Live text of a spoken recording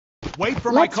Wait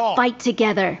for my call. Let's fight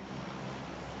together.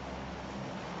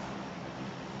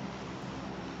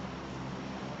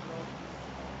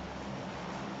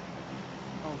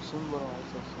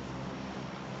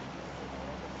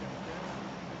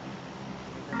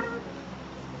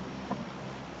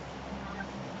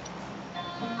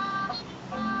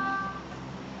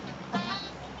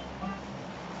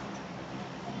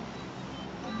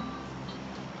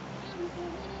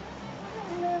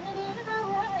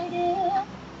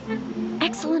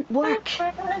 Excellent work.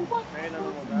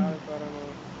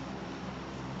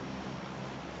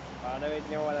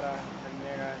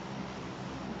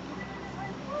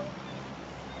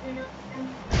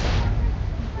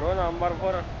 Bro, number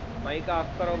 4 mic off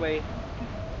करो भाई.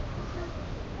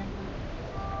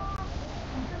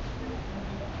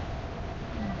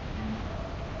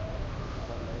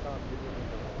 mic off చేసేది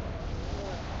bro.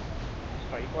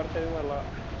 Strike పడుతుంది మళ్ళా.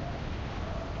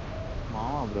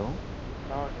 మామా బ్రో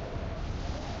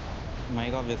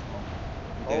మైక్ ఆఫ్ చేసుకో.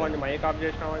 వాడిని మైక్ ఆఫ్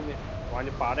చేసినామని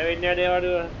వాడిని పాట పెట్టినాడే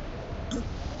వాడు.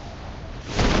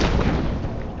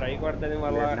 స్ట్రైక్ పడుతుంది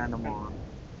మళ్ళా.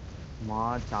 మా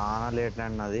చాలా లేట్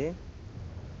ల్యాండ్ అది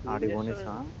ఆడికి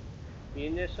పోనిస్తా.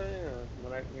 ఏం చేస్తాం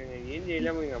మనకి ఏం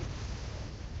చేయలేము ఇక.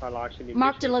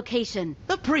 Marked a location.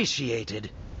 Appreciated.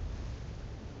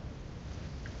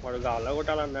 వాడు గాల్లో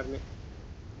కొట్టాలి అందరినీ.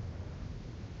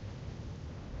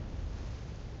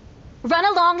 Run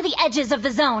along the edges of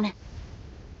the zone.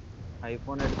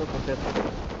 IPhone ఎడుతూ కొట్టేస్తాడు.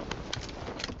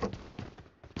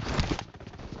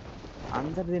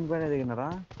 అందరు దీనిపైన దిగినారా?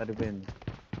 సరిపోయింది.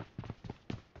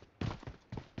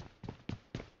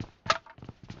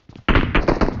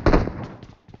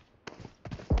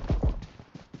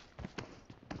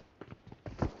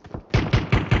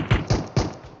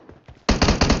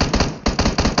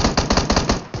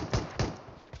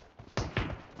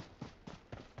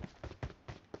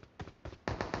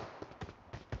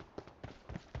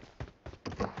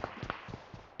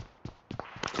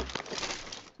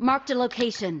 Marked a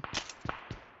location.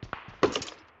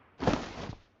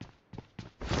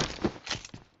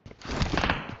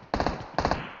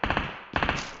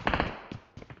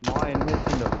 మా ఎనిమిది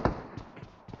వచ్చిండు.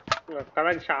 అక్కడ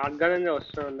షార్ట్ గన్ అని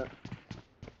వస్తుండ.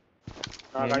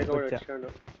 నాకాడికి కూడా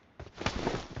వచ్చాడు.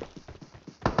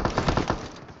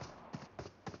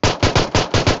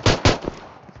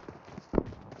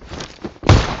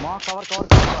 మా కవర్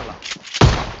కవర్ కవర్ వాళ్ళ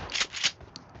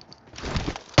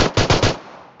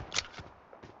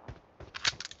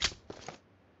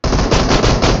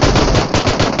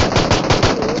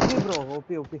bro.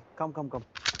 OP. Come.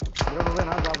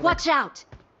 Watch out.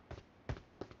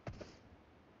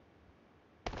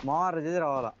 మా రజీ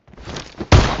రావాలా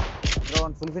బ్రో.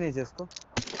 వన్ ఫుల్ ఫినిష్ చేసుకో.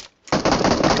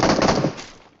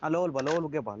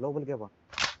 లోపలికే పా.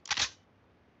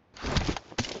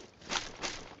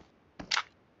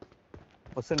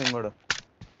 వస్తుంది ఇంకోడు.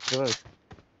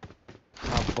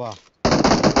 అబ్బా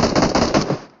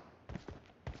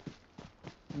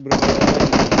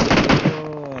బ్రో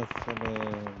అసలు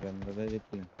గందగా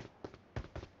చెప్పలే.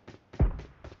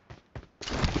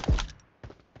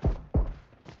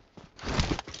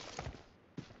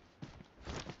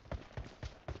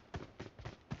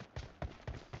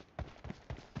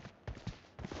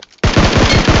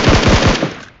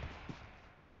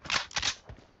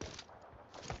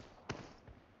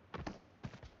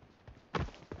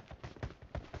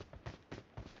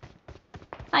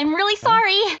 I'm really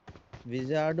sorry.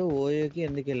 విజాడు ఓయోకి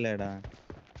ఎందుకు వెళ్ళాడా?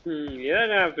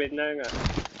 ఏదైనా పెట్టినాక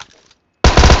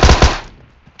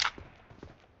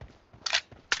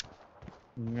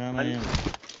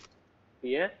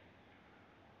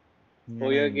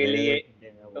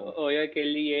ఓయోకి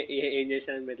వెళ్ళి ఏం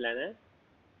చేశాను పెట్టలానా?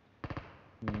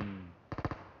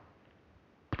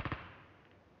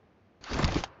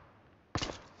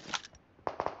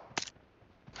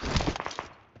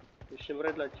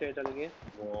 ఇష్టపడట్లు వచ్చాయి తనకి.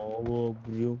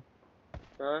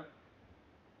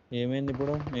 ఏమైంది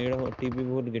ఇప్పుడు? టీపీ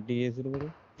బోర్డు గట్టి చేసారు మీరు.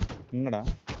 ఉన్నాడా?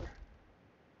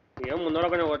 ఏం ముందర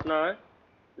కొంచెం కొట్టినా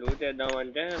లూట్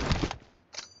చేద్దామంటే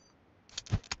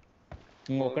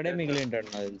ఒక్కడే మిగిలి ఉంటాడు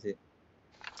నాకు తెలిసి.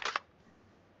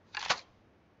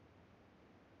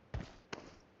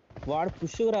 వాడు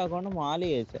పుష్కు రాకుండా మాలి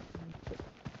వేసా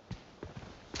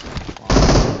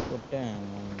కొట్టా.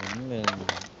 లేదు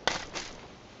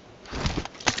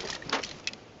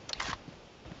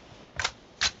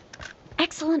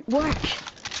Excellent work.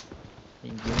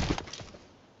 Thank you.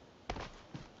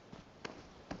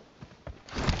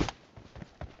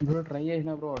 Bro, try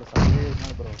chesina bro. Subscribe chesina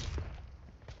bro.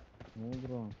 No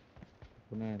bro.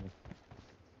 Kunal.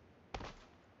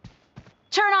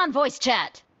 Turn on voice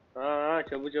chat.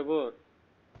 చెప్పు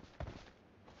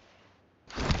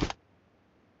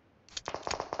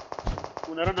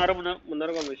ముందర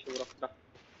పంపించు బ్రో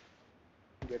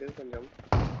జరిగింది కొంచెం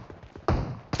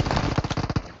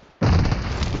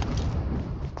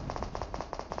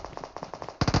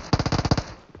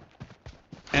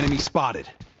Enemy spotted.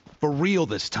 For real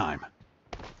this time.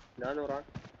 నాను రా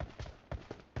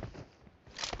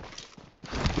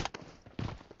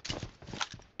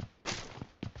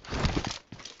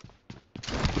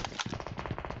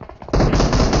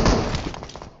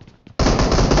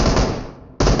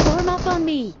Form up on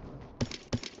me.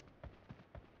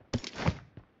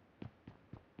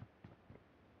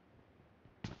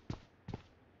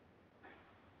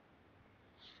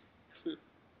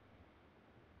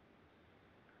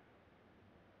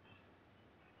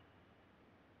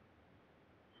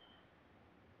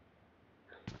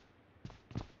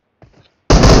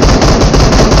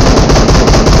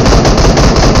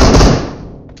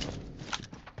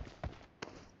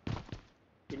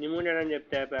 ఇనిమూన్ అని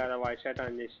చెప్తే అయిపోయా వాయిస్ చాట్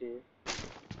ఆన్ చేసి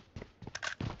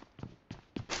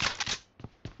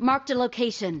Marked a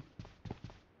location.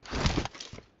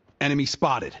 Enemy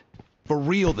spotted. For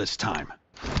real this time.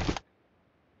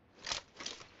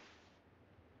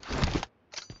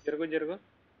 జరుగు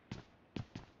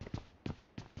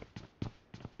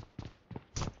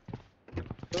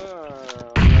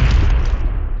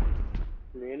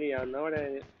నేను అన్నవాడే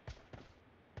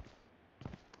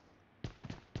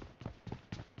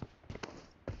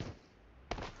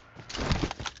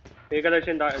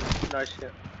ఏకదర్శన్ దాష్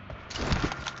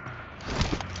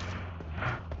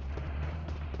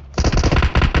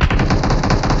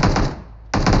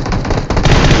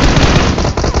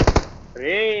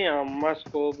రే అమ్మ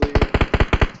స్కోప్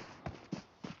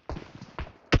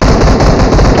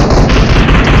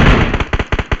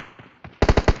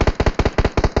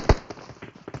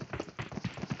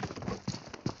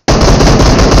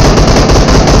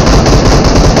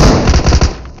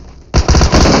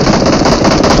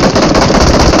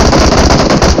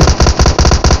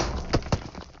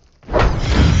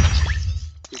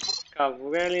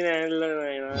కవ్వుగాలి నేలలో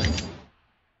ఆయన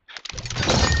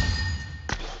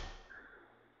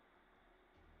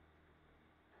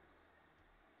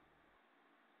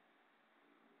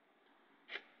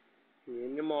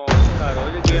ఏంటి మా ఆ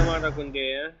రోజు game ఆడకుంటే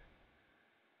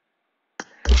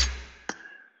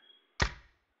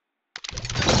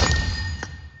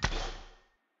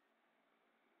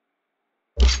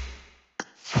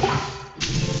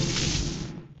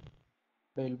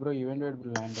Devil bro, event wait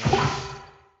bro land.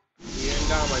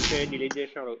 ఏంటా మంచిగా డిలీట్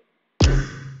చేసినాడు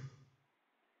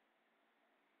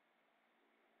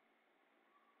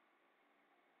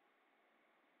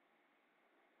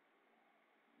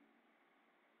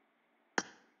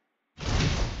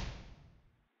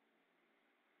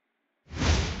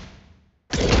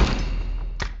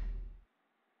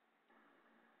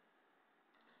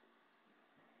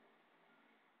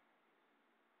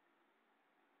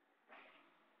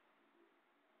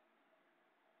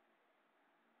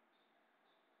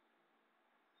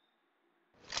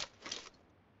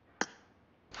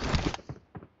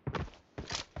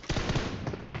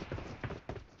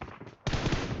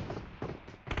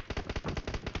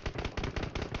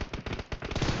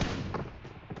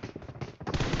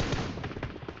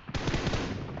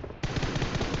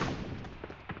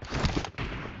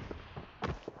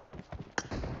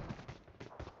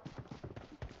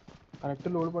Correct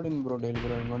load పడింది బ్రో డైలీ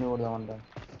బ్రో ఇంకొన్ని కొడదామంట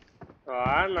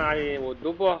నాది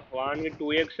వద్దు పో వానికి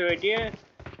 2x పెట్టి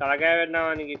తలకాయ పెట్టినా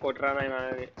వానికి కొట్టరానైనా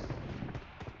అని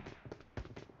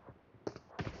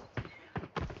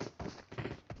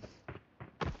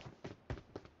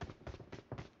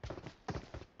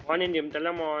నేను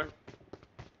చెప్తలేమో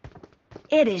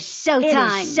It is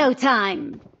showtime. Showtime.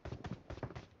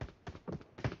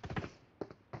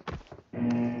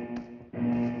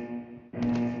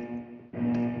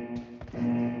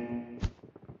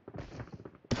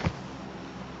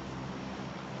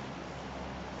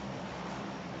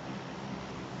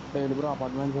 Daily bro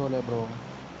apartments పోలే బ్రో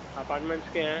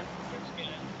అపార్ట్మెంట్స్కి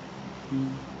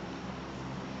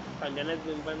కంటైనర్స్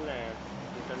దింపనిలే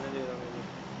ఇంటర్నే దిగుదాం నేను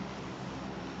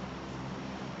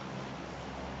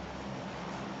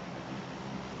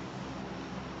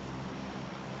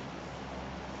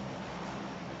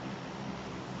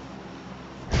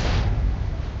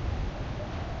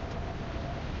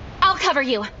I'll cover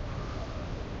you.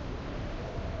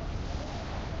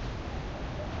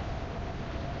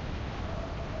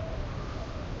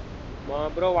 మా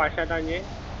బ్రో వాట్సాప్ అని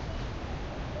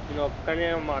నేను ఒక్కనే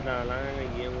మాట్లాడాలా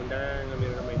ఏముంటుందా ఇంకా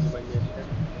మీరు మంచి పని చేస్తే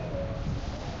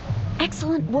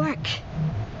Excellent work.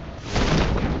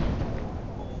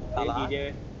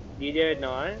 డీజే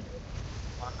పెట్టినావా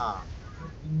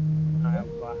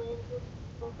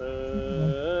అబ్బా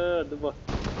వద్దు పో.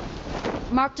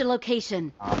 Marked a location.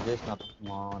 ఆఫ్ చేసిన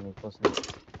మా నీకోసం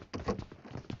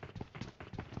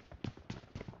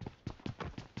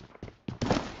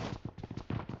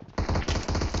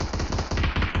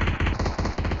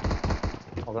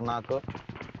ఒక నాకు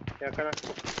ఎక్కడ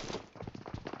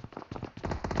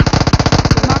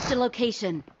Marked a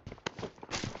location.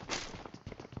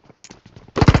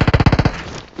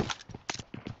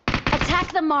 Attack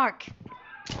the mark.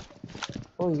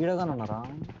 ఓ ఈడగానే ఉన్నారా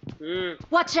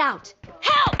Watch out.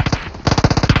 Help!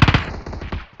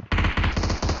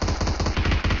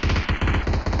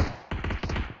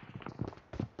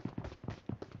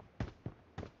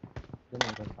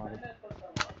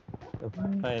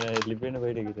 ఆయన వెళ్ళిపోయిన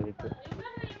బయటకి తెలియదు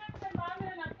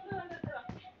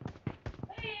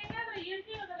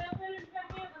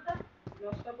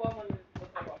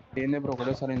ఏంది బ్రో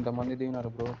ఒకటేసారి ఇంతమంది దిగినారు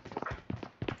బ్రో.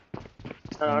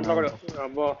 దాంట్లో కూడా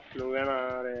అబ్బో నువ్వేనా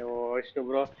అరే ఓ విష్ణు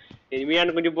బ్రో ఎనిమి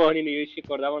అనుకుంటే పో నేను చూసి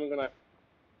కొడదాం అనుకున్నా.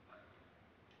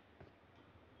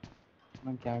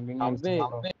 మనం క్యాంపింగ్ అబ్బే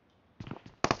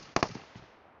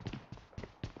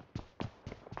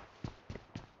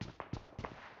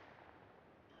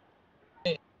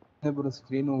బ్రో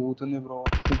స్క్రీన్ ఊగుతుంది బ్రో.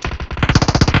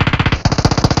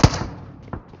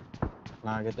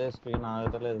 నాకైతే స్క్రీన్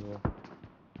ఆగతలేదు బ్రో.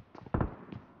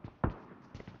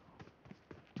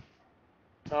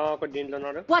 ఒకటి దీంట్లో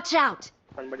ఉన్నాడు Watch out.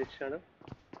 కనబడిచ్చాడు.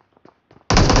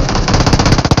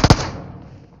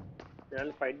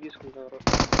 నేను ఫైట్ తీసుకుంటున్నారు.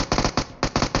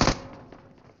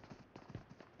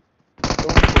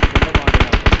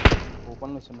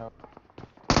 ఓపెన్ వస్తున్నారు.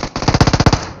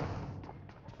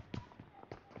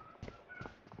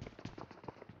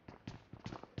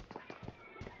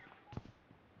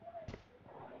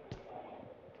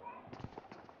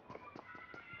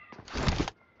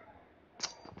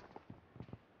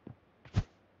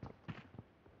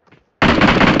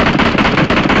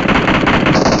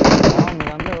 మా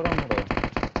దాంట్లో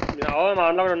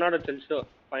కూడా ఉన్నాడు తెలుసు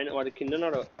పైన వాడి కింద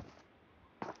ఉన్నాడు.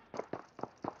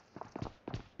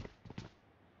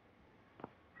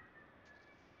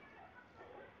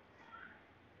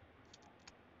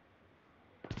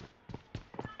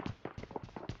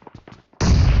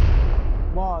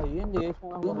 ఏంది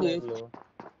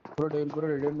బ్రో డైల్ బ్రో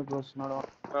రెడీ అండి బ్రో వస్తున్నాడు.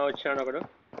 వచ్చాడు ఒకడు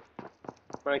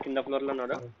మన కింద ఫ్లోర్ లో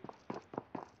ఉన్నాడు.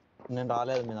 నేను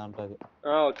రాలేదు మీ దాంట్లోకి.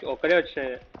 ఒక్కడే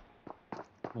వచ్చినాయి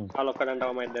వాళ్ళు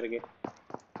ఒక్కడంటావా మా ఇద్దరికి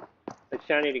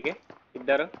వచ్చాను ఇడికి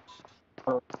ఇద్దరు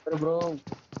బ్రో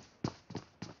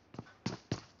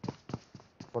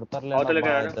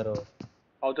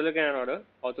అవతలకే అన్నాడు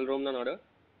అవతల రూమ్ లో ఉన్నాడు.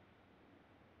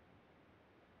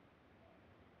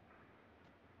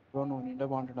 బ్రో నువ్వు నిండా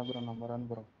బాగుంటున్నా బ్రో నంబర్ అని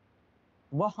బ్రో.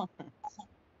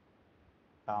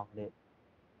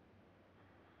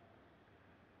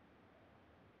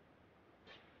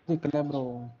 ఇక్కడే బ్రో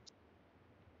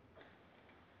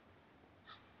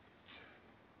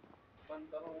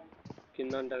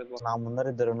కింద ఉంటుంది నా ముందర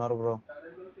ఇద్దరు ఉన్నారు బ్రో.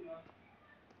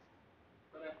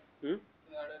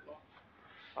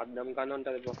 అర్థం కానీ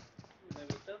ఉంటుంది బ్రో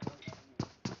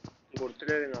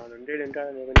గుర్తులేదు నా నుండి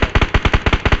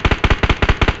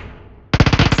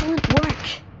Excellent work.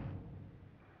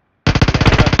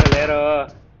 లేరు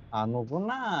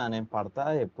అనుకున్నా నేను పడతా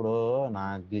ఎప్పుడో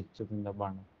నాకు గిచ్చుకుందా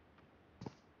బాగా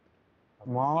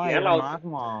నాకు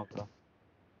మా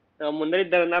ముందర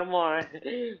ఇద్దరు ఉన్నారు మా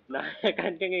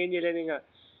నాకంటే ఏం చేయలేదు ఇంకా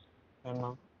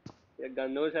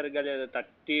గన్ను సరిగ్గా లేదు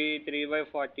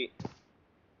 33/40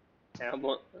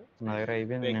 నా దగ్గర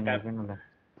అయిపోయింది.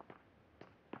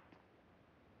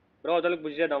 బ్రో అవతలకి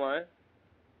పుష్ చేద్దామా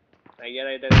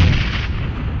అయ్యేదైతే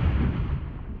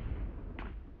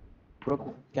బ్రో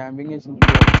క్యాంపింగ్ చేసింది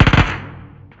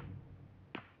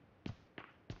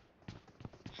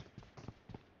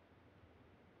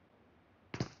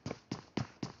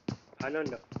అని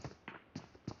ఉండు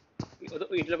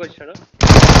ఇంట్లోకి వచ్చాడు.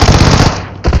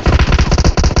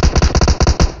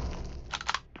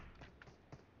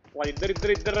 వాళ్ళిద్దరు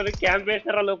క్యాంప్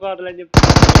వేసినారా లోక అని చెప్పి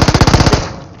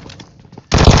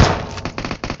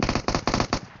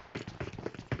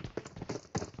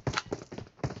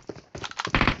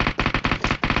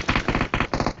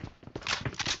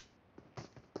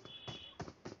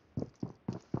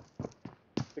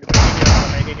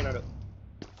పైకెక్కినాడు.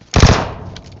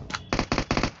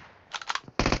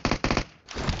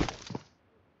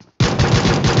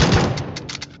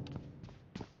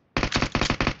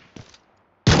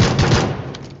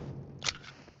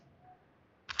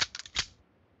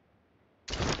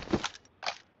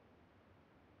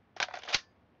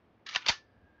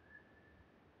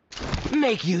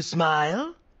 Make you smile?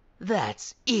 That's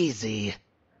easy.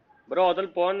 Bro అవతల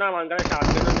పోన్నా మనకనే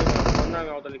షార్ట్ గన్ ఉంది పోన్నా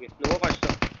అవతలకి నువ్వు ఫస్ట్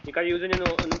ఇక్కడ యూజ్ నేను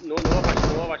నో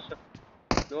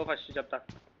ఫస్ట్ చెప్తా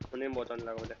నేను పోతాను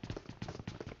లేకపోతే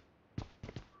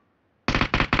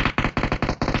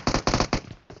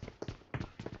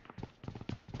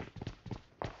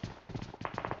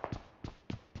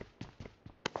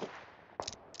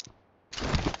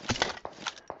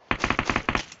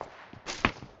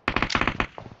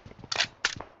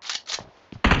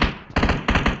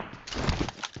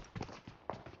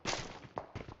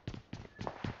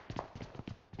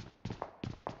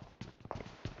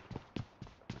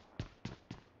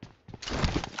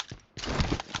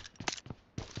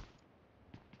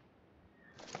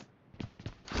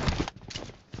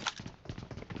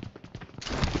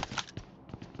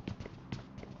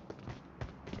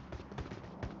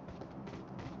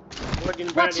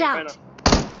Watch out!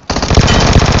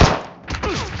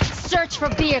 Search for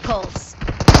vehicles.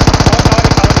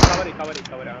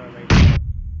 Cover. Nice.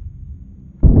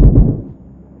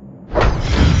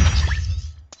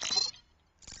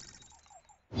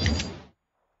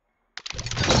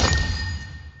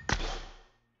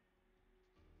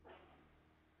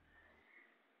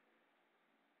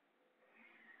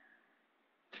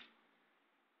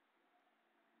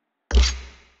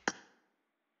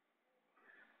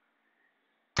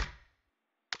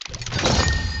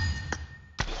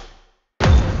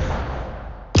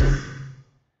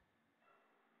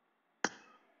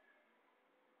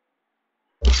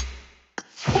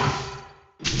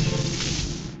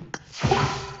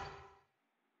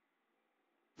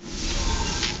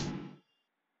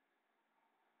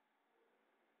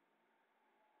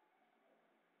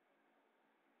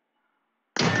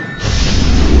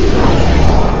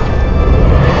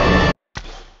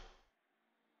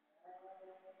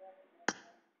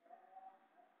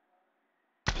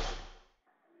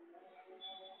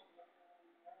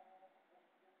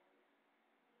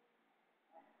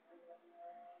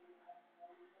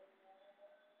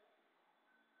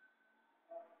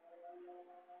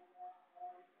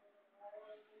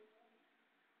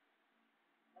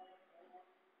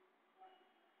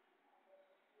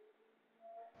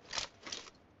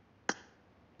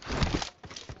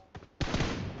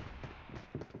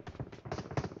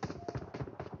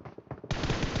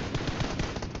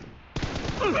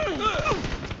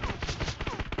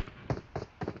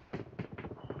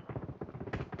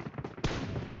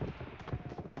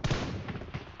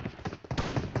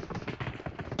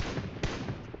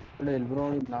 Bro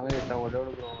Naga ఎట్లా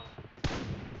ఓడాడు బ్రో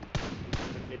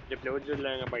ఫ్లోర్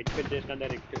చూడలేక బయటకు వచ్చేసిన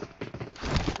డైరెక్ట్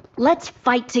Let's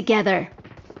fight together.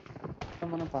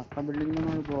 మన పక్క బిల్డింగ్ లో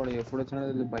ఉన్నాడు బ్రో ఎప్పుడు వచ్చినా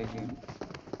తెలియదు బైక్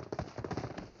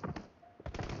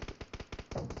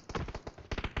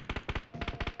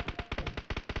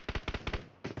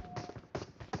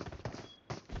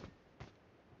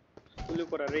స్కూల్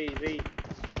కూడా రే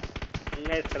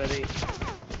ఇంకా ఇస్తారా రే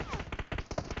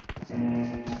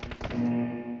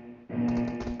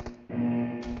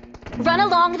Run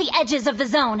along the edges of the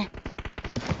zone.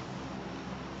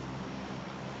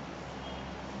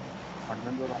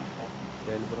 అడ్డం దూరం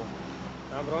డైల్ బ్రో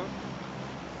బ్రో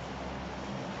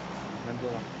అడ్డం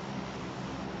దూరం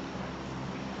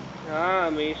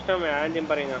మీ ఇష్టం యాడ్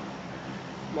దింపరు ఇంకా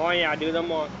మో అడుగుదాం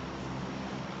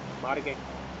మార్కే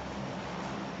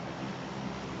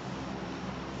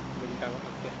మిల్టాగా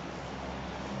ఓకే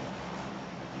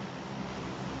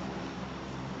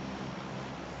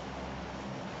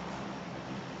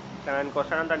సెవెన్కి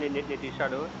వస్తానంత నేను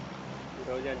తీసాడు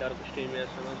ఈరోజు ఎంతవరకు స్ట్రీమ్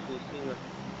చేస్తానో చూసి ఇంకా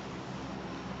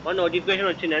నోటిఫికేషన్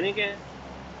వచ్చిందా నీకే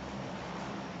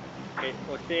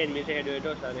వస్తే ఎనిమిది హెడ్ వెయిట్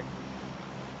ఒకసారి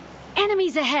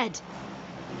Enemies ahead.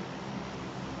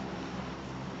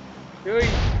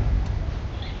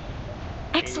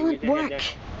 Excellent work.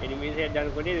 ఎనిమిది హెడ్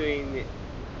అనుకుని ఇది పోయింది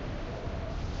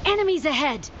Enemies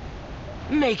ahead.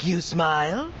 Make you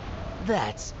smile?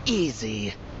 That's easy.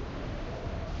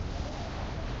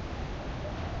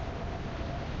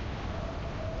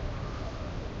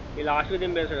 ఈ లాస్ట్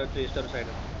దింపేసాడు 3 స్టార్ సైడ్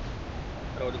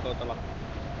రోడ్డు కోతల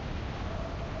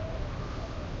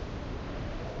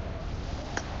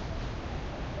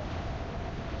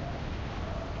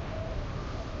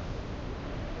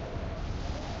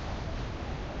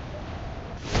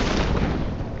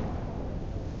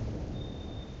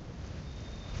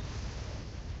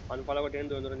అనుపాల ఒకటి ఏం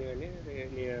దొందరని కానీ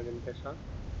నేను దింపేస్తా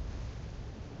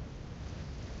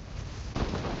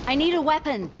I need a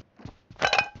weapon.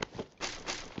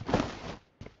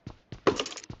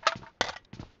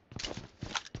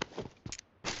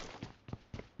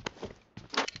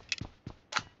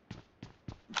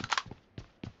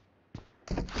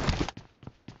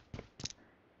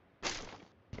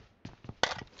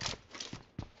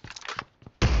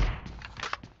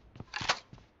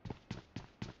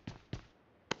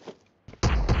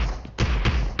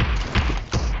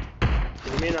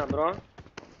 na bro.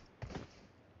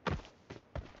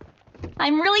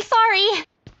 I'm really sorry.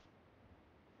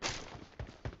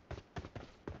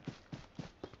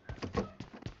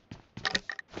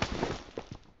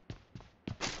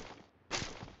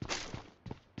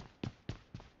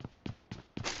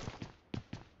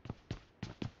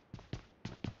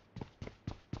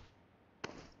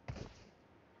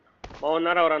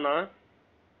 బాగున్నారా ఎవరన్నా?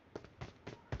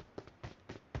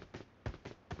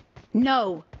 No.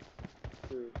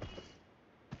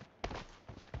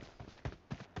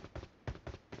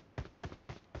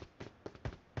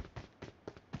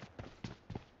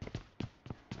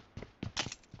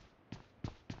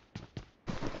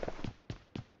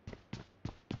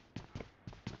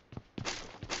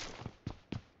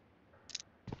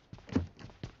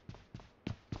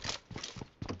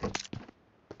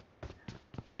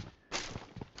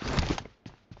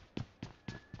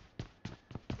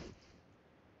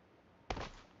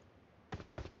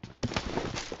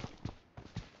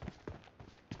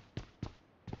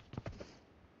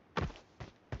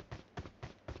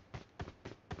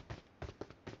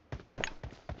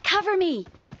 Cover me.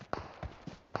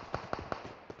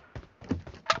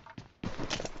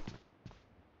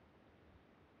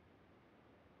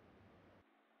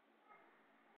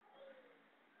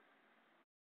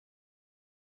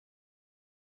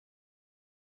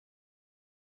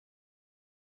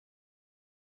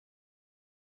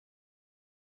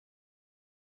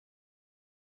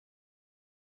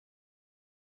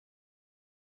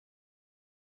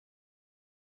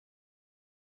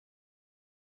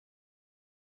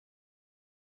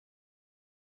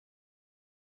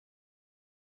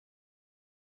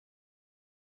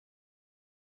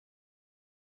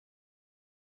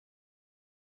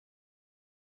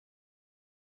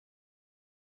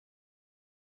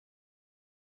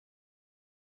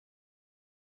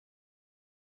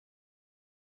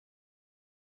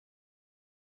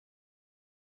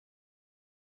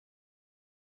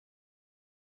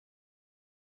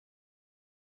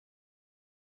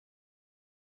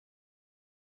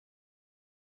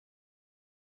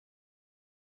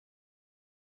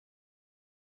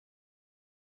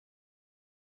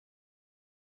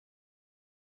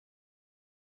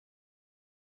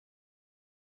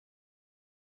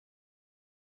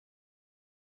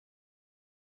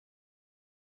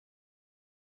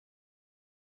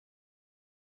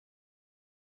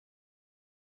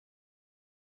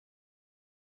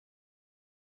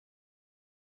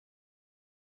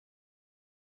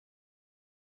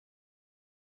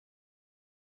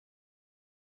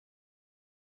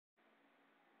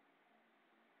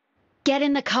 Get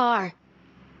in the car.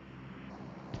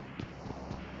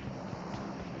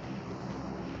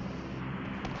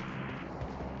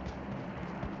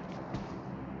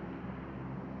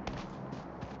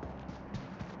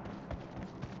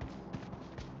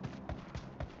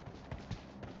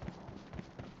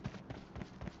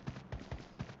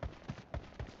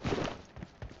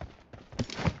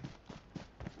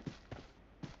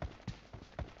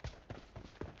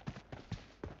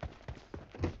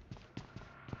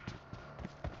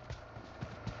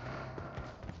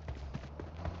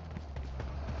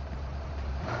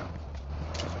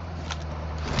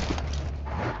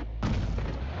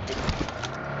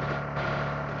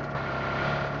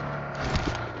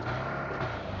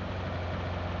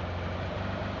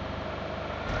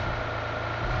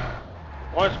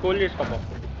 और स्कूल తీసుకోపో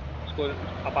స్కూల్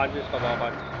అపార్ట్ తీసుకోపో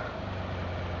apart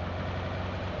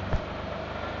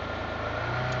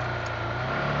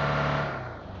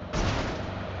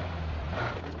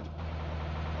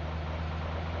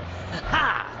Ha!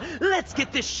 Let's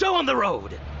get this show on the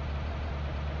road.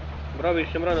 Bro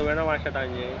విషయం బ్రో నువ్వేనా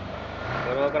వాషటాన్ని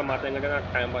బ్రో ఒకరు మాట్లాడంటే నాకు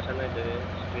time pass అనేది అవుతుంది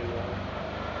స్క్రీన్లో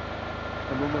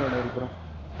బ్రో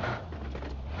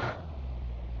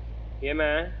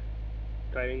ఏమే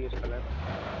డ్రైవింగ్ తీసుకోలే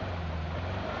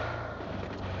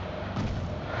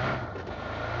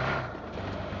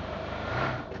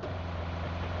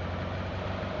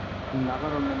ఇందాక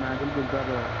 2 మ్యాచ్లు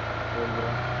దిగ్గారు బ్రో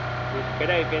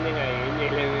ఇక్కడే అయిపోయింది ఇంకా ఏం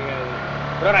చేయలేము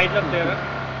బ్రో రైట్లో క్లియర్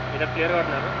ఇక్కడ క్లియర్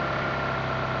కొట్టినారు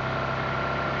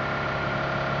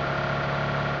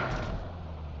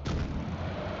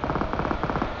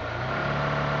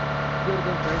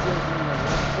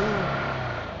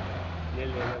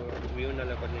వ్యూ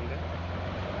ఉండాలి ఒకటి ఇంకా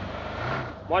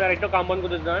మోడ రైట్లో కాంపౌండ్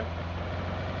కుదురుదా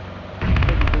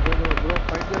బ్రో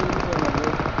ఫైట్ జరుగుతుంది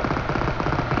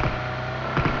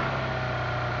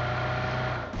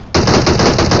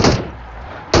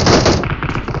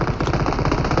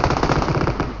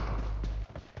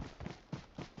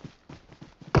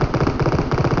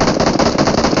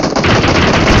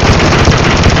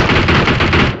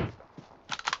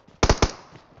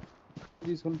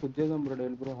తీసుకొని పుష్ చేద్దాం bro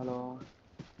dial bro. Hello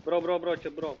bro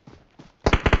చెప్పు బ్రో.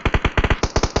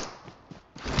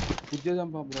 పుష్ చేద్దాం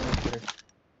బ్రో. కరెక్ట్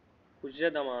పుష్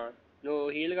చేద్దామా? నువ్వు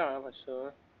హీల్గా ఫస్ట్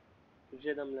పుష్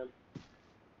చేద్దాంలే.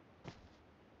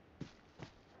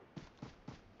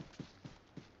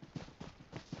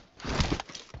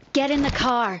 Get in the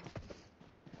car.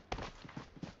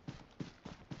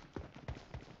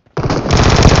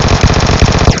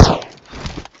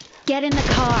 Get in the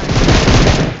car.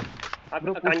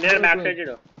 Bro, push container bro, back bro. Side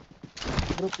చూడు.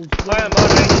 Bro push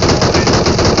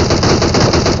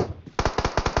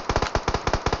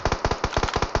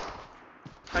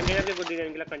container కి కొద్దిగా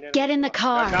ఇంట్లో container. Get in the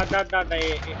car.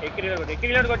 ఎక్కి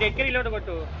రీలోడ్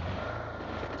కొట్టు.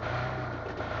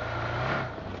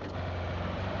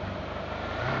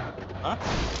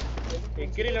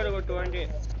 ఎక్కి రీలోడ్ కొట్టు అంటే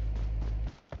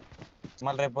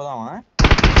మళ్ళీ రేపు పోదామా?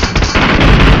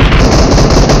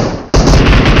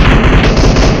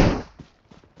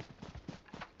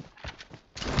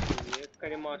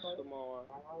 ఎక్కడి మాస్టర్ మావా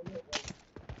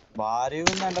భారీగా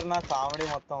ఉందంటారు నా కామెడీ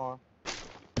మొత్తం.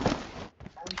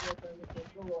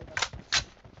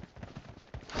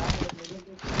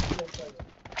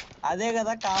 అదే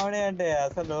కదా కామెడీ అంటే,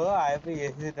 అసలు ఆయప్ప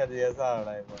చేసేటట్టు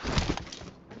చేస్తాడు.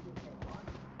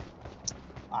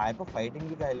 ఆయప్ప ఫైటింగ్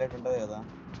కి హైలైట్ ఉంటది కదా.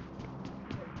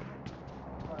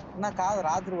 నాకు కాదు,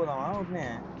 రాత్రి పోదామా ఉట్నే?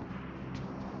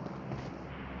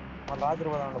 మళ్ళీ రాత్రి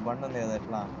పోదాం, బండి ఉంది కదా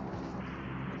ఎట్లా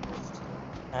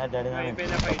డాడీ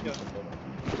అయిపోయిన ఫైట్.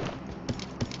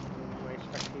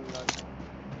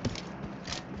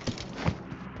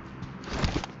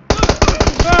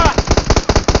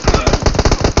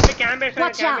 క్యాంబేషన్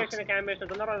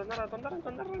తొందర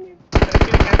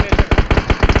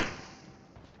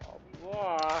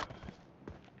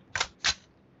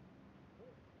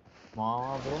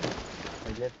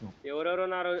ఎవరెవరు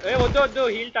ఉన్నారు? వద్దు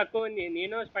హీల్ తక్కువ ఉంది.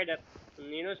 నేను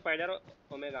స్పైడర్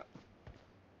ఒమేగా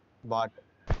బాట్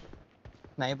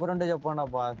స్నైపర్ ఉంటే చెప్పండి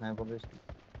అబ్బా. స్నైపర్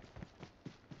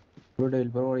బ్రో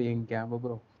డైల్ బ్రో ఏం క్యాంప్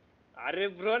బ్రో. అరే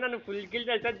బ్రో నన్ను ఫుల్ కిల్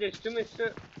చేస్తా, జస్ట్ మిస్.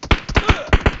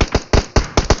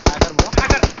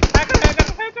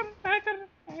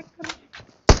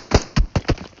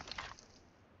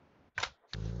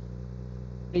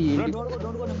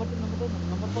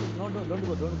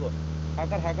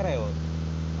 హ్యాకర్ అయ్యో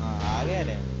ఆగే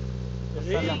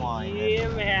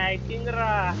ఏం హ్యాకింగ్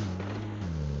రా.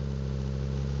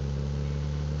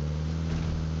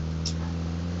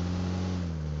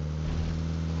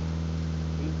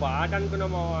 బాట్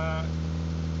అనుకున్నామావా?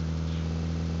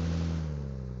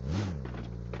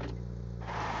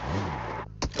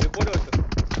 రిపోర్ట్ కొట్టు.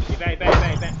 అయిపోయా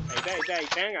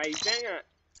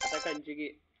అత కంచికి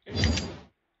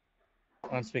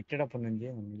అన్స్పెక్టెడ్ అప్పటి నుంచి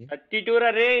 32 రా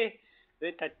రే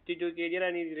 32 kg రా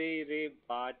నీది రే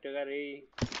బాట్గా రే.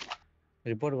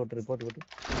 రిపోర్ట్ కొట్టు.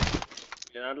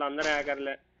 దాంట్లో అందరూ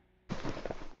హ్యాకర్లే.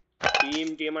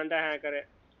 టీం అంతా హ్యాకరే.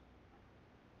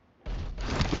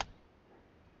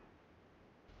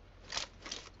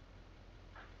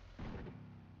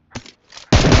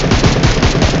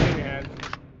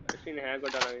 హ్యాక్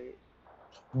కొట్టాలి.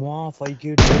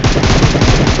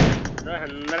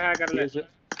 అందరు హ్యాకర్లే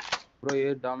బ్రో. ఏ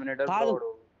డామినేటర్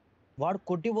వాడు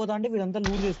కొట్టిపోతా అంటే వీళ్ళంతా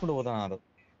లూట్ చేసుకుంటూ పోతున్నారు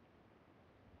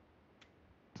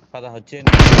కదా.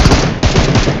 వచ్చేయండి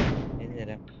ఏం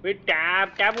చేయలే.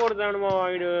 ట్యాప్ కొడుతున్నాడు మా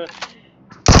వాడు.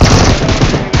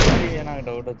 నాకు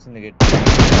డౌట్ వచ్చింది గట్టి.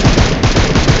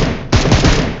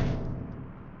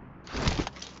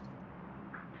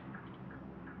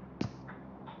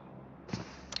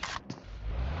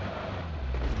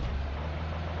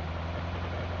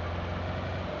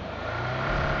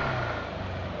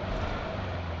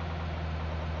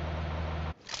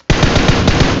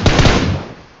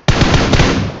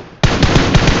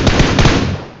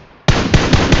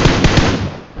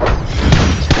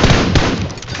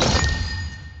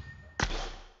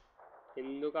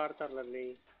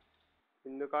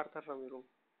 ఎందుకు ఆడతారా మీరు?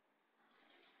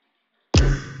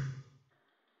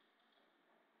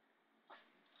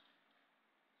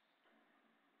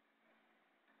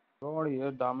 బ్రో ఏ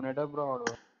డామినేటర్ బ్రో.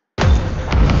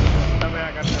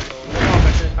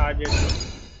 స్టార్ట్ చేసి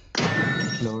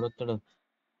ఎవడొస్తాడు?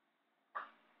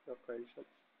 ఒక్క నిమిషం.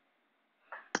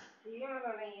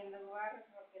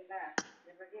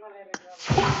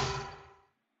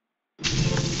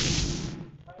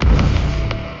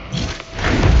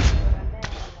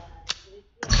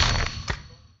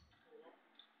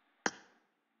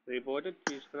 రిపోర్ట్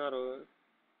తీసుకున్నారు,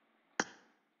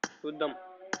 చూద్దాం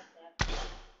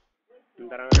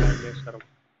తర్వాత ప్లాన్ చేస్తారు.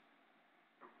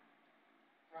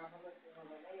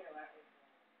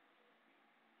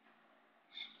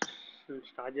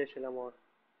 స్టార్ట్ చేసేద్దామా?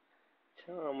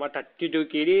 అమ్మ 32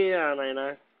 కిడి నాయనా.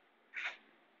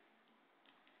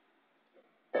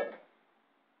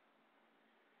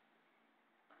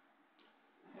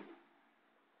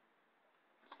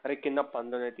 అరే కింద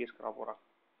పందునే తీసుకురాపోరా,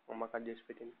 అమ్మ కట్ చేసి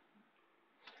పెట్టింది.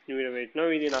 నువ్వు ఇక్కడ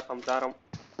పెట్టినావు, ఇది నా సంసారం.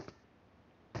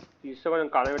 తీస్తే కొంచెం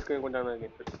కాలం పెట్టుకుంటాను.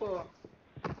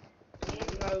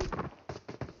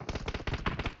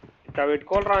 ఇట్లా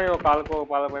పెట్టుకోవాలరా, కాలుకో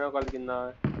పాల పైన ఒకళ్ళ కింద.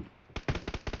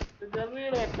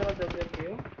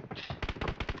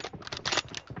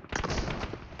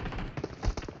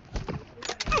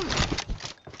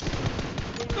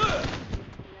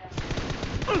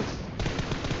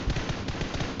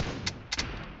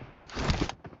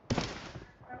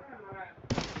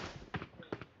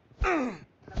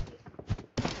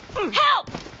 Help!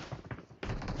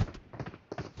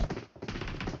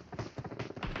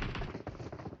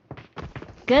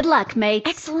 Good luck, mate.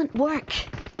 Excellent work.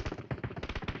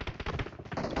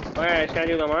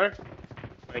 Stand చూద్దామా,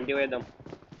 ఇంటికి వేద్దాం.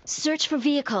 Search for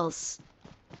vehicles.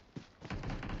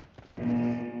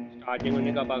 స్టార్టింగ్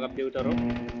ఉంది, బాగా దిగుతారు.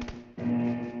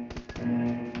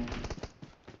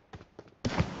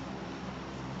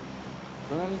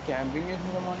 క్యాంపింగ్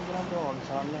చేస్తున్నాం అనుకున్నాం బ్రో,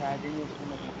 ఒకసారి హ్యాకింగ్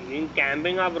చేస్తున్నాం. నేను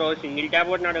క్యాంపింగ్ బ్రో, సింగిల్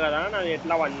ట్యాప్ కొట్టినాడు కదా, నాది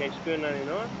ఎట్లా 1 HP ఉన్నా.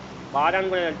 నేను బాగా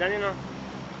అనుకునేది తెలుసా, నేను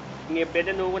ఇంక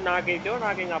ఎప్పుడైతే నువ్వు నాకేసావు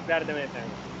నాకు ఇంక అప్పుడే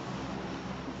అర్థమవుతాను.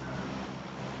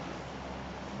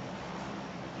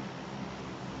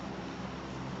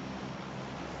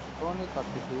 బ్రో నీ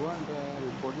 32 అంటే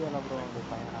రిపోర్ట్ చేయాలా బ్రో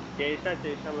పైన?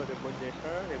 చేసినా బ్రో, రిపోర్ట్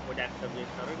యాక్సెప్ట్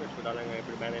చేసినారు. ఇంకా చూడాలి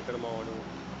ఇప్పుడు బ్యాన్ అవుతాడు మా వాడు.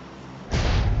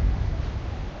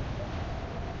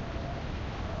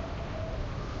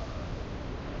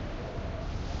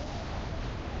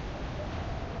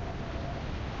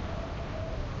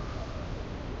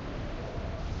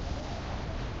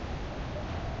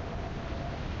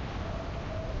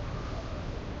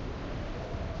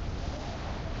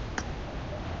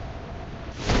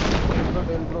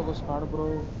 బ్రో ఒక స్క్వాడ్ బ్రో.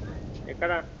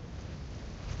 ఎక్కడ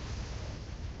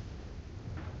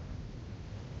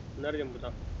ఉన్నారు చంపుతా.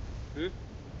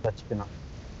 చచ్చిపోయినా.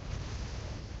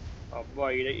 అబ్బా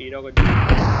ఈడొక వచ్చే.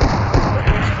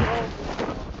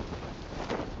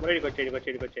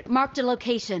 Marked a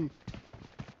location.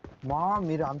 మా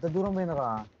మీరు అంత దూరం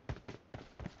పోయినరా?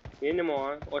 ఏందేమో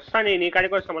వస్తా, నీ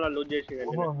కాడికి వస్తా, మళ్ళీ లూజ్ చేసి.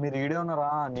 మీరు ఈడే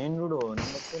ఉన్నారా? నేను చూడు,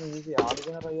 నేను వస్తే చూసి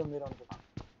ఆడుకున్నారా? అయ్యో మీరు అనుకున్నా.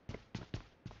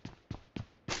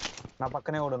 నా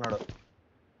పక్కనే కూడా ఉన్నాడు.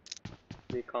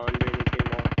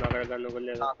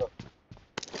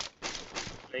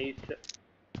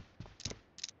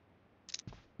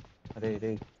 అరే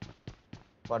రే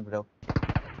వాట్ బ్రో,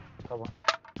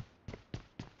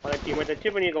 వాళ్ళ టీమేట్ వచ్చి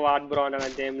ఇప్పుడు నీకు వాట్ బ్రో అన్న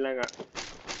అంతే. ఏం లేక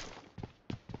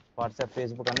వాట్సాప్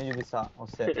ఫేస్బుక్ అన్ని చూపిస్తా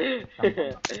వస్తే.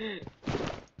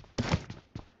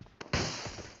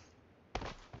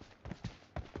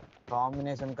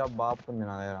 కాంబినేషన్ కా బాప్ ఉంది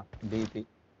నా దగ్గర.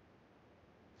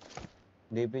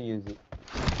 DP UG.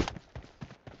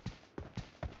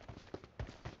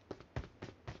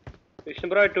 విష్ణు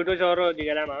బ్రో 2-2 ఎవరు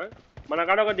దిగలేనా? మన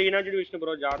కాడ ఒక దిగినా చూడు విష్ణు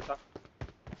బ్రో, జాగ్రత్త.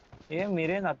 ఏం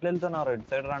మీరేం అట్లా వెళ్తున్నారు? ఇటు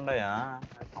సైడ్ రండయా.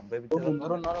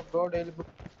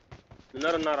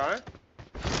 ఉన్నారా?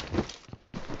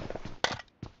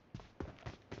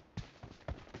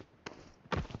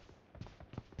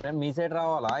 మీ సైడ్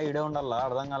రావాలా? ఈడే ఉండాలా?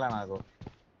 అర్థం కాలే నాకు.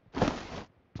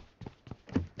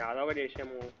 చాలా ఒకటి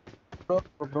చేసాము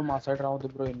బ్రో. మా సైడ్ రావద్దు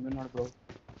బ్రో, ఎన్ని బ్రో.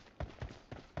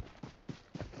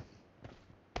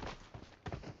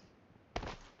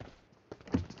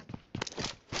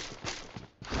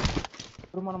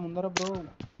 బ్రో మన ముందర బ్రో.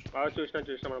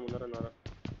 చూసినా మన ముందర ఉన్నారు.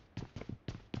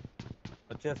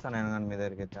 వచ్చేస్తాను నేను కానీ మీ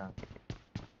దగ్గరికి.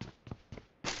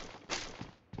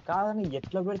 కాదని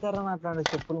ఎట్లా పెడతారని అట్లాంటి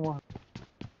చెప్పులు మొహం.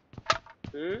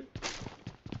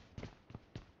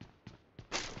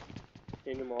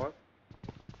 ఏంటి మో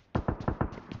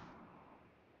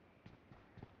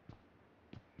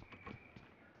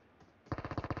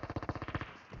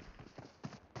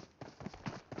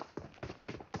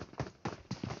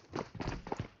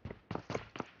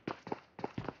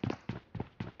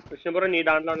కృష్ణపురం నీ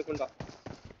దాంట్లో అనుకుంటా.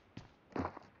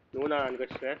 నువ్వు నా దానికి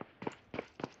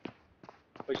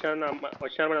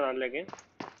వచ్చాను మన దాంట్లోకి.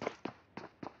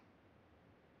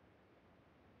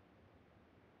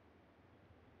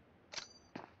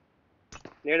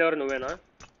 నేడెవరు? నువ్వేనా?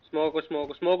 స్మోక్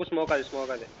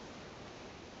అది.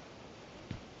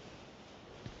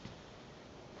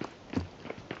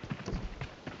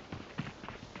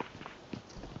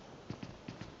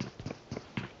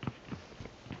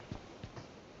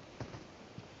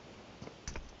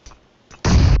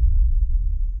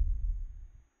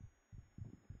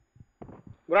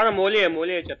 బ్రో నా మూలి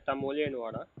చెప్తా, మూలి నువ్వు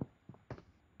వాడా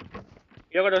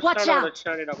ఇదొకటి Watch వస్తున్నాడు out.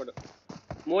 వచ్చినాడు ఇదొకడు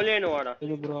మూలేను వాడ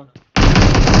ఇది బ్రో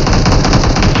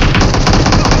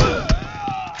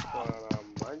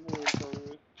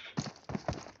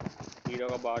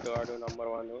ఈడొక బాటు వాడు నంబర్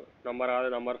 1 నంబర్ కాదు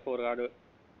నంబర్ 4 కాదు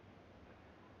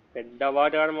పెద్ద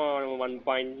బాటు వాడు మా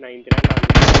 1.99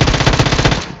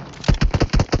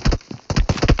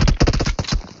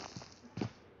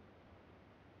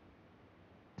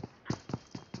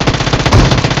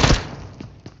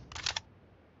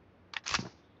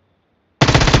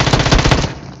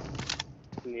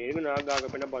 నేను నాకు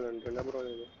కాకపోయినా పని ఉంటుండే బ్రో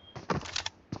నేను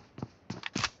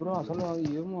బ్రో అసలు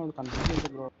ఏమో కన్ఫ్యూజ్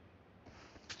బ్రో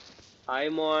హాయ్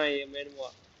ఏమేమి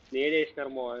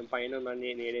నేడేసినారు పైన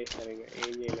నేడేసినారు ఇంకా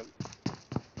ఏం చేయలేం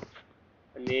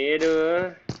నేడు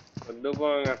వద్దు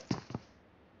పోగా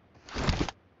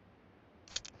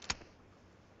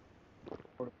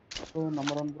బ్రో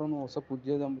నంబర్ 1 బ్రో నువ్వు వస్తే పూజ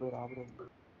చేద్దాం బ్రో రా బ్రో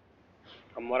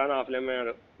అమ్మరా ఆఫ్లైన్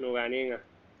అయ్యాడు నువ్వు కానీ ఇంకా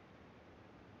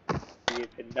ఇది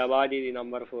పెద్ద బాధ ఇది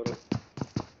నంబర్ 4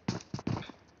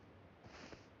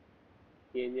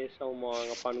 ఏం చేస్తావు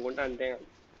ఇంకా పనుకుంటా అంతే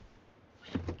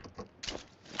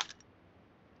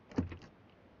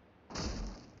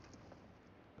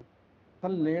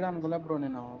అసలు లేడు అనుకోలే బ్రో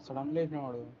నేను సడన్ లేచిన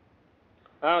వాడు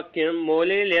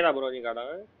మోలీ లేదా బ్రో నీ కాడ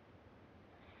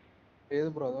లేదు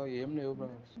బ్రో ఏం లేవు బ్రో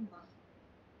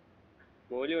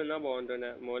మోలీ ఉన్నా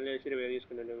బాగుంటుండే మోలీ వేసి వేరే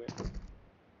తీసుకుంటుండే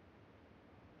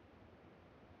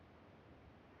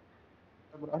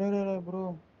అరే అరే బ్రో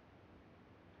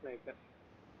లైక్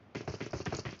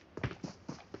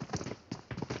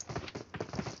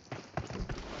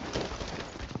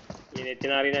నేను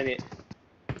ఎత్తినారు అది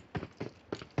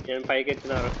నేను పైకి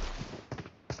ఎత్తినారు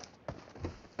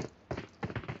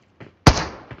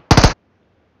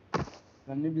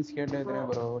అన్ని బిస్కెట్లు అయితే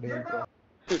బ్రో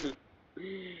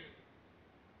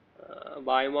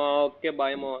బాయ్ మా ఓకే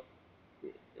బాయ్ మా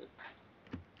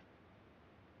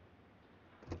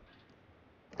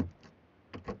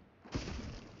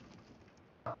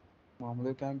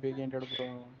మామూలుగా క్యాంప్ ఏంటాడు బ్రో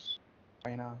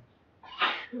పైన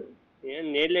ఏం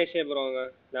నీళ్ళు వేసే బ్రో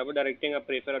లేకపోతే డైరెక్ట్ ఇంకా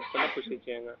ప్రిఫర్ పెట్టుకుంటే పుష్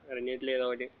ఇచ్చేయంగా రెండింటిలో ఏదో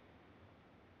ఒకటి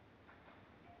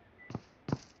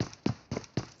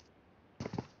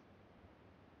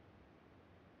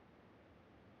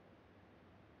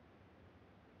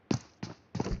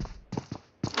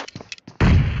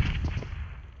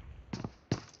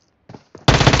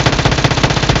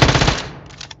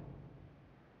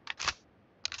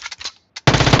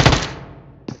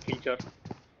ఫీచర్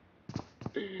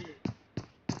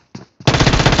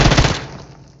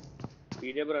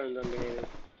వీడియో బ్రో ఉందండి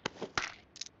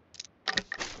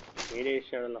నేనే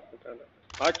వేసాడు అనుకుంటాను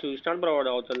చూసినాడు బ్రో వాడు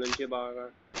అవతల నుంచి బాగా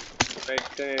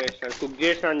రైట్గా నేను వేసాను కుక్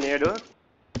చేసినాడు నేడు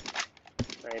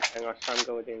వస్తాను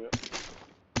కాబట్టి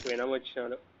వినం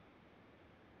వచ్చినాడు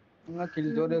ఇంకా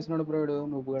కిల్ జోర్ వేసినాడు బ్రో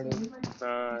నువ్వు గాడు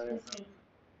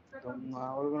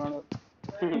మామూలుగా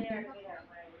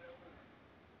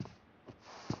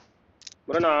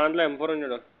బ్రో నా దాంట్లో M4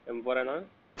 ఉన్నాడు M4 అయినా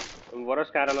M4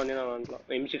 స్కారల్ ఉంది నా దాంట్లో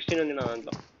M16 ఉంది నా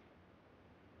దాంట్లో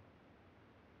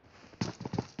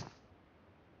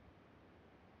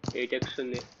X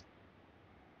ఉంది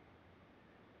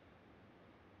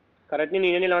కరెక్ట్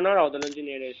నేను ఇలా ఉన్నాడు అవతల నుంచి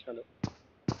నేను వేసినాడు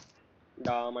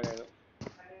డామ్ అనేది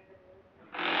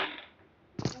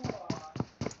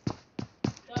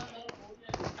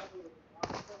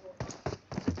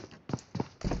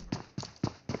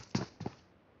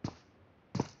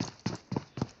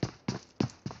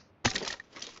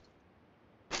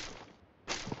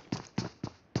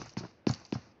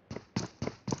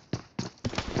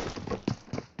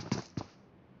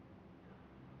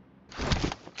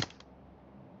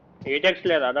X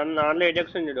లేదా దాని దాంట్లో 8X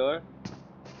ఉంది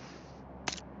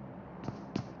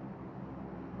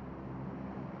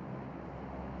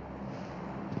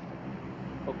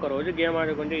ఒక్కరోజు గేమ్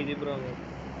ఆడుకుంటే ఇది బ్రో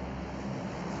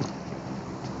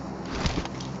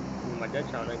ఈ మధ్య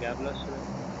చాలా గ్యాప్లు వస్తున్నాయి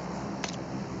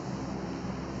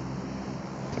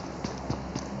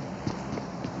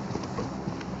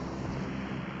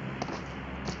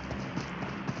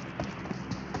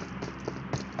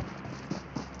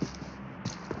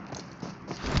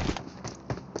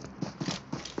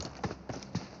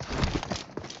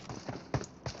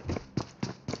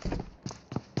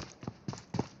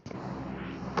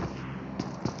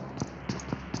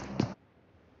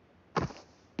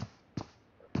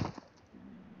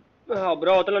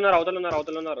బ్రో అవతల ఉన్నారు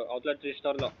అవతల 3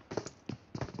 స్టార్లో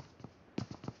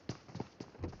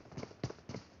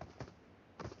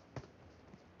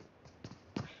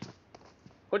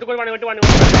కొట్టు వాడిని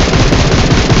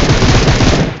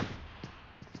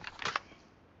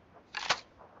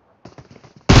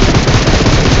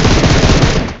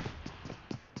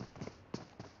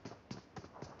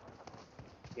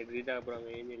తెలియదు బ్రో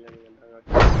ఏం చేయలేదు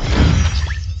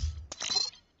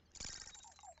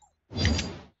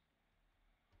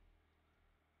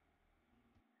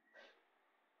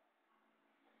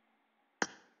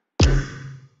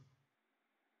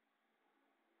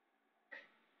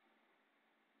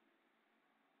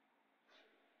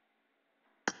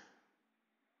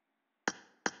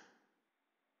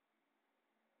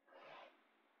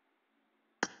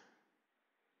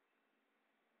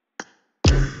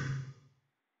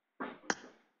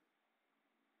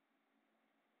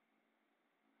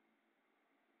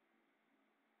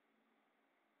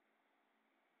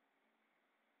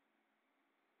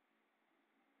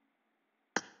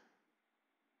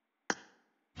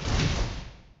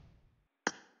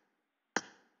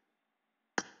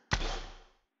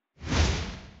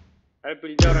అది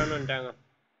పిలిచేవరాను అంటాங்க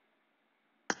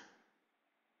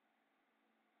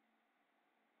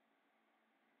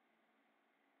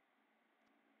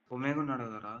ఉన్నాడు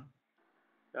కదరా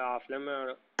ఆఫ్లైన్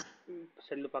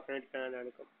సెల్ పక్కన పెట్టుకున్నాను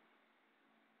అనుకో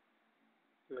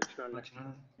వచ్చిన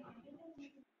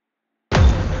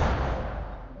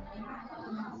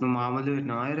నువ్వు మామూలు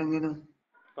పెట్టినావా రంగీలు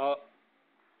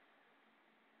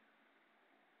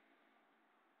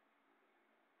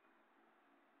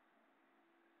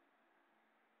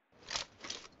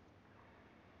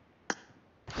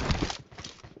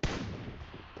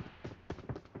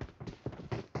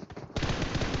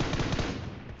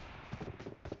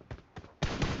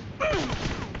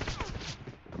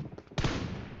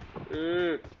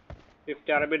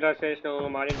ఫిఫ్టీ అరబీ డ్రెస్ వేసినావు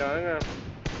మారింటావా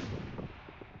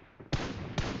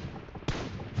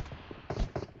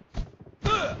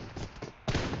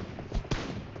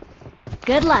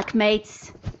Good luck,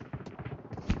 mates.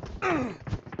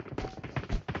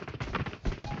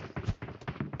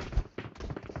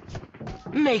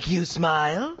 Make you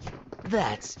smile?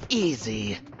 That's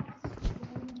easy.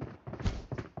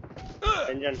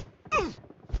 Engine.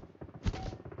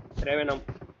 Revenum.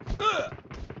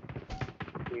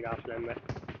 We got flame.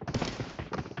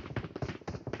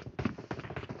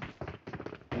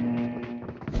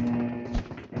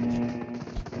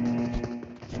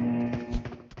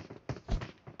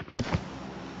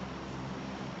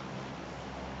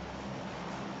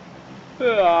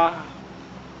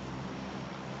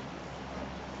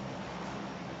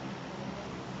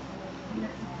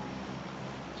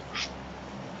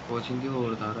 కోచింగ్కి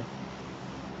పోతారా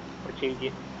కోచింగ్కి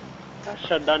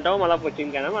శ్రద్ధ అంటావు మళ్ళీ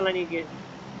కోచింగ్ కదా మళ్ళీ నీకు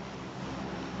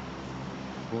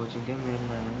కోచింగ్కే మేలు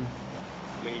నాయన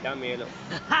మేడా మేలు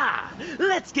Ha!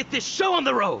 Let's get this show on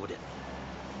the road.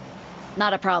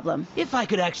 Not a problem. If I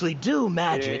could actually do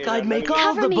magic, Yeah, I'd make all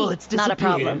Cover the me. bullets Not a disappear.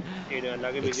 problem.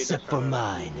 Except for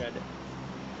mine.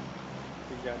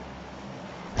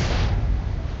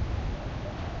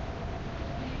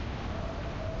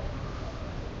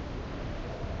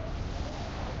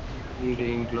 వీడి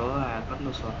ఇంట్లో హ్యాకర్లు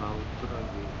వస్తారు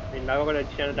ఉత్తరాకి ఇందాక కూడా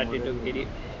వచ్చాను 32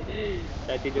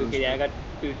 కి hacker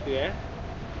చూస్తే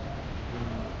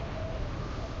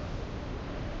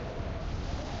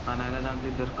అనగా దాంట్లో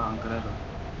ఇద్దరు కాంకరారు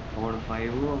ఒకడు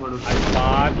 5 ఒకడు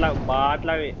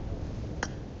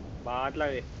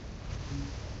బాట్లవి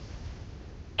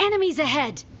Enemies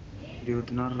ahead.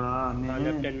 దిగుతున్నారు రా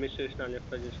లెఫ్ట్ హ్యాండ్ మిస్ చూసిన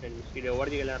లెఫ్ట్ చూసిన ఇది ఎవరు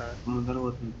దిగలేరా ముందర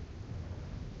పోతుంది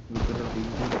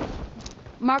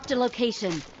Marked a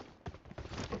location.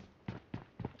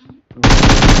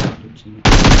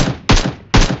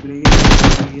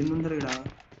 ఏందుందర ఇక్కడ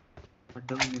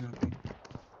అడ్డం ఉంది నాకు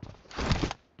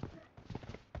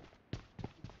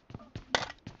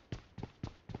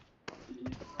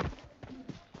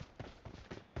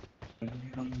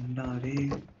ఉండాలి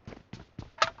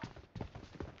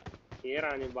ఏ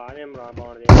రాని బాగానేం రా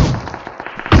బాగుంది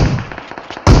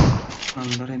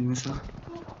అందరూ ఎనిమిసా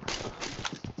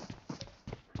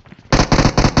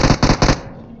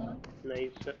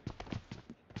నైస్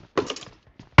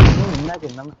ఇందాక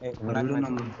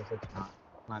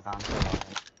నాకు ఆన్సర్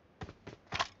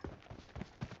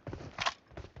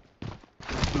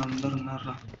అందరు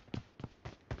ఉన్నారా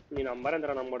నీ నంబర్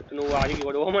ఎంత నంబర్ నువ్వు ఆడికి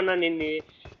కొడవమన్నా నిన్ను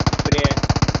ఇప్పుడే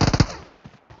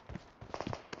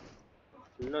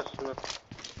వస్తున్నా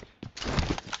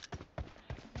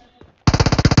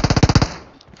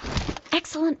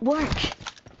Excellent work.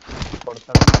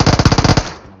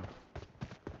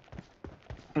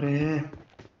 అరే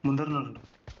ముందరున్నారు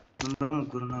ముందర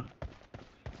ముగ్గురున్నారు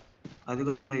అది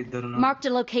ఇద్దరు Marked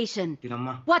a location.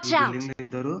 ఇరమ్మా Watch out.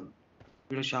 ఇద్దరు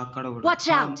ఇక్కడ షాక్ కాడ Watch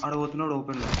out. ఆడబోతున్నాడు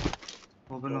ఓపెన్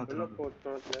అవుతున్నాడు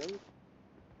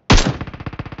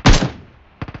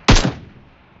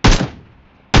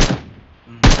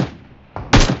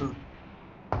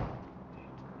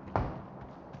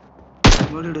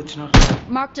వచ్చినారు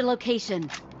Marked a location.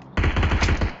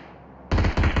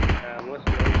 Almost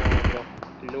bro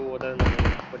ఇల్లు పోతుంది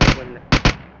కొట్టుకున్నా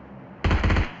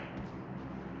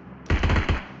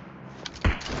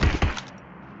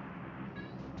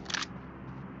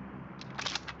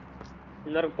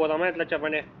అందరూ పోదామా ఎట్లా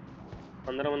చెప్పండి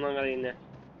అందరం ఉన్నాం కదా ఇన్నే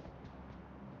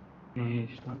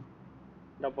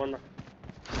డబ్బున్నా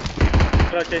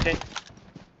ఇక్కడ వచ్చేసాయి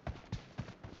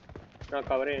నాకు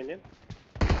కవర్ చేయండి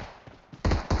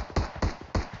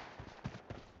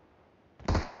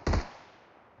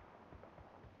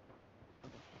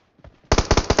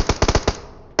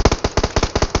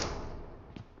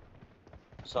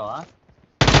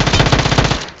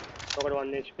ఒకటి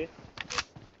 1 HP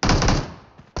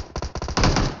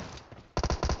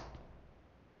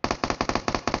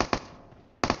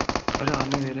అరే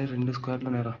అన్నీ వేరే 2 స్క్వాడ్లు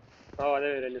నేరా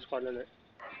అదే 2 స్క్వాడ్లు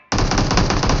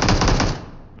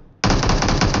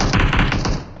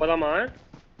పోదామా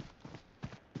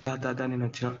దాదా నేను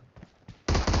వచ్చిన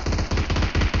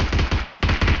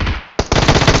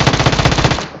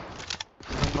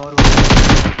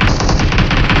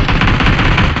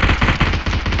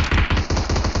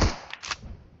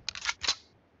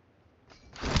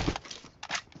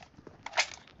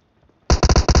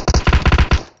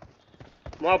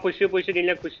మా పుష్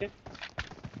దీనిలోకి పుష్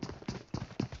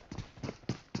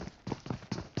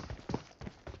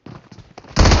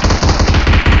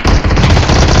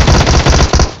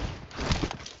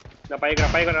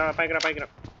పైకి రా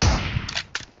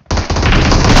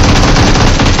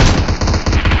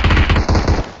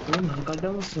నాకడ్డా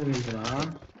వస్తుంది కదా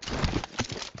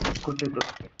కొట్టేద్దు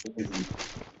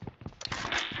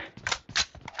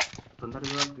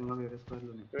తొందరగా ఇంకా వేరే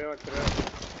స్క్వాడ్లు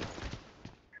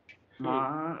మా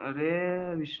అరే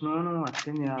విష్ణు నువ్వు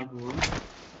వచ్చింది నాకు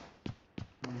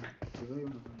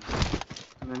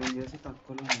నేను చేసి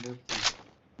తక్కువలో ఉండేస్తాను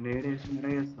నేడేసి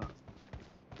మీరే చేస్తా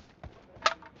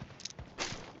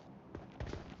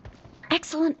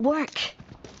Excellent work.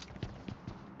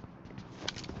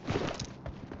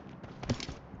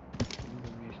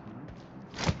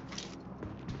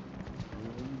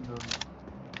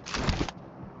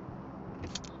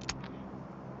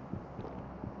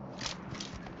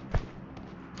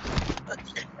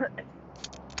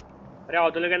 అరే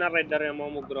అవతలకి నా ఇద్దరేమో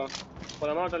ముగ్గురు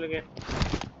పోదామా అవతలకి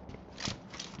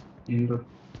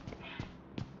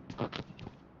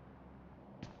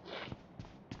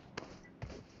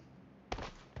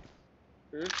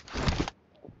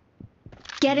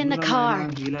Get in the car.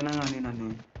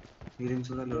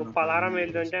 పలారం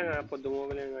వెళ్తుంటే పొద్దు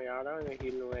మోగలే యాదా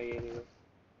హీల్ అయ్యేది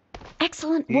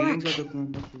Excellent work.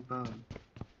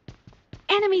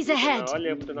 Enemies ahead.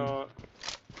 లేపుతున్నావు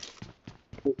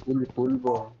full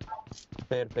bro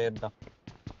pair da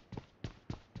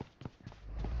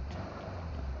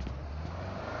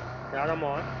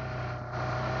యాదమ్మా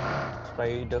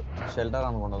straight shelter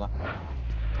అనుకుంటా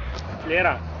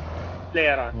ప్లేయరా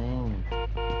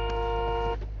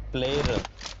player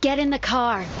Get in the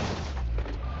car.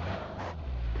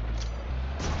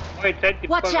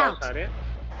 Watch out. సరే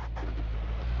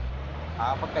ఆ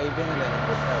పక్క అయిపోయింది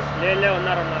లే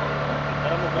ఉన్నారు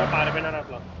ఇద్దరు ముగ్గురు పారిపోయినారు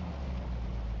అట్లా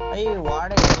అయ్యి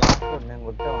వాడే లాస్ట్ నేను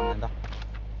కొట్టేవాడిని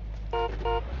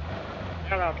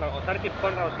అట్లా ఒకసారి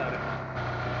తిప్పుకొని రా ఒకసారి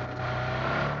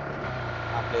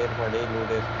ఆ ప్లేయర్ పడి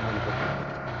లూట్ వేసుకుని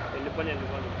వెళ్ళిపోయి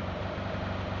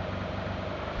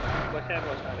ఒకసారి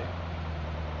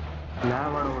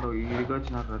వాడు ఈడికి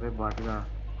వచ్చినారు రే బాటిగా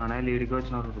అన్నయ్యలు ఈడికి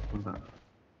వచ్చినారు చూసుకుంటా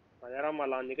అదేరా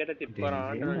మళ్ళీ అందుకైతే తిప్పుకోరా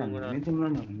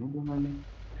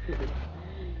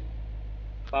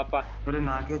పాప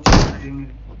నాకే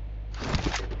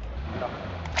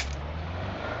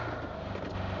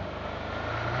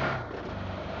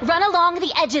Run along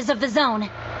the edges of the zone.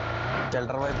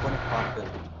 Shelter వైపు కొని fast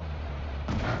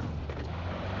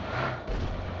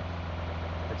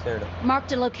side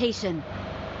Marked a location.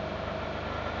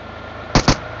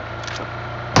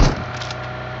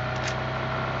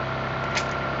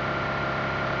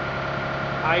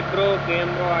 Hi bro, game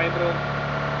bro, hi bro.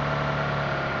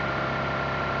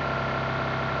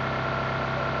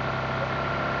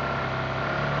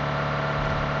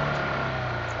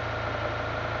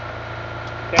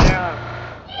 क्या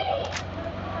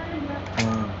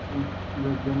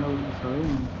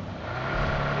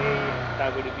ये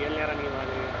तागड़ी भी ले रहा नहीं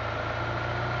वाले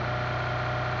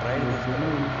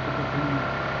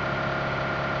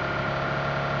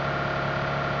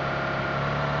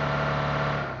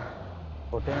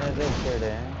फोटे में से शेड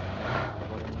है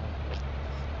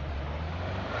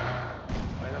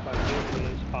मैंने बाकी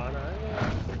स्पान है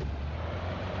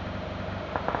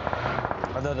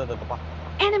अदो पा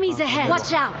Enemies ahead.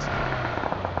 Watch out.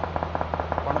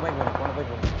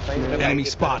 Enemy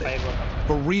spotted.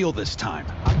 For real this time.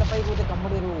 అంత పై పోతే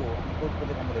కమ్మడిరు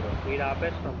పోతే కమ్మడిరు వీడు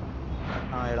ఆపేస్తాం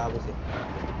ఈడ ఆపేసి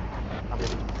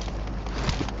ఆపేసి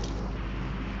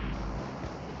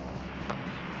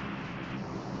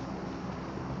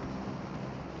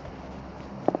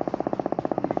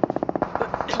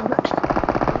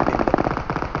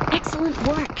Excellent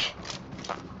work.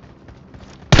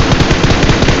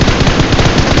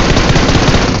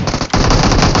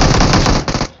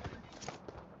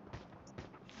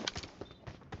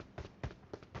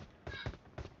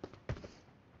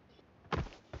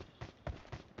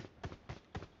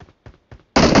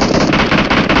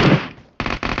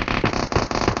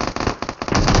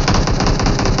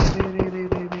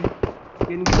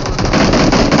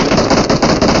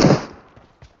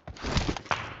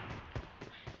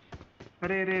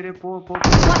 రే పో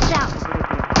Watch out.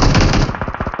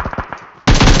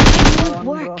 Excellent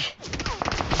work.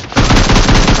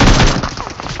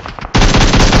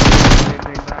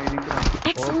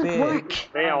 Excellent work.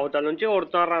 రే అవతల నుంచి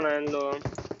కొడుతున్నారా నాయనలో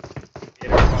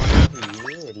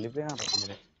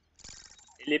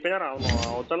వెళ్ళిపోయినారా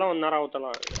అవతల ఉన్నారు అవతల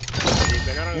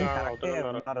వెళ్ళిపోయినారా అవతల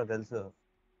ఉన్నారు తెలుసు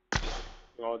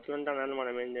అవతల ఉంటాను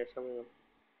మనం ఏం చేస్తాం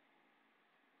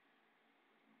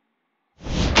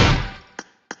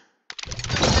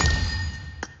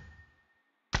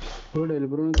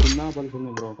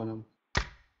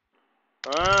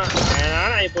ఆయన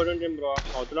అయిపోతుంది బ్రో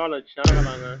అవతల వాళ్ళు వచ్చినారు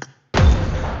కదా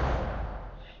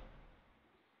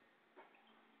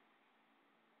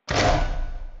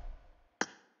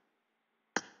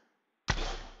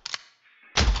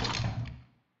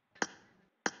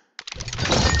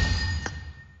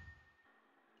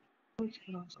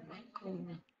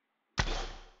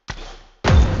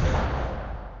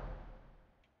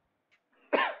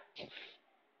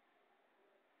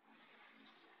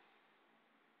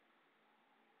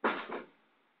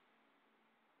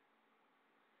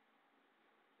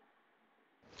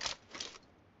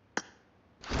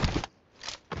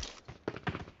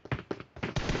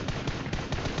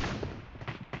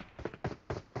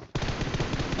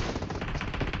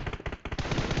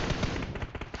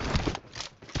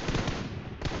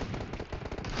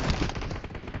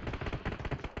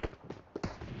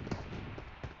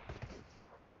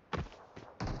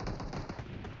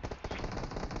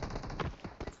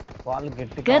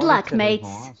Good luck,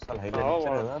 mates.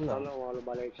 వాళ్ళు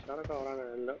బాగా ఇచ్చినారు కవరా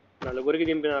నలుగురికి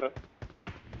దింపినారు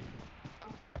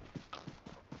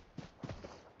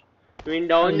వీడిని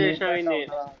డౌన్ చేసిన వీడిని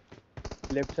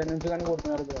లెఫ్ట్ సైడ్ నుంచి కానీ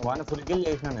కొడుతున్నారు వాడిని ఫుల్ కిల్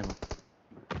చేసిన నేను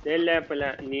లేపలే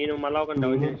నేను మళ్ళీ ఒక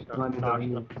డౌన్ చేసిన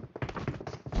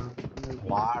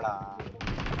వాడా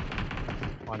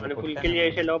వాడిని ఫుల్ కిల్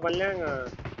చేసే లోపలనే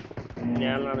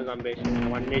నేలను చంపేసి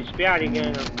 1 HP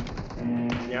అడిగాను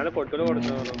నేల కొట్టులు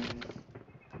కొడుతున్నారు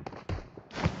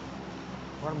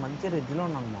వాడు మంచి రిజ్ లో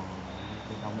ఉన్నామ్మా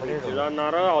ఇలా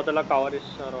ఉన్నారు అవతల కవర్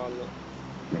ఇస్తున్నారు వాళ్ళు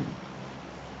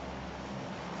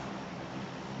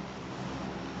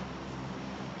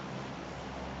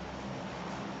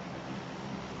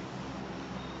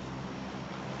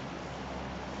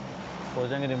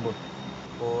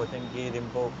పోచంకి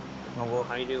దింపు నువ్వు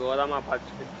ఇది పోదామా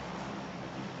పచ్చికి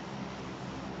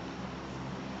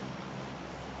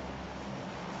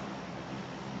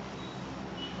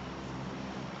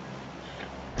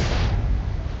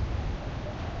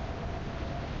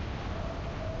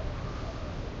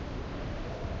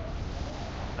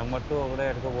నెంబర్ 2 ఒకటే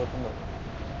ఎడకపోతుందో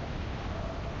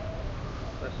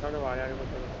వస్తాడు వాడే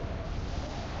ఆడిపోతాడు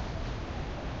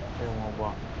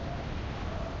ఏమోబ్బా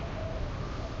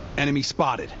Enemy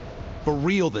spotted. For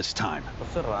real this time.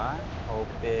 వస్తుర్రా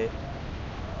okay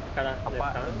ఎక్కడ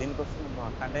దీనికి వస్తుంది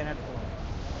కంటైనర్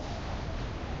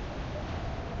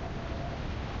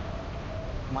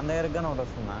మన దగ్గరగానే ఒకటి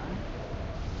వస్తుందా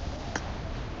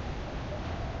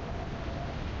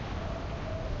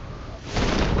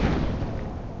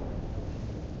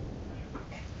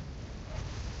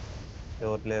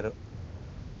ఎవరు లేరు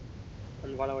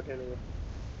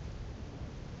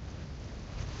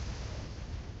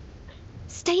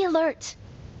Stay alert.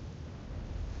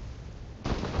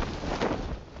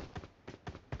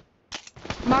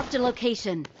 Marked a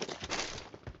location.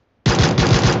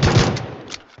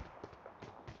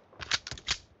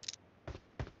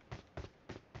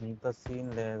 అంత సీన్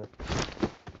లేదు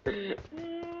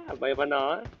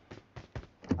భయపడినావా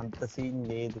అంత సీన్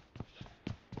లేదు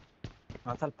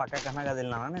అసలు పక్క కన్నా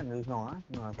కదిలినావా నేను చూసినావా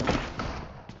నువ్వు అసలు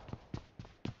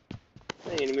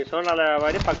 8 సంవత్సరాలు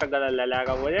పడి పక్క కదలే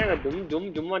లేకపోతే దుమ్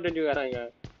దుమ్ అంటుంది కదా ఇంకా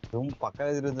దుమ్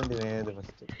పక్కగా తిరుగుతుంది నేనేది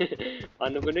ఫస్ట్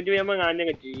అనుకుంటే ఏమో కానీ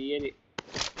ఇంకా జీ అని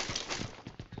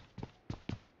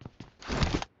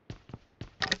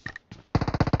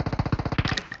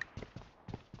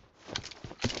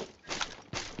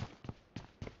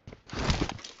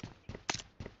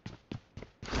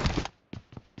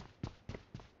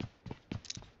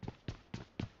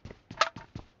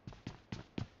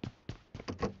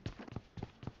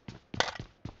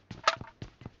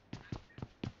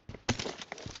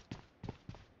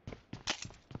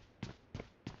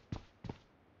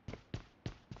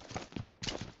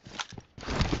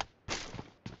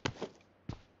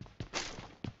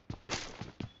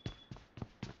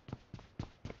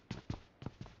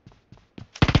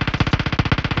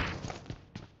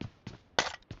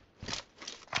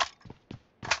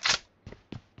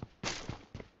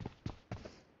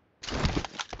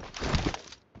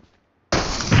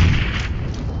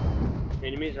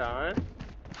Enemies, huh?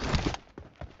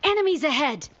 Enemies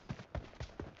ahead!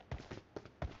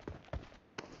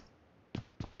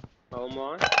 How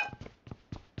much?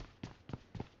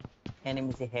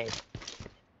 Enemies ahead.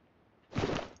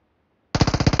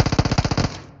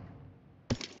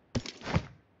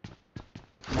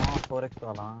 మా 4x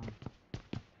కావాలా?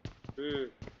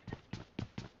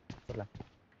 చలా.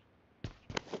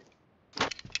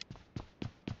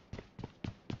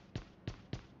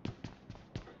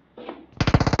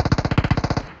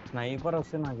 స్నైపర్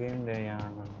వస్తే నాకేం చేయా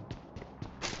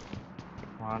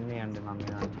వాడిని అండి నా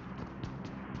మీద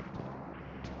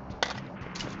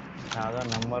కాదా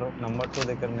నెంబర్ 2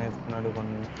 దగ్గర నేర్చుకున్నాడు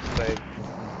కొన్ని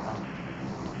ప్రయత్నిస్తా.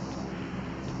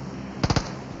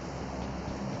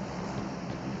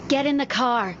 Get in the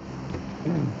car.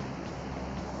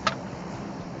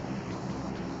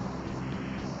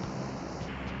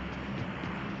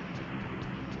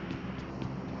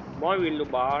 మా వీళ్ళు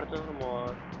బాగా ఆడుతున్నారు మా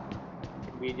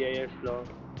BJS లో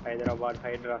హైదరాబాద్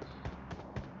హైడ్రాస్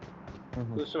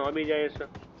చూస్తున్నావా BJS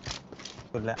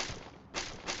చూడలే.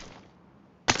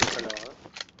 చూస్తున్నావా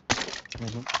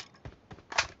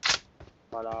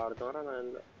బాగా ఆడుతున్నారు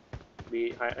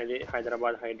అదే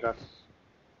Hyderabad హైడ్రాస్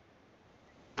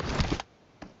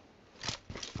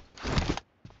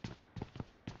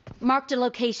Marked a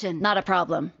location. Not a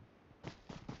problem.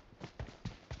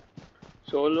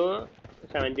 Solo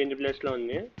 17th place లో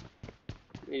ఉంది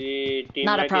ఇది team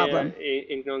Not a problem.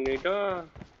 ఇంకోగిటో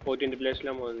 14th place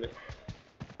లో ఉంది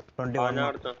 21 బాగానే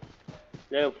ఆడుతాం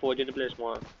లేదు 14th ప్లేస్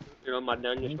మా ఈరోజు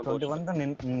మధ్యాహ్నం చూసిన పోస్ట్ 21 తో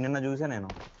నిన్న చూసా నేను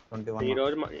 21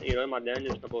 ఈరోజు మధ్యాహ్నం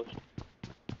చూసిన పోస్ట్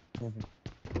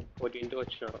 14th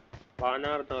వచ్చినారు బాగానే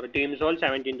ఆడుతున్నారు టీమ్స్ వాళ్ళు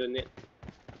 17th ఉంది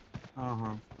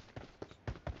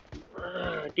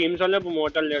టీమ్స్ వల్ల ఇప్పుడు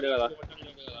మోటార్ లేడు కదా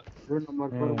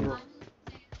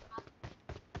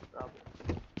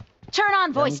Turn on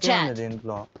voice chat.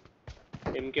 దీంట్లో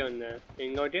MK ఉందా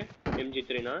ఇంకోటి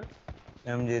MG3నా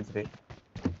MG3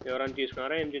 ఎవరైనా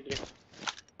తీసుకున్నారా MG3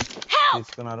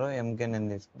 తీసుకున్నారు MK నేను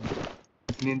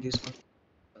తీసుకున్నాను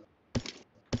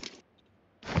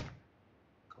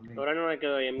ఎవరైనా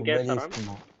నాకు MK ఇస్తారా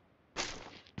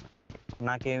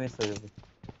నాకేమి ఇస్తుంది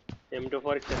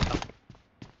M24 ఇచ్చేస్తా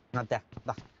నా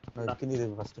కింది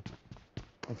దిగు ఫస్ట్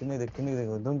కింది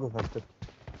దిగు దుంకు ఫస్ట్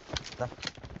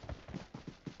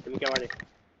MK వాడి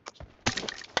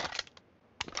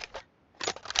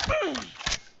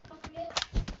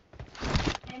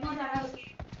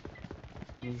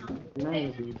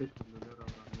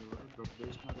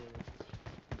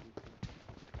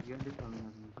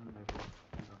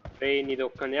రే నీది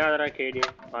ఒక్కనే ఆదరా కేడి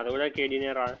అది కూడా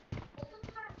కేడీనే రా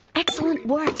Excellent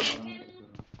work.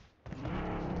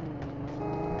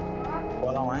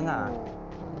 పోదామా ఇంకా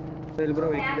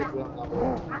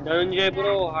Dhananjay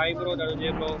bro hi bro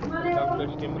Dhananjay bro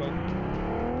download stream bro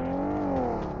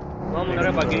మా ముందర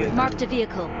buggy Marked a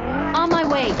vehicle. On my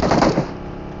way.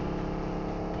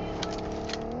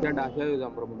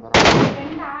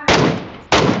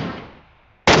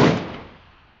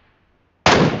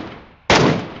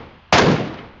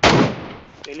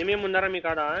 Enemy ముందర మీ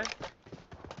కాడ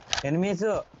ఎనిమీస్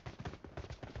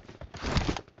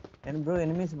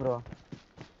బ్రో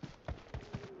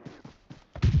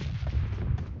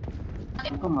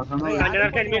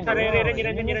కంటైనర్స్ ఎనిమిస్ రే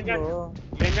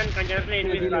నిరంజన్ కంటైనర్స్ లో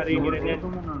ఎనిమిస్ రా రే నిరంజన్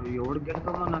ఎవడు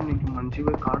గెలుతామన్నా నీకు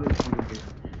మంచిగా కార్డు ఇస్తుంది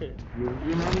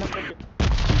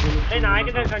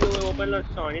నాకే తెలుసా నువ్వు ఓపెన్ లో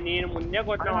వస్తావు అని నేను ముందే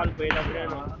కొట్టిన వాళ్ళు పోయేటప్పుడే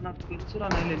నాకు తెలుసురా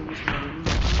నేను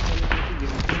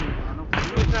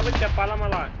చూసినప్పుడు చెప్పాలా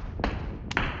మళ్ళా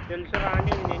తెలుసురా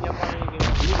అని నేను చెప్పాలి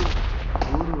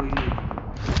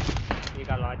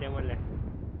నీకు అలా ఏమలే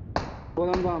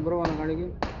పోదాం బ్రో వాళ్ళ కాడికి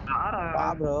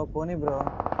బ్రో పోనీ బ్రో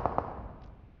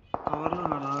కవర్లో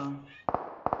ఉన్నారా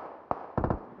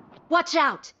Watch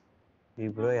out. ఈ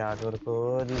బ్రో యాడ్ వరకు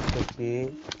తీసుకొచ్చి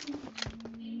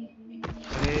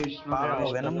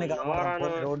వెనమ్ని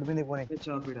రోడ్డు మీద పోనీ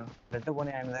రెట్ట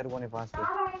పోనీ ఆయన దగ్గర పోనీ ఫాస్ట్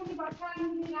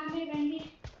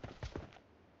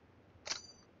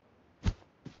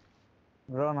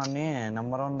బ్రో నన్ను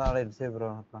నెంబర్ 1 దాడ ఇచ్చే బ్రో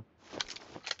అట్లా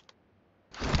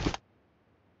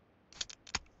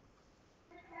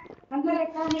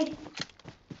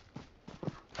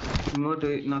ఇంకోటి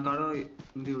నా కాడ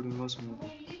ఉంది ఇంకోసం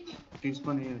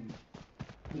తీసుకొని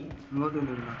ఇంకోటి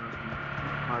ఉంది నా కాడ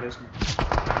ఆడేసిన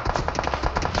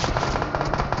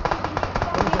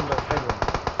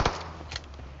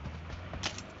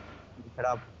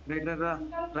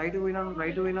రైట్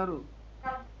పోయినారు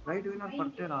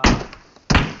పట్టేరా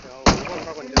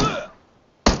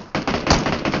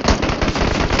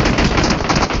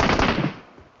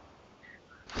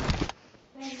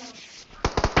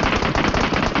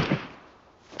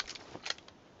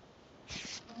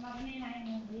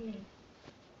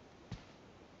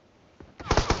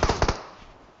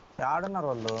ఆడున్నారు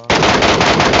వాళ్ళు.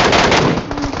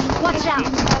 Watch out!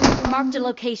 Marked a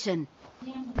location.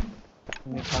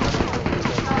 Me colour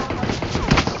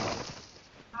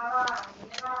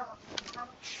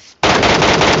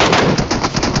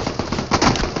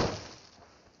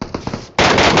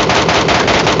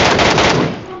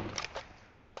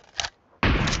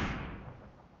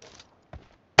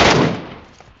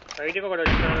బయటికి ఒకటి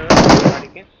వచ్చినాడు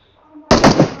వాడికి.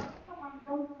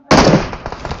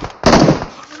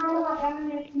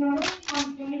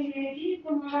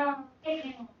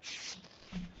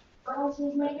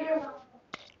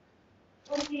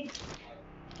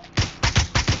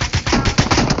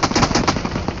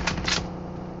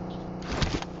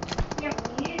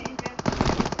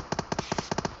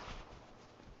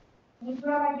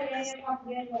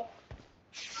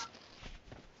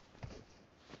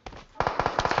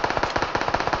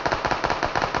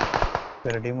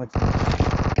 వేరే టీం వచ్చింది.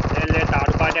 లేదు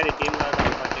థర్డ్ పార్టీ, అది టీం కాదు,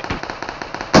 థర్డ్ పార్టీ.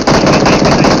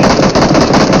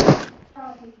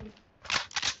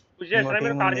 పుష్ చేస్తారా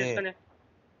మీరు కార్ తీసుకొని?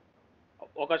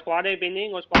 ఒక స్క్వాడ్ అయిపోయింది,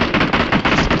 ఇంకో squad.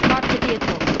 Mark the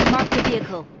vehicle. Mark the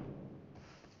vehicle.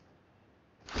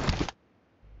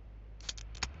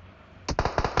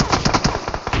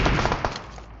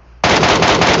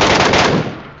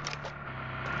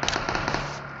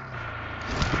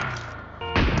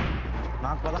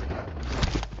 నాకు కదా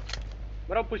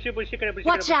బ్రో పుష్ ఇక్కడ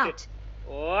Watch out!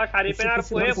 ఓ సరిపోయినారు.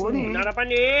 పోయి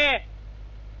నడపండి.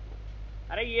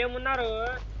 అరే ఏమున్నారు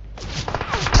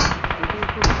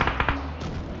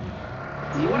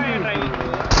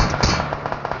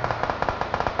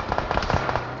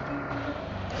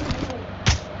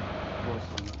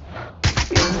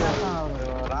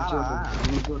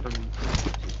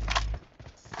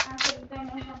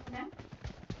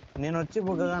నేను వచ్చి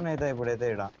బుగ్గగానే అయితే ఇప్పుడైతే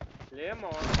ఇక్కడ లేమో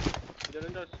ఇద్దరు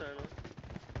నుంచి వస్తాను.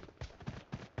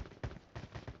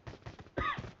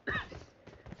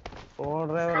 ప్రో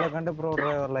డ్రైవర్ల కంటే ప్రో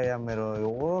డ్రైవర్లు అయ్యా మీరు.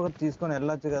 ఎవరో తీసుకొని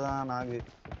వెళ్ళొచ్చు కదా. నాకు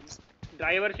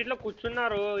డ్రైవర్ సీట్ లో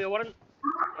కూర్చున్నారు, ఎవరు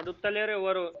అదుపుతలేరు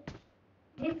ఎవరు.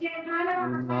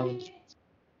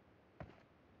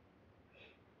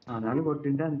 నాలుగు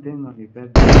కొట్టింటే అంతే. నాకు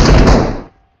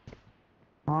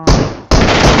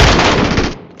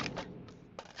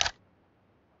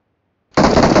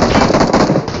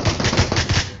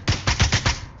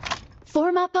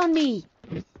Form up on me.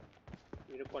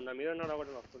 మీరు కొండ మీద ఉన్నాడు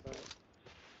ఒకటి నొప్పుతాను.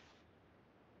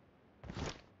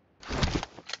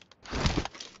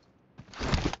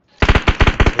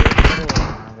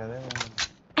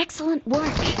 Excellent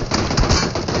work.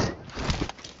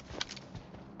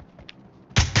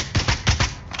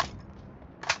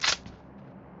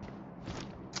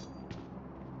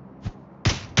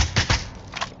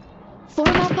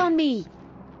 Form up on me.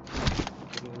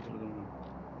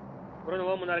 Bro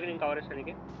నువ్వు ముందరికి నేను కవర్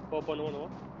చేస్తానికి పోపో. నువ్వు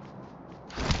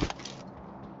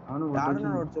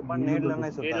చెప్పండి. నీళ్ళు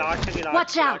లాస్ట్కి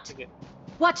Watch out!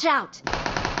 Watch out!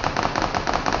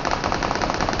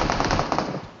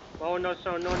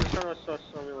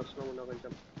 వస్తున్నాం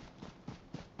కొంచెం.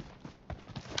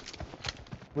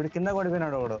 వీడు కింద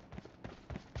పడిపోయినాడు ఒకడు.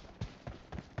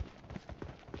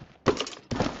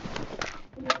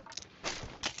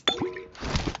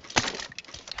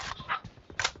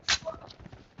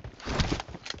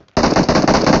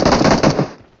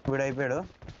 వీడు అయిపోయాడు.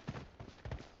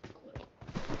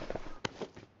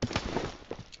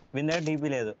 విందే డీపీ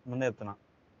లేదు ముందే చెప్తున్నా.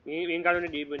 ఇంకా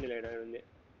డీపీ ఉంది లేడా ఉంది.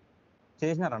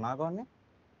 చేసినారా నాకు అన్ని?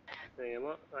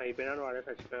 ఏమో అయిపోయినాడు, వాడే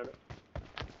చచ్చిపోయాడు.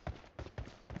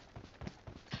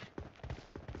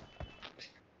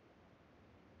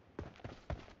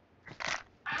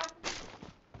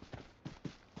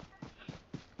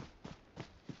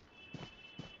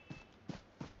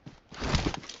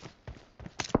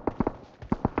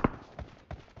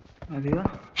 అదిగా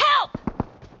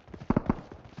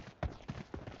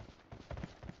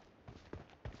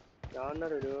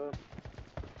అన్నారు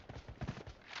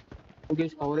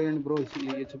కవర్ అయ్యండి బ్రో.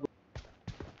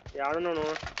 ఏడున్నాను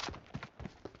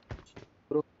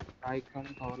బ్రో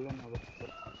కవర్లో ఉన్నావు.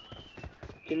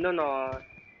 కింద ఉన్నావా?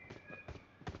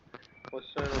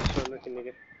 వస్తాను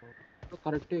కిందకి.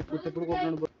 కరెక్ట్ ఎక్కువ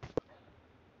కొట్టినాడు బ్రో.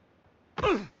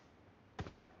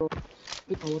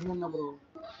 కవర్లో ఉన్నా బ్రో.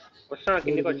 వస్తున్నా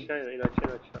కిందకి. వచ్చిన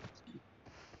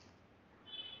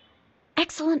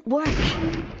Excellent work.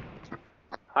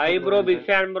 Hi bro, big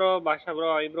fan bro. భాష బ్రో,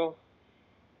 హాయ్ బ్రో.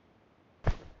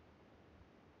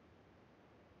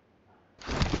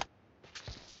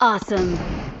 Awesome.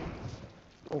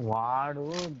 వాడు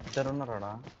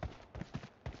ఇద్దరున్నారా?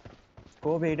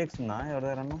 స్కోప్ 8x ఉందా ఎవరి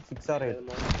దగ్గర? 6 or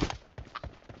 8?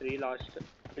 3 లాస్ట్.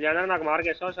 నాకు మార్క్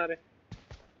వేస్తావా సరే?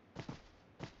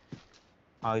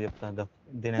 ఆగు చెప్తా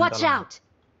దీని Watch out!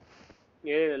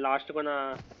 ఏ లాస్ట్ కొన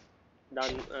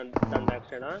దాని బ్యాక్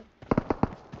సైడ్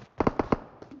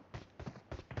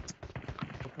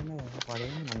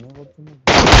పడేది నన్నే కొడుతుంది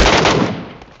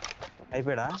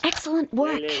అయిపోయాడా Excellent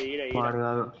work! లేదు ఈడ వాడు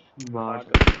కాదు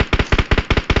బాట్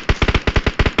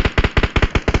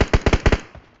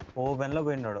ఓపెన్ లో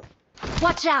పోయినాడు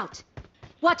Watch out!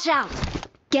 Watch out!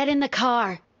 Get in the car!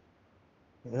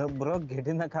 Bro get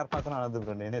in the car పక్కన అనొద్దు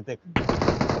బ్రో నేనైతే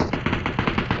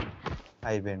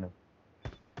అయిపోయిండు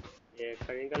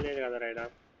ఎక్కడ ఇంకా లేదు కదా రైడా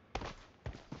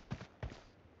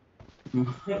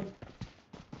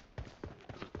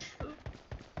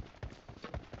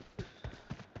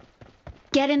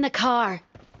Get in the car!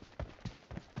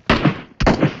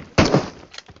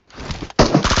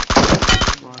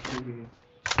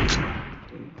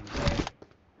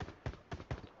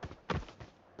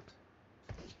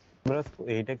 Bro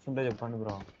 8x ఉంటే చెప్పండి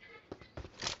bro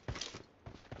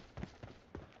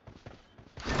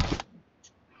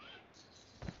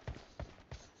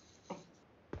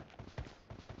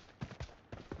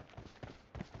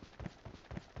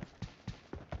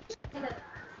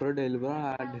bro del bro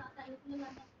add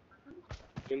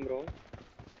ఏం bro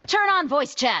Turn on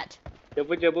voice chat!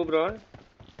 చెప్పు బ్రో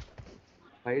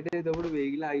బయట అయ్యేటప్పుడు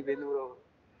వెహికల్ ఆగిపోయింది బ్రో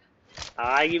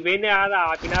ఆగిపోయింది కాదు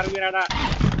ఆపినారు మీరు ఆడ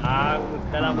ఆ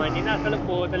ముద్దల మందిని అసలు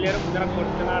పోతలేరు ముందర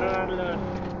కొడుతున్నారు వాళ్ళు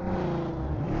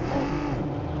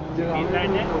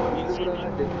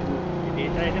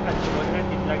అయితే చచ్చిపోతున్నా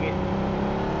తిట్లాగే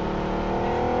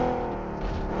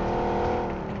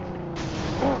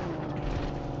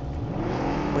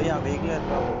పోయి ఆ వెహికల్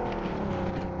బాబు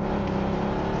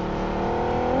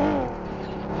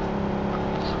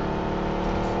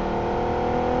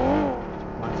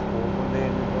మనసు పోకుండా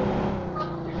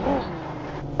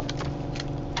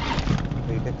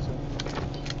ఎయిటెక్స్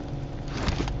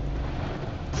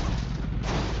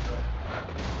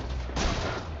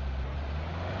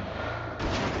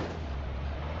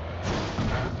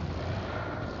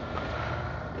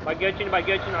బగ్గి వచ్చింది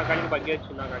నా కాడికి బగ్గి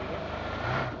వచ్చింది నా కాడికి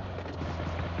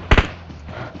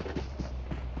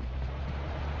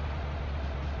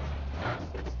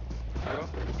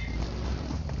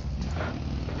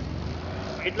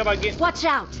ఇట్లా buggy Watch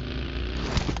out!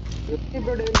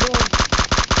 Bro del bro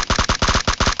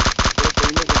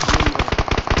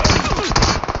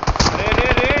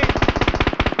రే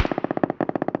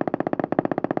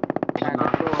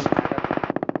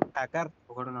హ్యాకర్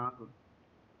ఒకడు నాకు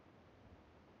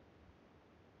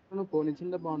నువ్వు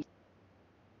పోనిచ్చిందే బాగుంది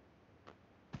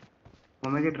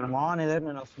మమ్మకి డ్రా మా ఎదురు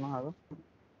నేను వస్తున్నా ఆగు.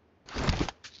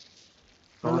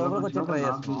 నువ్వు లోపలికి వచ్చి ట్రై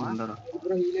చేస్తున్నావా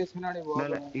బ్రో హీల్ వేసుకున్నాడు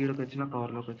ఈడకి వచ్చిన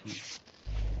కవర్ లోకి వచ్చిన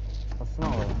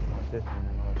వస్తున్నావు కదా వచ్చేసాను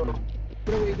నేను.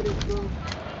 బ్రో వెహికల్ బ్రో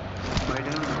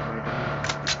బయటనే ఉన్నాడు బయటనే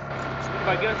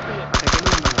బగ్గి వస్తుంది సెకండ్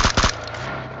ఉన్నాడు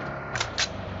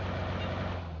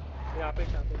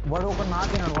ఆపేసి వాడు ఒక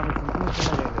నాకేనాడు వాడు చిన్న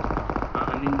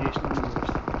నేను చేసిన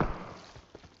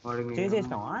వాడికి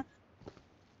చేసేసినావా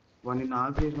వాడిని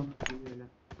నాకు చేసిన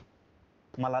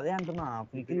మళ్ళీ అదే అంటున్నా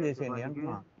ఫ్లికింగ్ చేసేయండి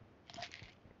అంటున్నా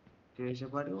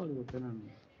చేసేపాటి వాడు చెప్పానండి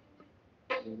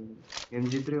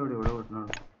MG3 వాడు ఎవడో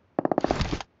కొట్టినాడు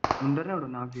ముందరే వాడు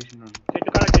నాకు చేసినాడు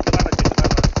చెట్టు కాడ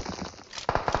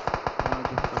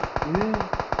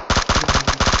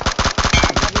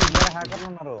ఇద్దరు హ్యాకర్లు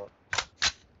ఉన్నారు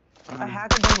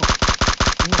హ్యాకర్ డౌన్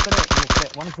నువ్వు ఒక్కడే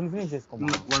వాడిని ఫుల్ ఫినిష్ చేసుకో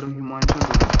వాడు హిమాంశు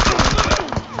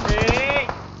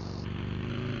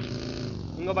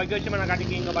ఇంకో బగ్గి వచ్చి మన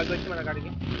కాడికి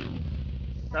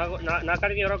నా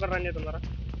కాడికి ఎవరో ఒకరు రన్ చేస్తున్నారా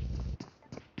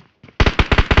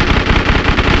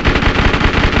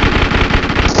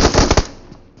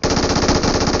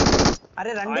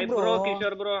అరే రండి hi bro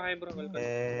Kishore bro hi bro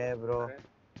bro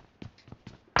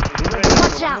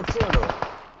Watch out!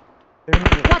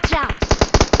 Watch out!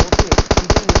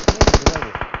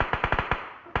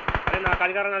 అరే నా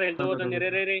కాడికి రా నాది హెల్త్ పోతుంది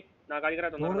రే నా కాడికి రా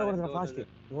తొందరగా ఫాస్ట్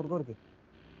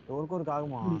కోరుకోరికి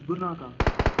ఆగమా ముగ్గురు నాక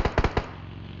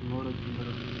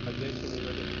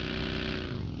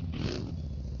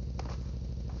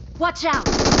Watch out!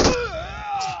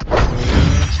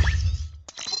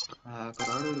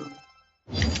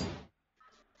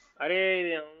 అరే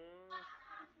ఇది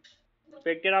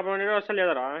స్పెక్టెడ్ అపాయింట్ వస్తా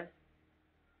లేదరా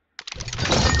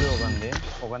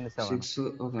ఒకంది 6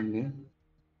 ఒకండి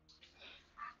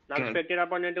నాకు స్పెక్టెడ్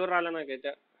అపాయింట్ కూడా రాలే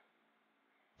నాకైతే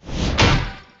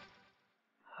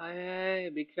hi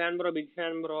big fan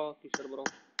bro Kishore bro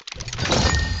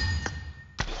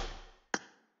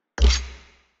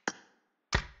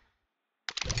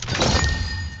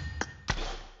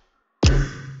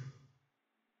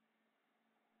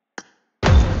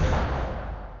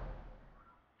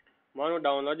మనం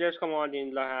డౌన్లోడ్ చేసుకోమా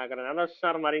దీంట్లో హ్యాకర్ అని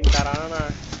వస్తున్నారు మరి ఇంకా రానా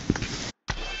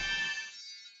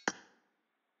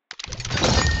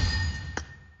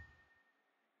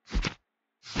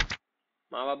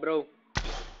మావా బ్రో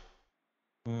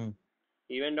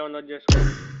ఈవెంట్ డౌన్లోడ్ చేసుకో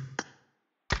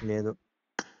లేదు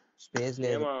స్పేస్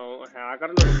లేదు ఏమో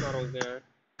హ్యాకర్లు వస్తున్నారు ఓకే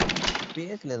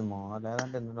స్పేస్ లేదు మా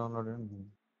లేదంటే ఎందుకు డౌన్లోడ్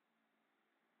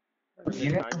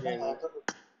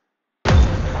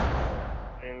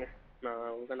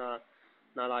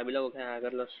నా లాబీలో ఒక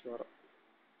హ్యాకర్లు వస్తున్నారు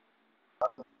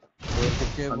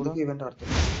అందుకే ఈవెంట్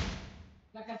ఆడుతుంది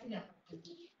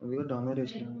అందుకే డౌన్లోడ్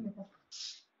చేసిన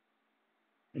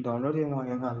డౌన్లోడ్ చేయమా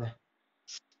ఏం కాలే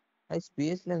అది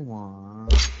స్పేస్ లేదు మా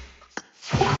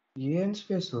ఏం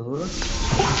స్పేస్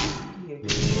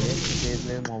స్పేస్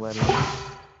లేదు మొబైల్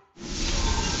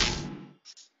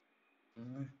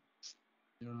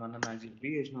నువ్వు మొన్న నాకు చెప్పి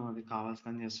చేసినావు అది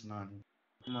కావాల్సిన చేస్తున్నా అని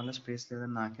మళ్ళీ స్పేస్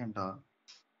లేదని నాకే అంటావా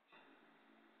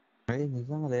అది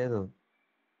నిజంగా లేదు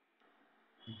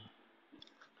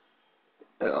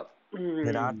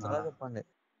మీరు ఆడతారా చెప్పండి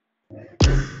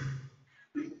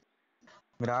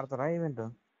మీరు ఆడతారా ఈవెంట్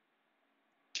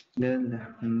లేదు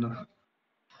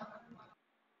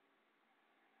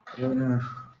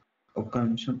ఒక్క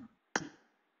నిమిషం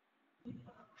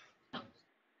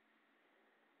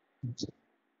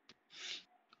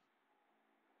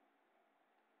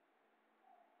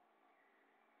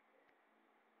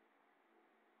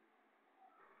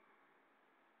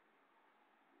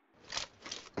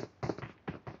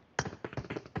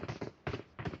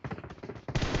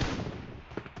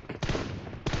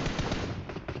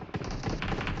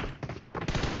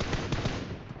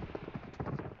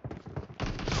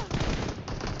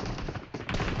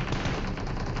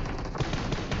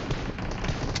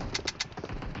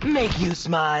Make you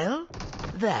smile?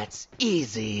 That's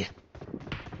easy.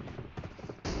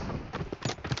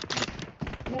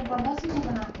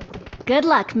 Good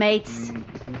luck, mates.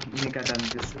 నీకు అట్లా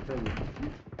అనిపిస్తుంటుంది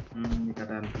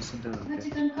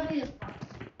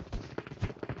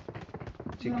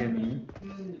చికెన్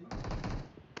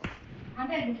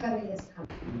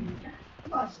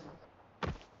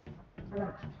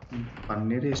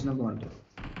పన్నీర్ వేసినా బాగుంటుంది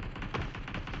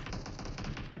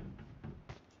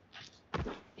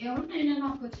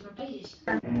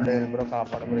బ్రో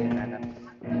కాపాడబోయింది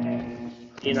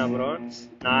ఈయన బ్రో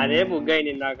నాదే బుగ్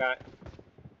అయింది ఇందాక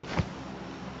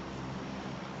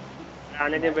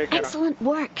Excellent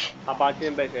work. Apache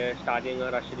నింపేసే starting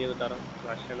rush దిగుతారు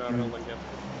రష్ అన్నారు కొంచెం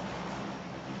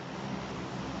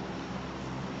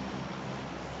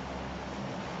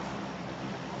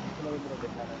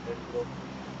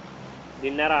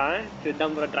తిన్నారా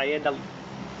చూద్దాం బ్రో ట్రై చేద్దాం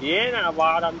ఏనా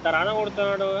వాడంత రాన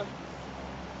కొడుతున్నాడు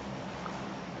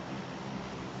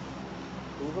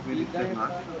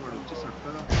వచ్చి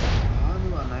చక్కగా కాదు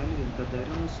ఆ నాయన ఎంత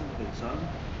ధైర్యం వస్తుంది తెలుసా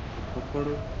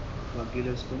ఒక్కొక్కడు వకీలు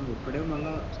వేసుకొని ఒక్కడే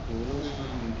మళ్ళా స్కూల్లో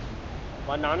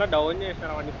వాడి నాన్న డౌన్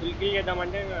చేసినారు వాడిని ఫుల్ కిల్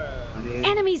చేద్దామంటే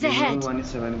Enemies ahead. వాడిని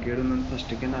 7 కేడు నన్ను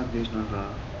ఫస్ట్కే నాకు చేసినాను రా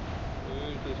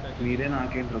మీరే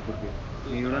నాకేంటి అప్పటికి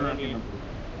మీ కూడా నాకేనప్పుడు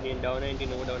నేను డౌన్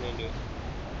ఏంటి నువ్వు డౌన్ ఏంటి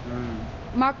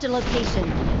Marked a location.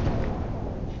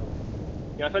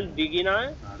 అసలు దిగినా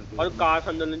వాడు కార్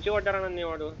సందుల నుంచి కొట్టారని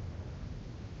వాడు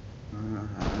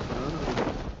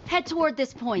Head toward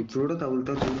this point. ఇప్పుడు కూడా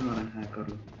తగులుతా చూడు మన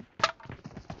హ్యాకర్లు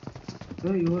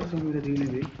ఎవరు మీద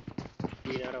దిగినది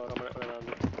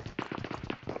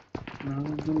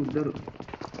ఇద్దరు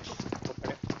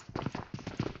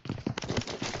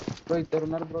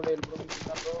ఇద్దరున్నారు బ్రో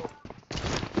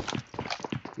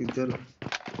ఇద్దరు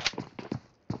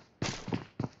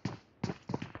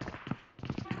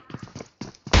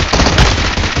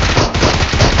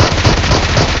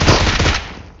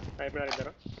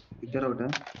ఇద్దరు ఒకట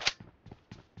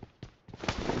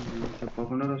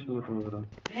చెప్పకుండా రష్ కొట్టరు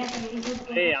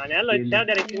అనేళ్ళు వచ్చారు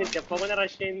డైరెక్ట్ నేను చెప్పకుండా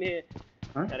రష్ అయింది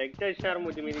డైరెక్ట్ వచ్చారు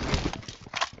ముద్దు మీదకి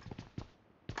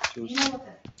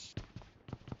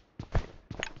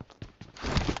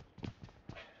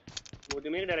ముద్దు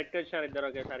మీద డైరెక్ట్ వచ్చారు ఇద్దరు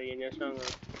ఒకేసారి ఏం చేస్తాం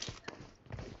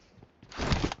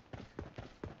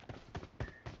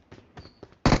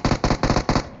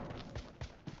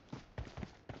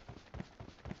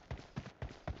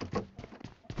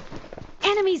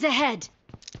Enemies ahead.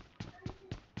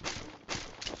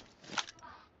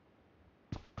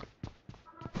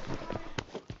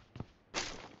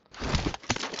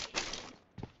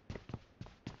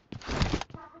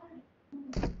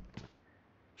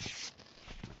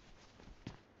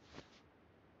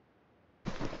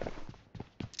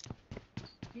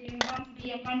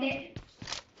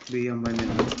 బియ్యం బండి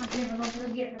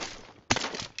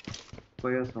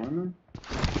పోయేస్తాను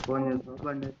ఫోన్ చేస్తావు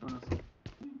బండి వేస్తాను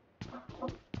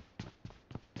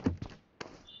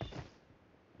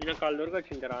నేను కాల్ దూరకు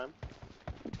వచ్చింటారా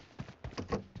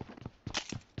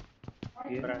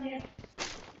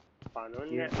పని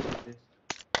ఉండే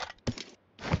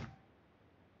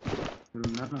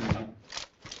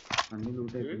అన్ని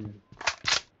లూట్ అయిపోయినాడు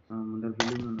ముందర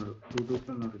బిల్డింగ్ ఉన్నాడు 2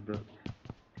 ఉన్నారు ఇద్దరు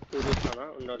చూపిస్తానా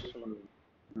ఉండొస్తున్నాను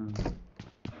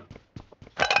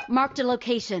Marked a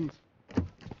location.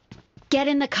 Get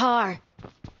in the car.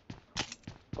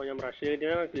 కొంచెం రష్ అయితే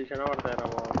పిలిచినా పడతాయి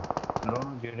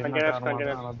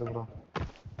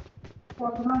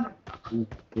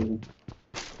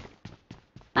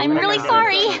I'm really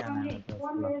sorry.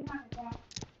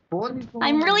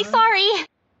 I'm really sorry.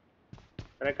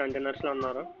 అరే కంటైనర్స్ లో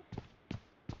ఉన్నారు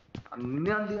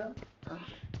అన్ని అందిగా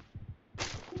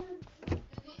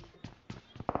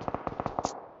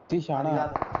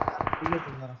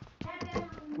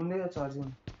ముందే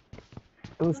చార్జింగ్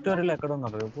 2 స్టోరీలు ఎక్కడ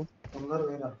ఉన్నారు రేపు తొందర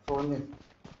వేరా ఫోన్ చేయి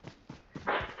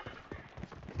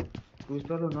 2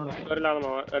 స్టోర్ ఉన్నారు స్టోర్ లాగా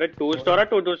మావా అరే 2 స్టోరా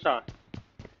 2 స్టా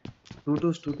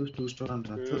 2 స్టోర్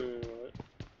అంటారు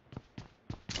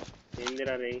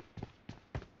ఏందిరా రే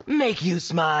Make you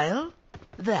smile?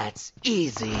 That's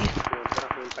easy.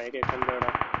 పైకి ఎక్కండి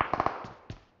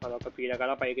అదొక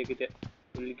పీడకల పైకి ఎక్కితే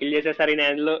కిల్ చేసేసరి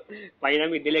నేను పైన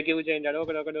మిద్దెలెక్కి కూర్చోంటాడు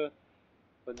ఒకడొకడు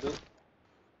వద్దు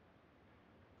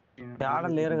ఆడ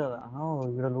లేరు కదా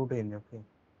ఇక్కడ లూట్ అయింది ఓకే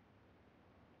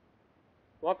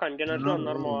ఓ కంటైనర్స్ లో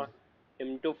ఉన్నారు మా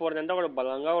M24 అంటే ఒకడు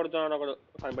బలంగా కొడుతున్నాడు ఒకడు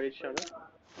కనబడిచ్చాడు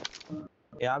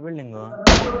యా బిల్డింగ్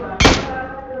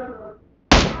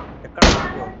ఎక్కడ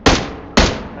నాకు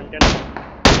కంటైనర్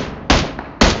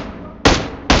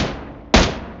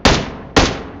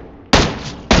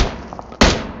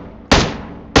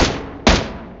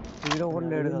హీరో కూడా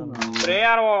లేడు కదా స్ప్రే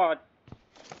ఆర్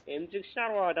M6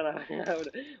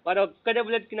 వాడు ఒక్కటే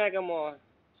బుల్లెట్ కినాకమ్మో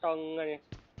స్ట్రాంగ్ అని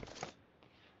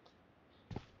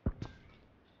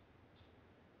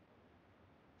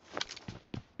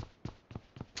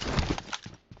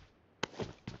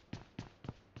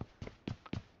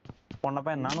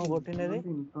కొండపైన నువ్వు కొట్టిండేది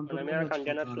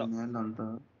కంటైనర్స్ లో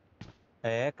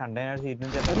కంటైనర్స్ ఇటు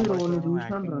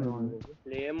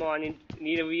లేమో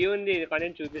నీ వ్యూ ఉంది కానీ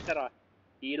చూపిస్తారా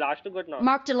ఈ లాస్ట్ కొట్టినా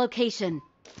Marked a location.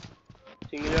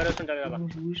 సింగిల్ వేరస్ ఉంటది కదా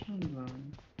చూసినాను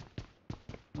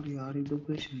మరి ఆడి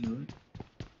లొకేషన్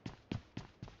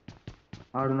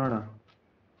ఆడున్నాడా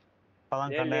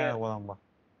కంటైనర్ పోదాం బా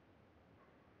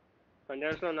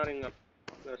కంటైనర్స్ లో ఉన్నారు ఇంకా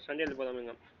సండే వెళ్ళిపోదాం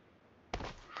ఇంకా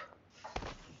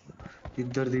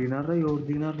ఇద్దరు దిగినారా ఎవరు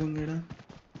దిగినారు ఇంకేడా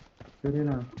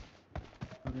సరేనా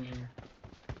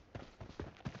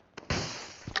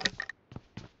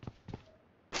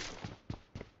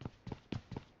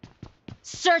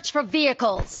Search for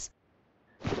vehicles.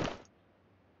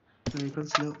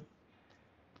 వెహికల్స్ లో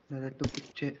డైరెక్ట్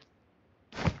పిచ్చే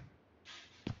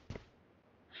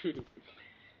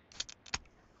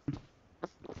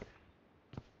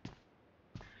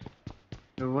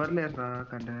ఎవరు లేరా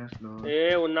కంటైనర్స్ లో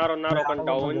ఉన్నారు ఒక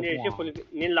డౌన్ చేసి ఫుల్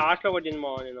నేను లాస్ట్ లో కొట్టింది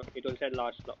మా నేను ఇటు సైడ్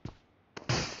లాస్ట్ లో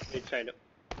ఇటు సైడ్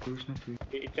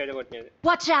కొట్టినది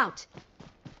Watch out.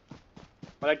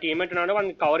 వాళ్ళ టీమేట్ ఉన్నాడు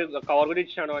వాడిని కవర్ కూడా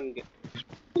ఇచ్చాడు వానికి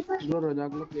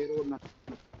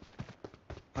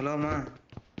హలో అమ్మా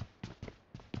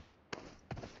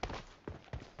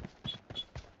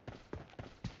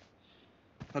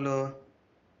హలో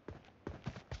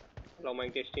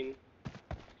మైక్ టెస్టింగ్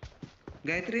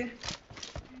గాయత్రి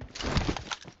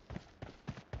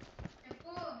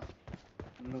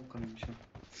ఒక్క నిమిషం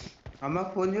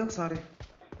అమ్మకు ఫోన్ చేయ ఒకసారి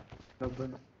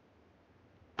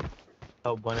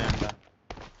హబ్బనే అంట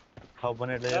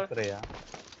హబ్బనే ఎట్లా చెప్తారయ్యా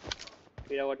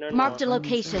Marked a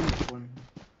location.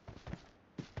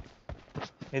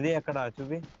 ఇది ఎక్కడ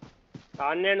చూపి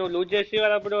కానీ నువ్వు లూజ్ చేసి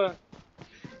కదా అప్పుడు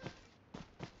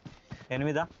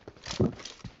 8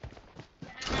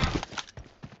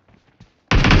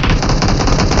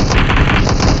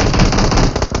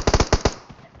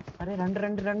 అరే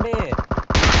రండి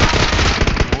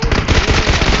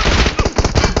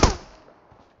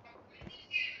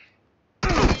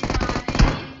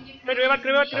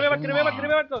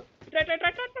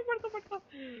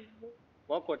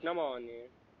కొట్టినామా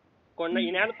కొండ ఈ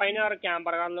నేల పైన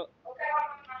క్యాంపర్ గాళ్ళు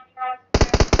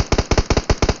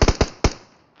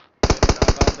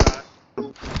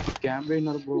క్యాంప్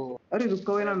అయినారు బ్రో అరే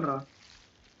రుక్కపోయినాను రా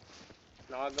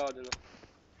నాకు కావద్దు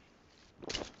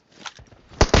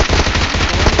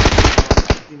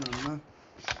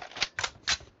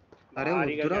అరే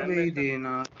వద్దురా ఇది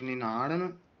నేను ఆడను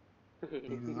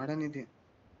ఇది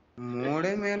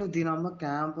మోడే మేలు దీని అమ్మ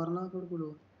క్యాంపర్ నా కొడుకులు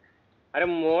అరే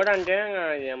మోడ్ అంటే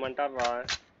ఏమంటారు రా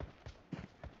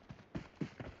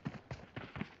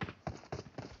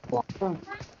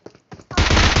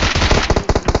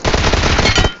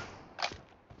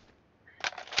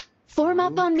Form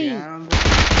up on me.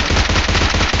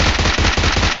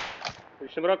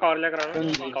 Vishnu bro cover లేక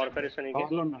రాను కవర్ పేరు ఇస్తాను నీకు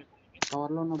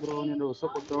కవర్లో ఉన్న బ్రో నేను వస్తా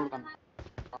కొట్టుకోడు కన్నా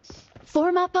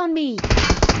Form up on me.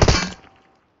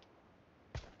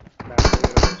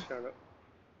 వచ్చాడు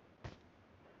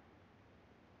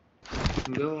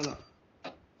ఇంకో వాళ్ళ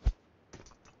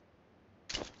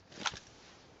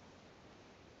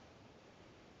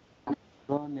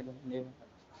bro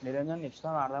Niranjan next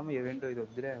time ఆడదాము event ఇది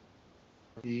వద్దులే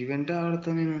ఈవెంటే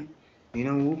ఆడతా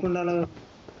నేను ఊకుండాలా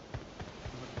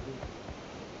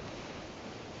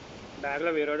బ్యాగ్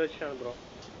లో వేరే వచ్చాను bro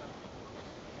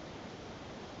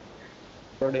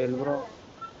Dale bro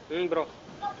bro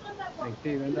next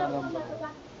event ఆడదాం బ్రో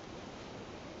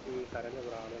సరేలే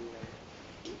బ్రో ఆడండి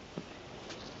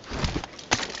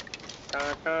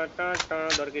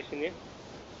దొరికేసింది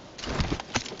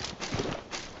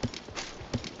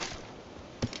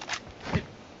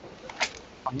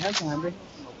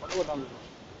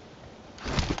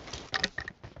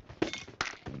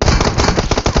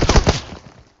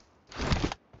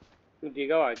నువ్వు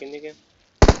దిగావా కిందికి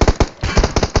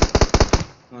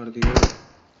వాడు దిగాడు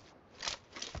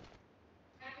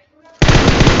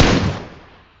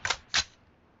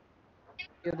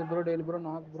బ్రో డేల్ బ్రో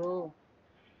నాకు బ్రో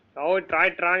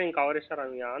ట్రా నేను కవర్ ఇస్తారా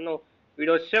నువ్వు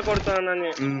వీడు వచ్చే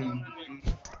కొడుతున్నాను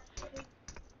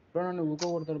బ్రో నన్ను ఊకో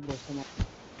కొడతాడు బ్రో వస్తాను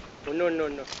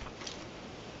ఉండు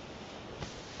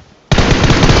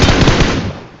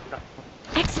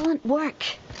Excellent work.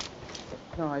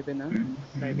 అయిపోయిందా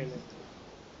అయిపోయింది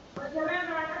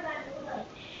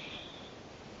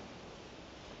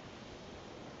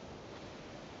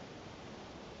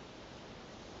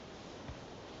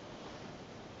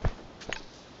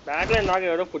బ్యాగ్ లో నాకు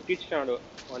ఎవడో పుట్టించినాడు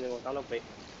వాడిని కొట్టాలో పోయి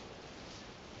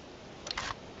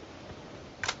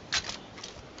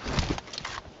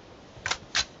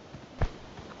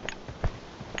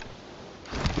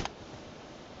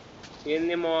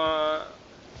ఏందేమో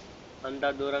అంత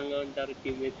దూరంగా ఉంటారు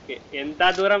టీమేట్స్ కి ఎంత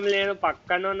దూరం లేను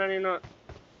పక్కన ఉన్నా నేను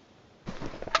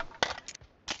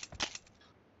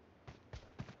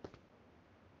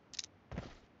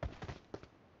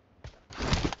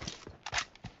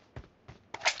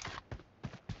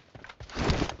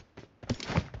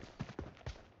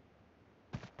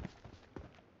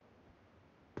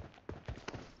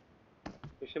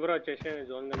విషబ్రో వచ్చేసి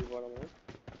zone వెళ్ళిపోవడము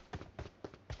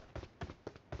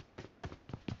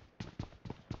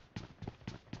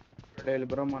Dale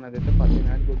bro మనదైతే 10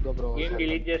 match గుడ్గా bro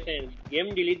game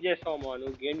delete చేస్తావమ్మా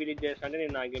నువ్వు గేమ్ డిలీట్ చేస్తా అంటే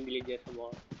నేను నా గేమ్ డిలీట్ చేస్తామో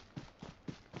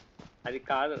అది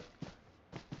కాదు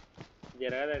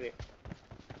జరగదు అది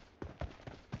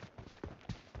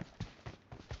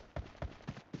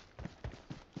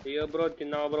అయ్యో బ్రో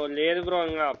తిన్నావా బ్రో లేదు బ్రో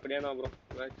ఇంకా అప్పుడేనా బ్రో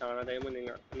చాలా టైం ఉంది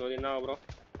ఇంకా నువ్వు తిన్నావా బ్రో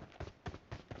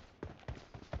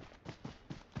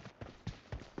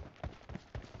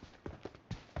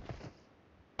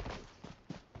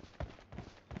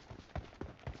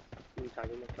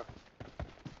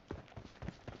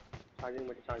ఛార్జింగ్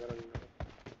బట్టి ఛార్జర్ ఉంది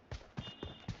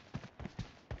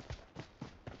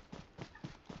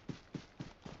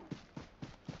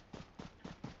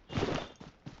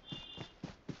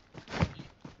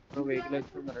వెహికల్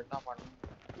వేసుకుంటారట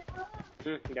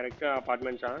డైరెక్ట్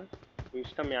అపార్ట్మెంట్సా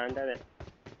ఇష్టం అంటే అదే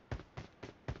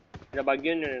ఇలా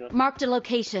బగ్గి ఉంది నేను Marked a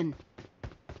location.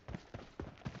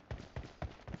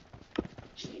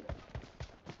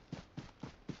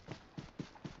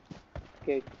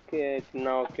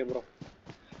 తిన్నా okay bro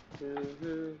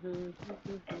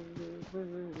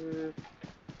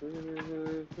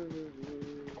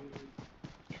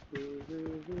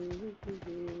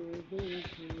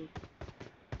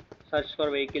search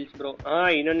for vehicles bro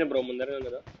ఈయన బ్రో ముందరే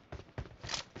ఉంది కదా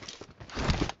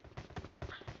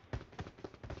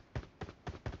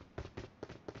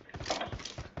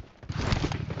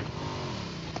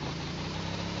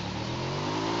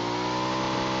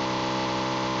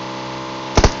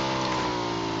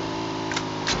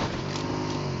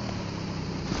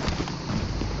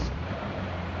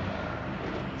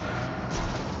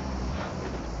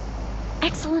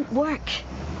Excellent work.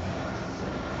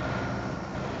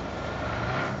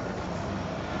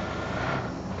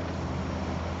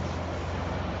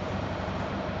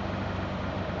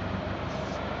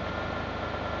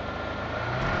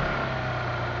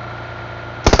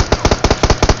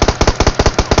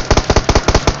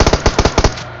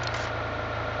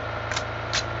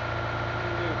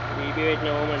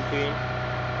 పెట్టినావు మంచి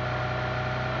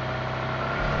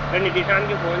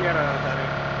నితీశానికి ఫోన్ చేయరా సరే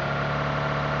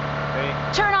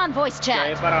Turn on voice chat.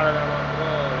 Sniper ఆడదామా bro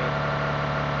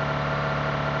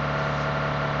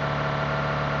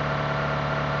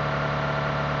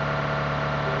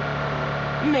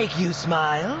Make you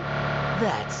smile?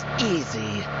 That's easy.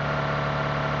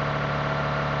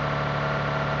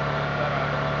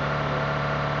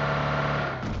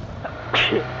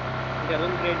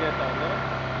 జరూన్ create చేస్తాను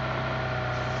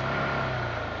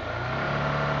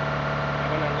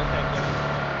এখন అండర్స్టాండ్ చేయండి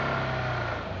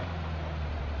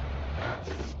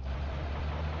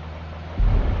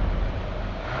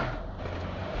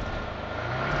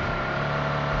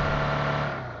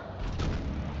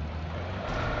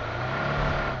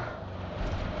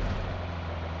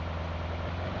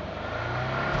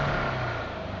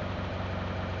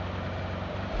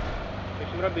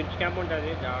విషయంలో బిడ్జ్ క్యాంప్ ఉంటుంది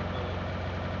జాగ్రత్త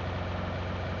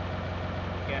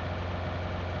ఓకే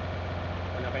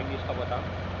మన పైకి తీసుకోపోతా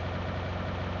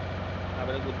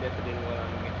అక్కడ గుర్తేస్తే దీని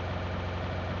పోవడానికి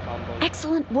కాంపౌండ్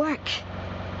Excellent work.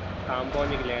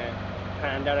 కాంపౌండ్కి లే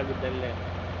హ్యాండ్ ఆడ గుద్దలే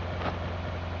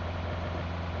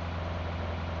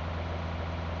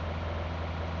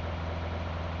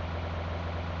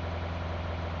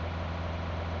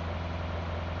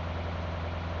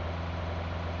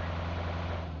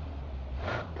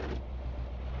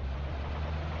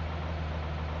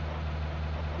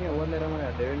ఎవరు లేరా మరి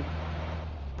డేవిడ్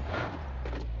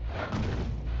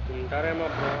ఉంటారేమో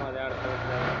బ్రో అదే అర్థం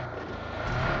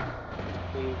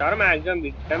ఉంటారు మ్యాక్సిమం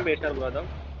బిగ్ టైం వేస్తారు బ్రో అదో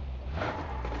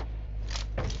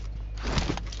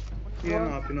ఏం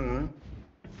ఆపినావు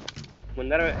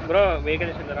ముందర బ్రో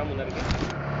వెహికల్ ఇస్తారా ముందరికి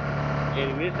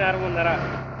ఎనిమిది సార్ ముందర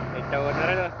ఎట్ట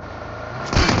కొట్టారా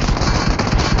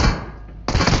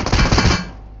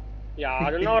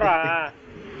యాడున్నావురా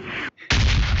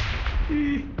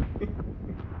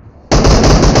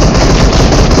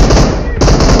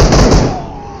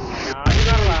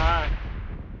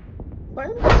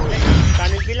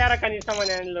కనిపిల్లారా కనీసం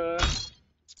నేను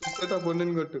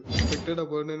కొట్టు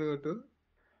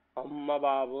అమ్మ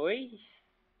బాబోయ్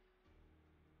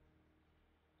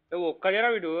నువ్వు ఒక్కదేరా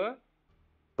వీడు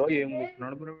ఏం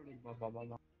కూర్చున్నాడు బ్రో బాబా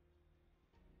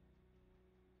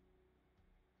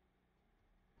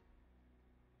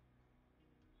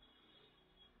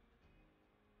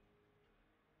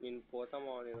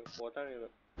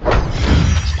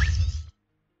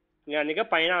నేను అందుకే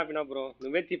పైన ఆపినా బ్రో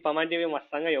నువ్వే తిప్పమంటే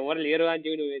మస్తంగా ఎవరు లేరు అని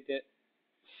చెప్పి నువ్వైతే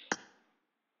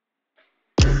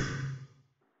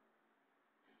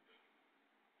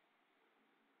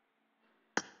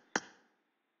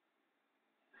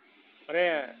అరే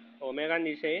ఒమేగాని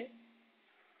తీసేయి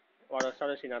వాడు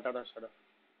వస్తాడు సినాతాడు వస్తాడు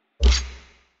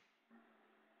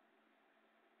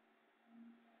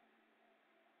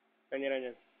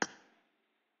రంజన్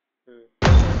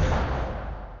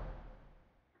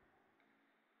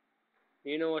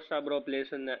నేను వస్తా బ్రో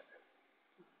ప్లేస్ ఉందా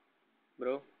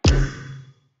బ్రో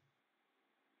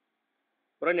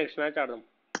నెక్స్ట్ మ్యాచ్ ఆడదాం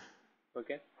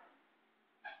okay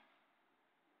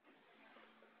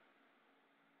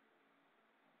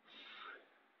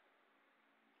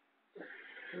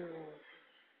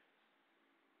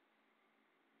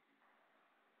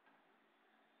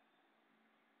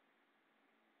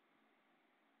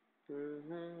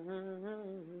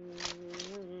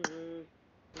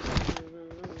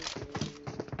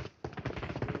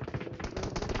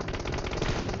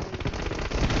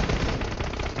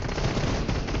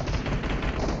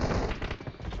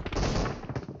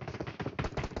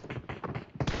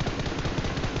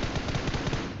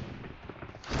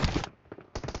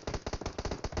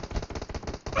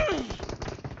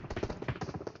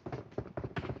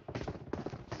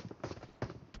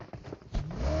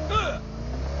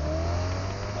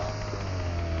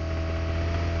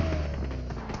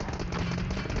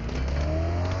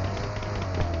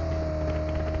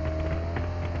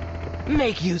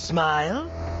Make you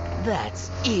smile?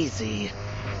 That's easy.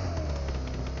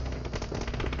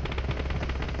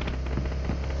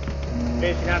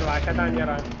 Sinar, vaca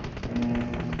tanjara.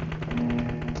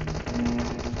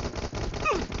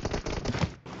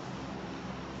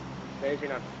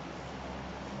 Sinar.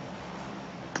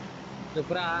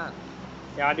 చెప్పురా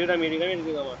యాడిరా మీడిగా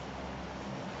ఎందుకుదామా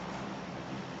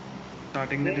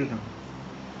స్టార్టింగ్ లో చూద్దాం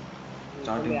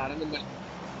starting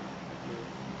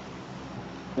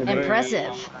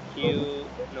Impressive.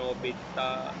 No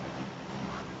pizza.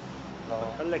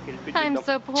 I'm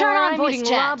so poor. Turn on I'm voice eating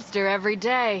chat. lobster every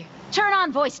day. Turn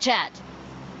on voice chat.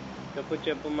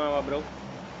 చెప్పు మావా bro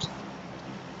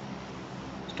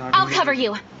I'll cover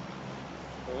you.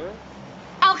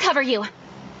 I'll cover you.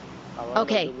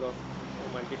 Okay.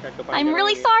 I'm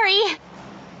really sorry.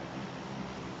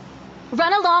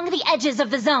 Run along the edges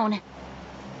of the zone.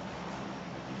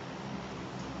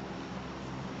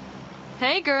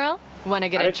 Hey, girl. Wanna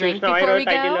get a drink before we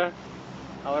go?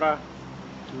 అవరా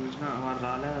చూసినా వాడు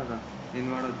రాలే కదా నేను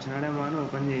వాడు వచ్చినాడేమో అని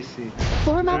ఓపెన్ చేసి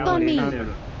Form up on me.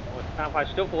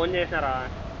 First phone చేసినారా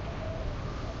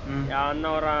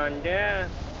ఏమన్నావురా అంటే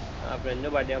నా ఫ్రెండ్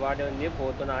బర్త్డే పార్టీ ఉంది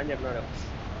పోతున్నా అని చెప్పినాడు.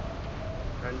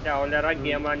 అంటే అవులేరా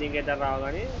గేమ్ ఆడనీకి అయితే రావు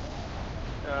కానీ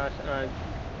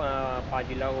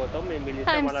పార్టీలో పోతాం మేము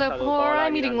పిలిస్తే I'm మళ్ళీ so poor,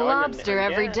 I'm eating lobster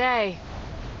every day.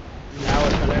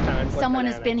 Someone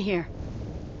has been here.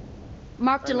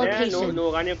 Marked a location.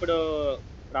 నువ్వు కానీ ఇప్పుడు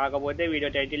రాకపోతే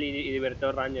వీడియో టైటిల్ ఇది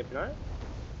పెడతావు రా అని చెప్పిన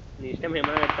నీ ఇష్టం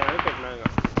ఏమైనా పెడతానని పెట్టినాక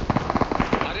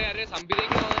అరే అరే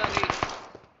సంపిదేకి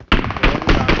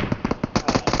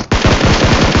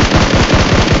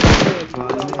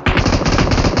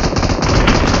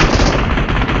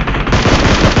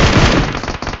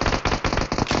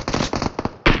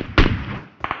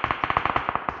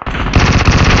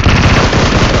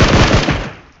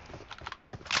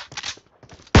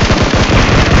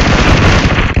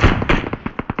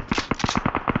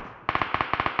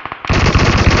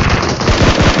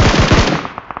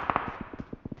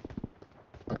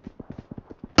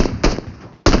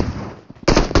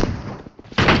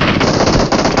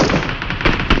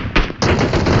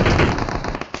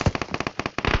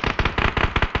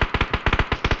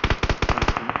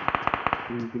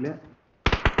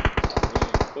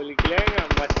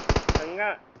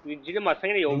విద్యుత్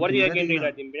మస్తంగా ఎవరు చేయకండి ఇలా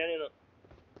దింపినా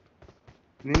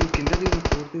నేను కింద దిగిన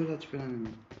పూర్తిగా చచ్చిపోయాను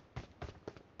నేను.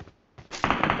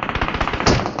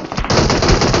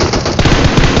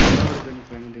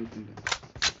 పైన దిగుతుంటే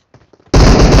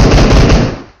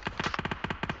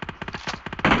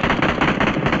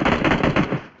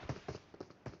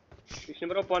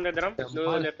కృష్ణపురం ఫోన్ దగ్గర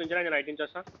నువ్వు లెఫ్ట్ నుంచి నేను రైట్ నుంచి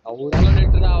వస్తా అవురాలో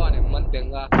నెట్ రావా నెమ్మది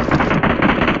దెంగ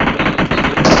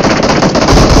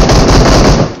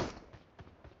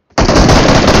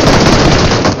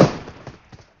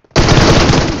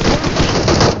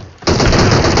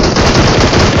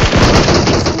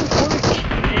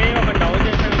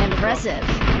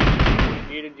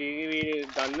వీడి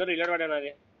గన్ను రిలోడ్ పడాను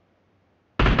అది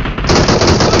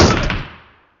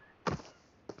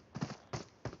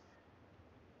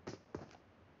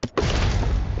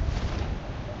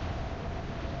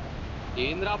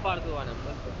ఏంద్రా పాడుతూ ఆ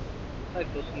నెంబర్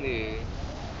వస్తుంది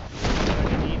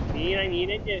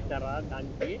నేనేం చేస్తారా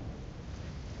దానికి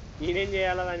నేనేం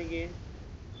చేయాలా దానికి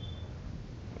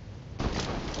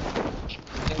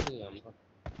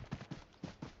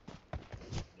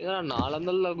ఏదైనా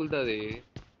 400 తగులుతుంది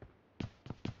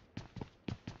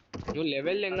నువ్వు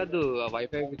లెవెల్ ఎంగద్దు ఆ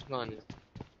వైఫై ఇచ్చుకున్నావు అని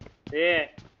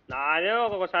నాదే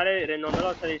ఒక్కొక్కసారి 200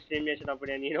 వస్తుంది స్ట్రీమ్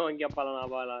చేసేటప్పుడు నేను ఇంకెప్పాలా నా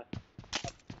బాల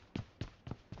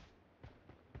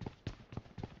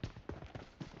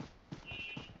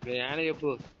మీ ఆయన చెప్పు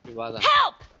మీ బాధ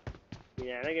మీ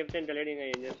ఆయన చెప్తే ఇంత లేడు ఇంకా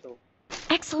ఏం చేస్తావు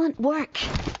Excellent work.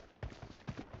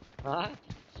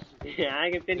 మీ ఆయన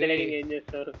చెప్తే ఇంత లేడు ఏం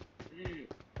చేస్తారు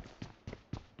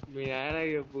మీ ఆయన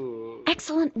చెప్పు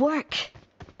Excellent work.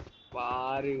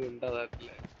 భారీ ఉంటుంది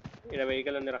అట్లే ఇక్కడ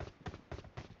వెహికల్ ఉందిరా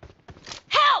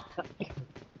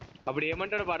అప్పుడు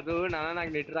ఏమంటాడు పడుతూ నాన్న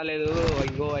నాకు నెట్ రాలేదు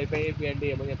ఇంకో వైఫై అంటే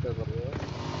ఏమని చెప్తారు పడుతూ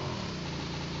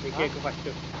ఎక్కువ ఫస్ట్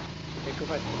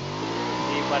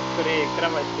ఈ ఫస్ట్ ఎక్కడ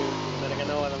ఫస్ట్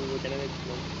దొరకనా వాళ్ళని కూర్చొని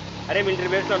తెచ్చుకున్నాం అరే మిలిటరీ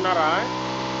బేస్ లో ఉన్నారా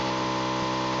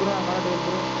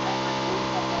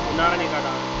ఉన్నారా నీ కాడ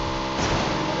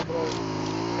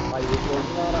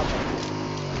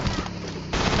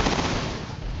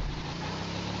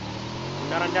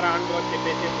ఉన్నారంటే రా అనుకో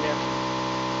చెప్పేసి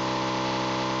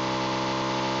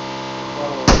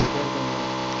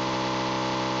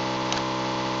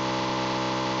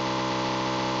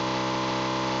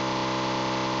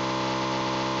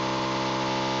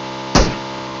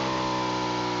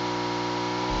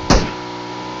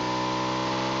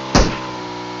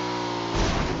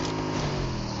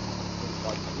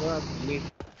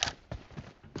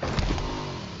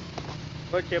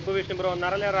చెప్పు విష్ణు బ్రో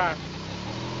ఉన్నారా లేరా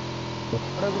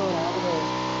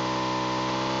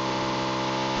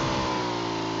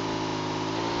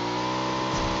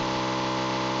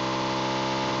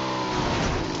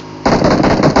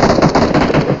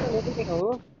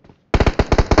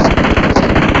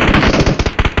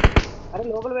అరే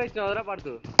లోపల వేసిన వదరా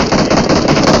పడుతూ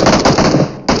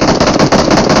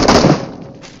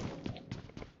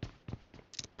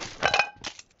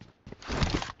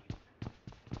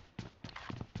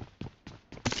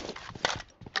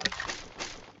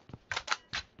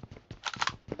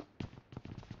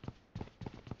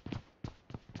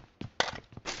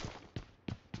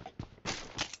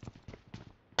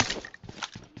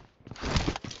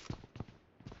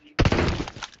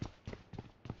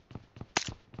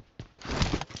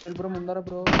బ్రో ముందర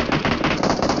బ్రో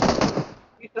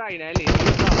రాయినాయలు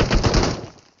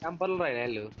క్యాంపర్లు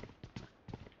రాయినాయలు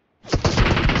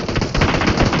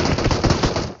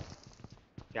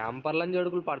క్యాంపర్లని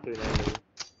జడుకులు పడుతుంది నాయలు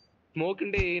స్మోక్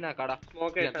ఉంటే నా కాడ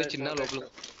స్మోక్ చిన్న లోపల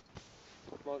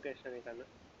స్మోక్ వేసిన నీకన్నా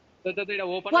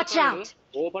ఓపెన్ Watch out!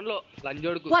 ఓపెన్ లో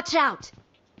లంజోడుకు Watch out!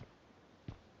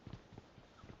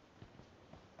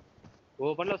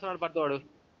 ఓపెన్ లో వస్తున్నాడు పడుతాడు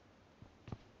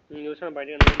నేను చూసాను బయట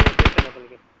వచ్చేసాను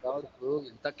అతనికి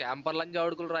ఇంత క్యాంపర్ లంజ్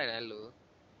ఆడుకులు రా వాళ్ళు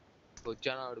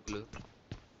వచ్చాను ఆడుకులు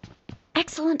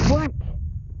Excellent work.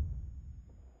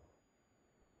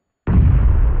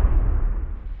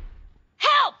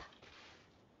 Help!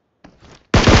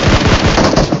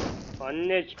 1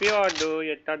 HP వాడు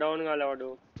ఎట్లా డౌన్ కాలేవాడు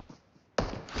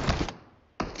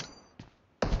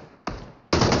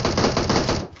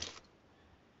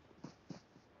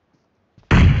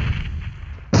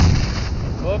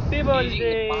ఒప్పి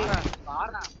బోల్తే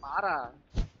పారా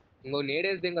ఇంకో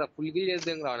నేడేసి దింగరా ఫుల్ కిల్ చేసి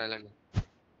దింగరా వాళ్ళని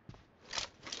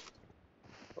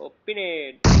ఒప్పినే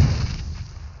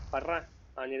పర్రా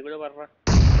నీది కూడా పర్రా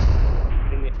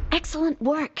Excellent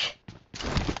work.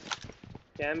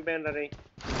 క్యాంపెయిన్ రే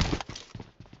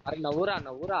అరే నవ్వురా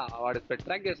వాడు స్పెట్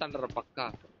ట్రాక్ చేస్తాంటారు పక్క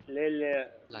లే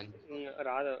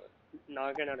రాదు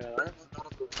నాకేనాడు కదా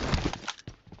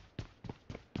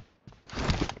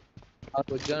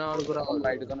వచ్చాను ఆడుకురా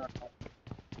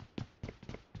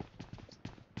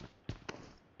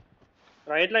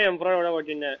రైట్ లో ఎంప్రాయ్ కూడా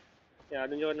కొట్టిండే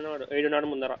యాడ్ నుంచి కొట్టినాడు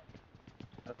 7 ముందర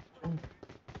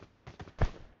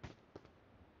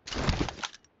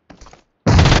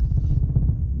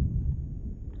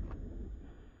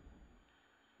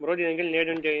బ్రో దీనికి నేడ్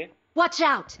ఉంటే Watch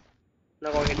out!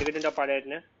 నాకు ఒక ఇంటికి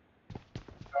పడేట్నే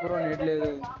బ్రో నీట్ లేదు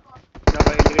నాకు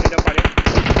ఒక ఇంటికి పడే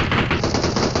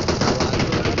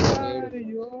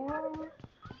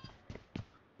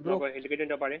నాకు ఒక ఇంటికి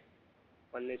పడే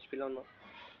 1 HP లో ఉన్నా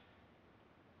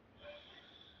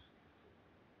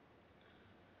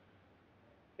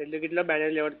ఇంటికిట్లో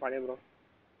బ్యానర్ లేవట్ పడే బ్రో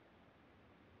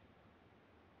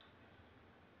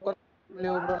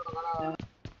లేవు బ్రో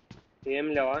ఏం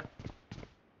లేవా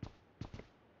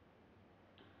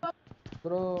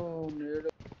బ్రో నీడ్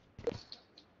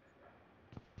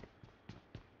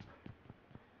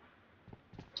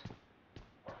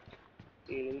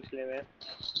ఫీలింగ్స్ లేవే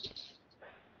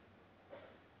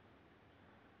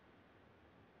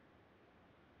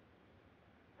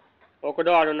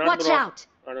ఒకడు ఆడున్నాడు Watch బ్రో out!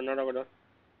 ఆడున్నాడు ఒకడు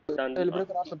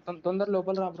తొందర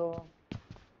లోపల రా బ్రో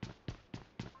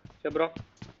చెప్ బ్రో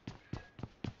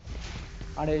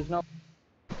ఆడేసిన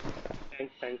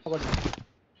థ్యాంక్స్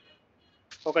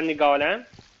ఒకటి నీకు కావాలా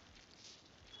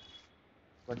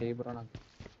ఒకటి బ్రో నాకు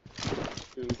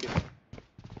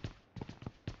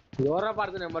ఎవరా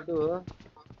పడుతుంది నెంబర్ 2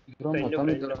 బ్రో మొత్తం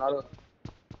ఇద్దరు ఉన్నారు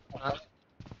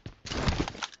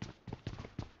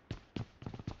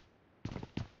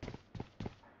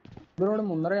బ్రో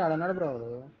ముందర ఆడన్నాడు బ్రో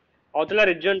అవతల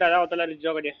రిడ్జ్ ఉంటుందా అవతల రిడ్జ్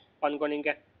ఒకటి పనుకొని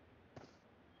ఇంకా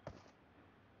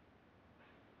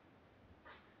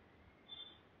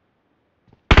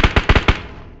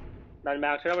దాని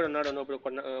బ్యాక్ సైడ్ ఒకటి ఉన్నాడు నువ్వు ఇప్పుడు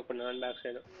కొన్న దాని బ్యాక్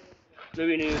సైడ్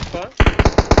నువ్వు ఈయన చూసుకో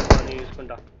నేను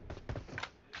చూసుకుంటా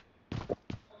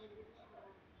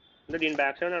అంటే దీని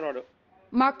బ్యాక్ సైడ్ ఉన్నాడు వాడు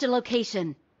Marked a location.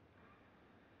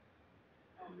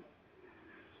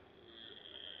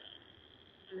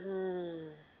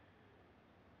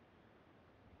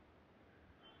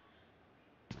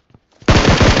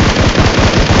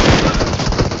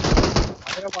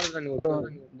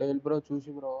 Dial bro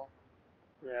చూసి బ్రో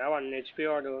 1 HP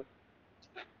వాడు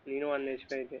నేను 1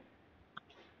 HP అయితే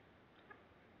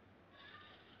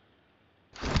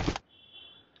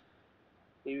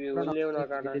ఇవి లేవు నా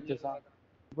కాడ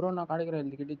బ్రో నా కాడికి రా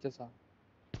టికెట్ ఇచ్చేసా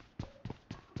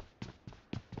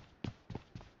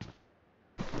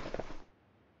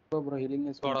బ్రో హీలింగ్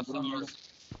చేసుకోవాలి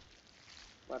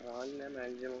మరి రాలే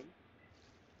మ్యాక్సిమం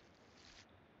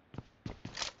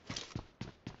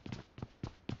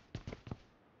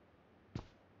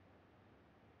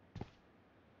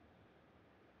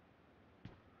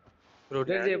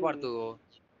రొటేట్ చేయబడుతూ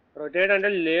రొటేట్ అంటే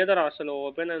లేదురా అసలు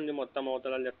ఓపెన్ ఉంది మొత్తం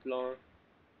అవతల లెఫ్ట్ లో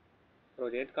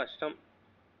రొటేట్ కష్టం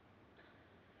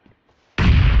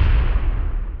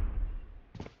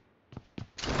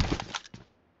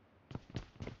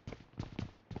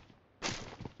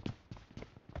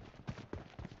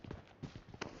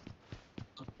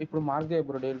ఇప్పుడు మార్క్ చేయ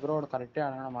బ్రో డైల్ బ్రో కరెక్టే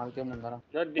ఆడనా మార్క్ చేయ ముందర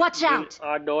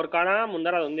ఆ డోర్ కాడ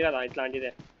ముందర అది ఉంది కదా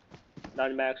ఇట్లాంటిదే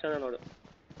దాని బ్యాక్ సైడ్ అన్నాడు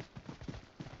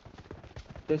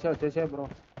చేసే బ్రో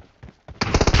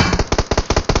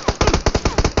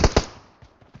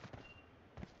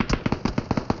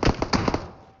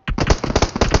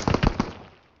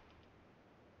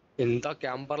ఎంత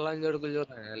క్యాంపర్ లాంటి జడుకులు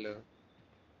చూడాలి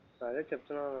అదే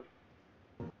చెప్తున్నాను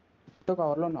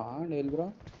కవర్లో ఉన్నా డైల్ బ్రో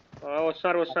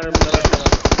వస్తారు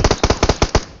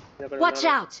Watch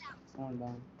out!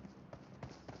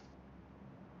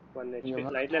 1 HP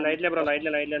లైట్లే బ్రో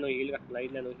లైట్లే నువ్వు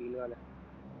హీల్ కాలే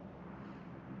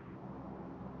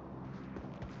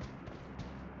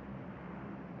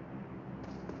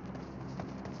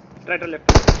right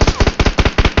left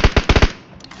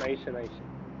nice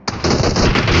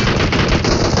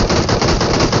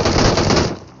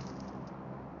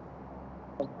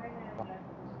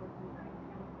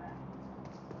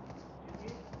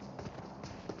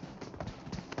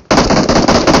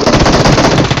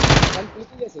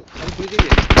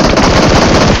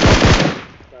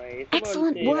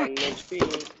Excellent work.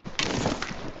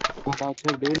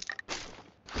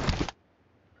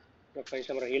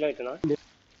 Heal అవుతున్నా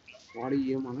వాడు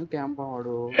ఏమన్నా క్యాంప్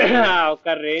వాడు ఒక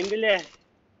రేంజ్లే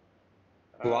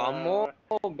వామ్మో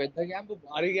పెద్ద క్యాంప్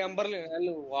భారీ క్యాంపర్లు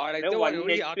వాడైతే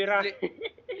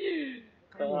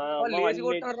లేచి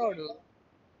కొట్టారు వాడు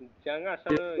నిజంగా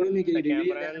అసలు నీకు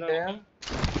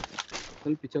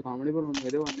అసలు పిచ్చ కామెడీ కూడా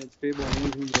ఉంది. 1 HP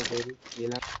బాగుంది.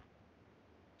 ఇలా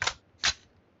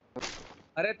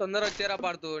అరే తొందర వచ్చారా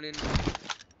పాడుతూ నేను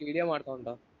వీడియో మాడుతూ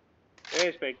ఉంటా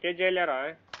స్పెక్టేట్ చేయలేరా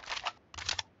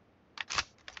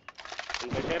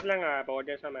ఎంతసేపు పవర్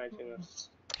చేసా matching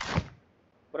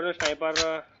bro sniper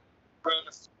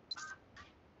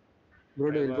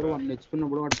bro 1 HP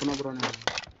ఉన్నప్పుడు పట్టుకున్నా బ్రో నేను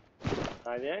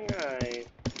అదే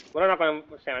బ్రో నాకు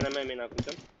 7mm నాకు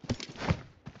కొంచెం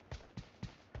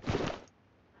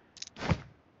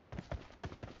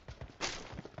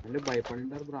అంటే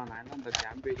భయపడింటారు బ్రో నాయన అంత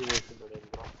క్యాంప్ వేసి వేస్తుంటాడు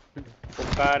బ్రో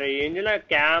ఒక రేంజ్ లో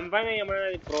క్యాంపింగ్ ఏమన్నా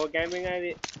ప్రో క్యాంపింగ్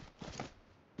అది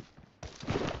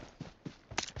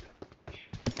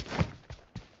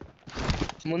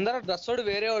ముందర డ్రెస్ వాడు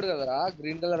వేరే వాడు కదరా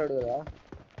గ్రీన్ కలర్ వాడు కదా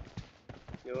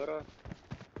ఎవరో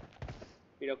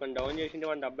ఇది ఒక డౌన్ చేసింది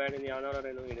వాడిని 70 ఆడింది ఏమన్నా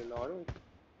నేను ఈడున్నాను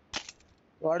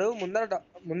వాడు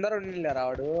ముందర ఉండిలేరా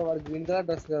వాడు గ్రీన్ కలర్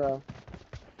డ్రెస్ కదా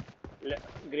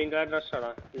గ్రీన్ కలర్ డ్రెస్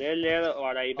వాడా లేదు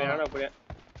వాడు అయిపోయినాడు అప్పుడే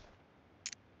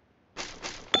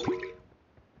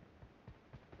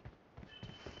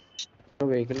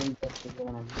వెహికల్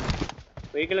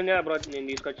ఉంది కదా బ్రో నేను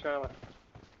తీసుకొచ్చినా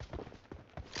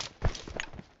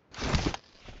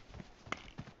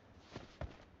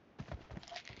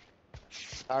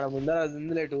ఆడ ముందర అది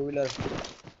ఉందిలే 2 వీలర్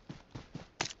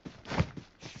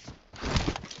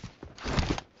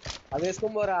అది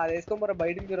వేసుకోమరా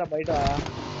బయటికి రా బయట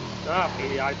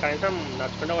కనీసం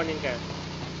నడుచుకుంటా వాడిని ఇంకా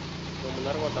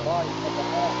ముందర పోతాం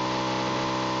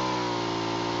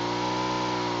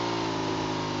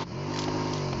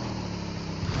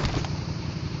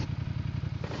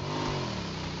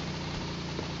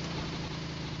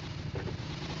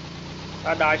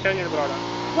దాచాను బ్రో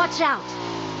Watch out!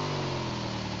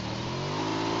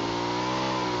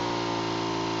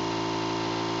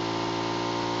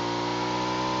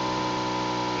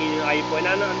 ఇది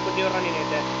అయిపోయినాను అనుకుంటేవరా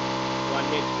నేనైతే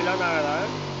 1 HP ఉన్నా కదా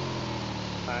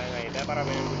అయితే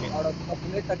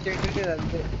పర్వాలేదు టచ్ చేయండి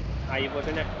అంతే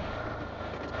అయిపోతుండే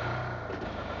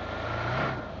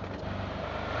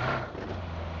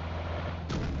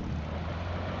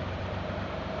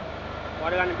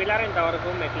వాడు కనిపించారా ఇంతవరకు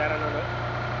మెక్లారన్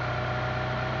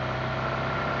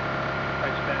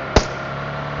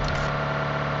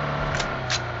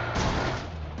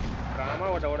డ్రామా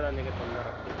కొట్టకూడదు అందుకే తొందర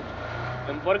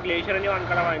M4 గ్లేషియర్ అని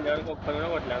అనుకడా ఇంతవరకు ఒక్కరు కూడా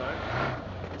కొట్టలేదా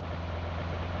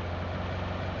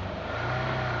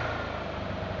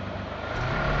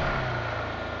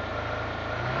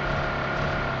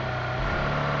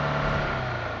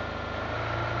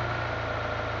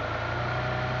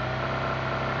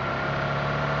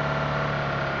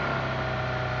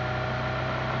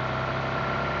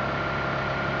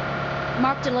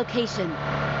Marked a location.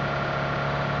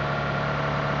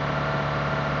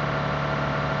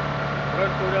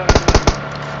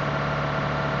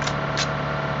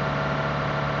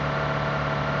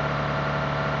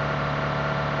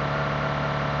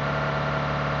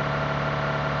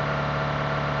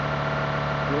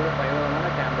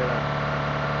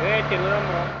 తిరుగుదాం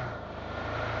బ్రో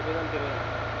తిరుగుదాం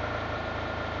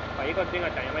పైకి వద్దు ఇంకా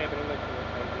టైం అయిపోయింది వచ్చింది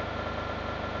పైకి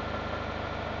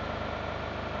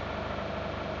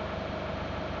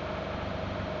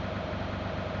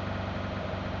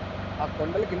ఆ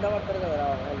కొండలు కింద పడతారు కదా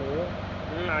వాళ్ళు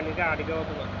అందుకే అడిగే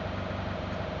అవుతున్నా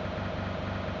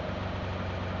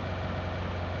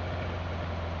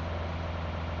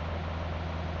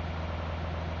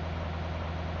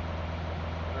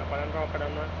పదండి రా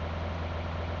ఒక్కడన్నా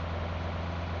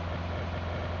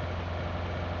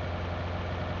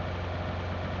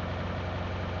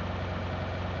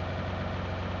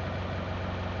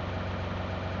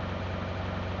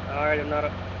ఉన్నారు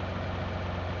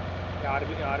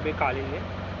ఆర్బీ కాలింది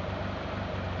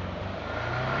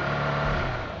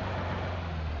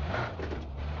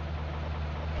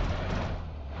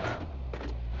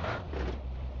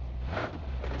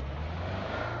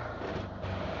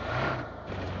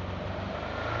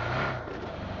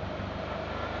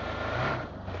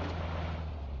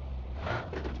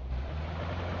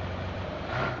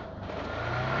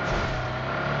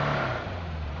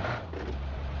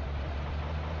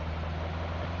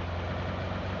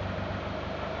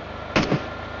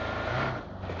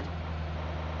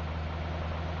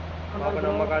మాకు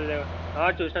నమ్మకాలు లేవు.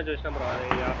 చూసినా బ్రో, అది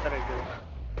ఆఫ్టర్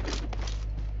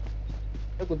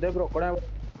కుద్దే బ్రో కూడా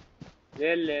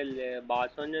లేదు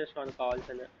బాస్ ఫోన్ చేస్తున్నాను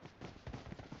కావాల్సిందే.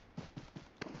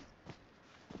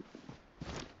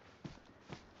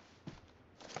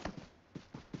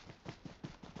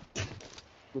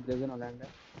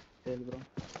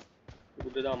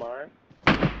 గుద్దుదామా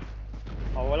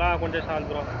అవలా కొంటే చాలు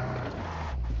బ్రో.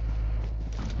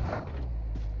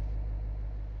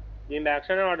 దీని బ్యాక్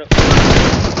సైడ్ వాడు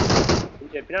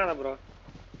నేను చెప్పినా కదా బ్రో.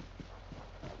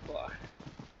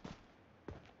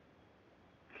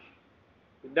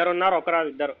 ఇద్దరు ఉన్నారు, ఒకరాదు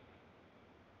ఇద్దరు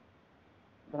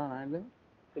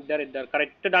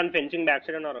కరెక్ట్ దాని ఫెన్సింగ్ బ్యాక్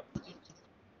సైడ్ ఉన్నారు.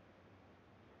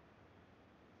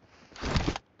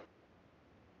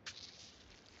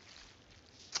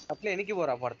 అట్లా ఎనికి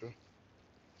పోరా పడుతు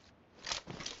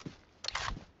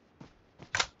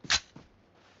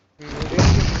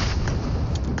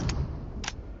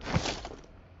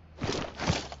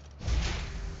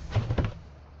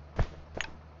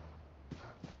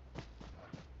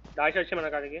దాచి వచ్చి మన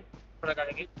కాడికి వాళ్ళ కాడ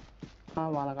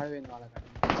పోయింది వాళ్ళ కాడ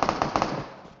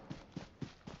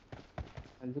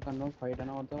ఎందుకన్నా ఫైట్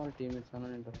అయినా పడితే వాళ్ళ టీమేట్స్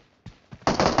అన్న ఉంటారు.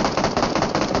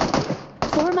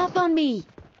 Form up on me.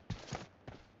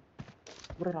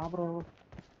 Bro రా బ్రో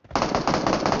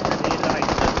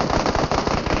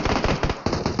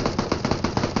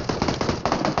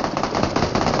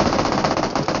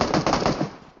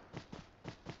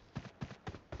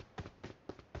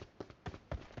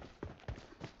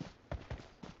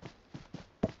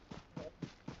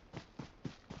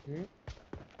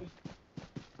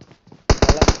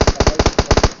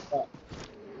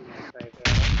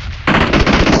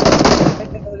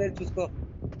చూసుకో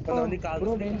కొంతమంది కాల్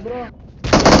బ్రో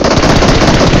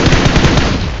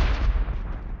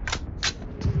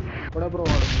కూడా బ్రో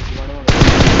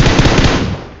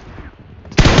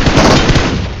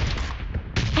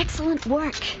Excellent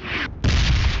work.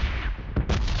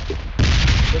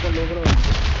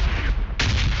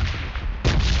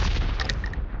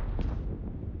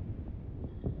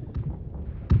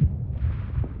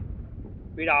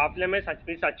 వీడు ఆఫ్లైన్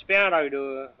చచ్చిపోయాడా వీడు.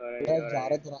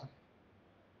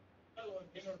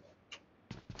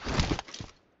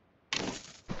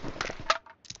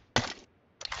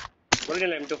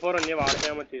 నేను M24 ఉంది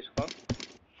వాడితేమో తీసుకో.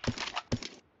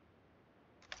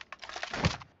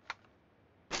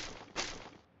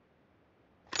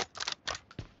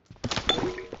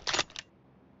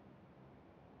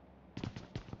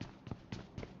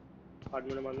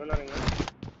 పదమూడు మంది ఉన్నారు ఇంకా.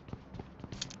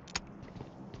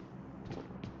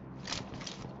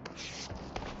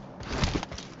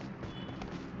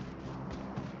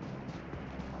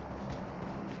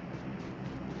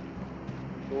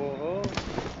 ఓహో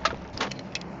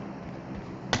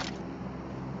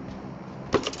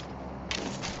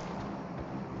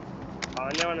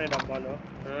బాగానే ఉన్నాయి డబ్బాలు.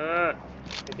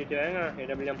 ఎత్తిచ్చేగా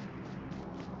AWM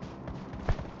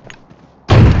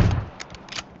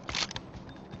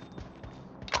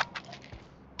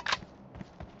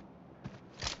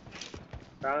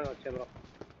వచ్చే బ్రో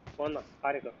పోందా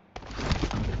కారికు.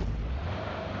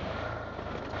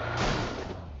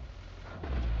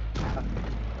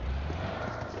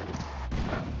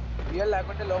 రియల్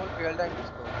లేకుంటే లోపల ఫ్యూయల్ ట్యాంక్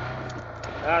తీసుకో.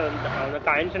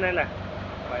 కాయిన్స్ ఉన్నాయిలే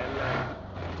భయం లేదు.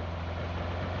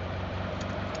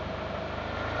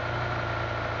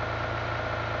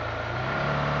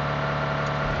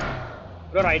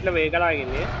 బ్రో రైట్లో వెహికల్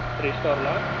ఆగింది 3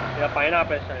 స్టోర్లో. ఇక పైన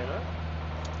ఆపేస్తాను నేను.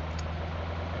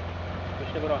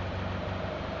 విష్ణు బ్రో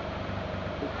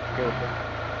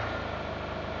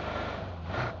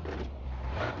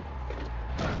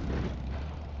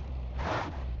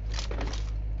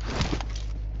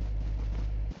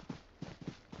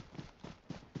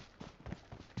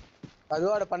అది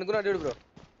వాడు పనుకున్నాడు చూడు బ్రో.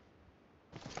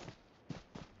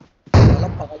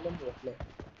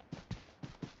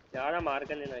 చాలా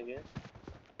మార్కండి నాకు.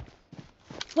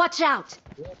 Watch out.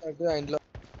 ఇంట్లో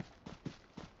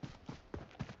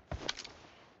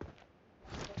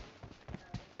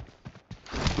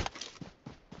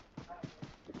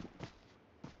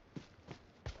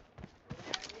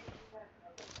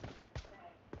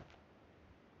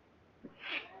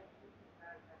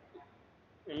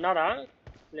ఉన్నారా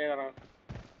లేదరా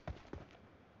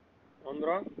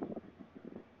bro?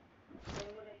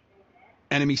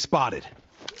 Enemy spotted.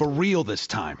 For real this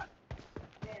time.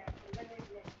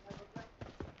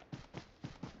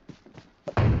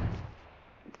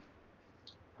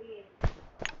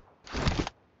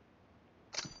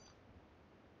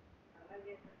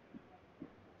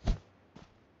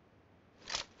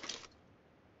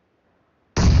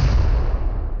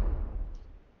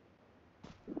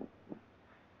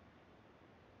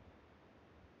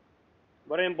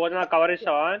 Bro నేను పోతున్నా కవర్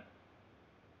ఇస్తావా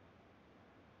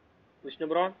విష్ణు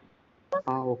బ్రో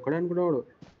ఒక్కడే అనుకున్నాడు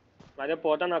అదే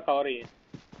పోతా నాకు కవర్ ఇయ్యి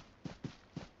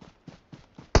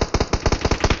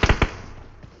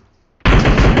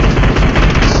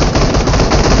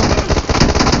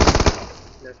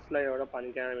లెఫ్ట్ లో ఎవడో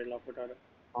పనికిరాని వెళ్ళకుంటాడు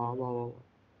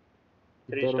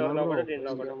 3 స్టోర్ లో కూడా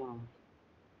దీంట్లో కూడా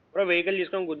బ్రో వెహికల్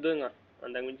తీసుకొని గుద్దు ఇంకా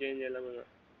అంతకుమించి ఏం చేయలేము ఇంకా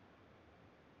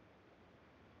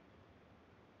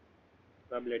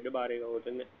నా బ్లడ్ భారీగా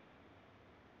అవుతుంది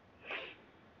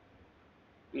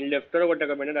ఈ లెఫ్ట్ లో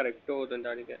కొట్టకపోయినా డైరెక్ట్ అవుతుంది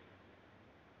దానికి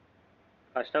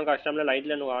కష్టంలో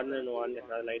లైట్లే నువ్వు వాడలే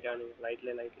అది లైట్ అని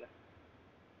లైట్లే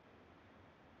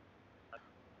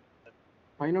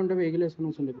పైన ఉంటే వెహికల్ వేసుకుని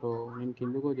వస్తుంది బ్రో నేను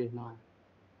కిందకు వచ్చేసిన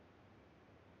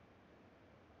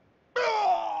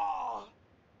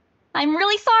I'm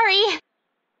really sorry.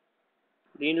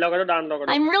 దీంట్లో కూడా దాంట్లో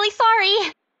కూడా I'm really sorry.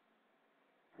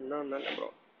 ఉందండి బ్రో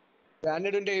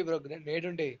గ్రానైట్ ఉంటాయి బ్రో గ్రానైట్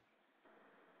ఉంటాయి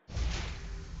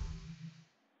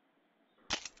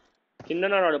కింద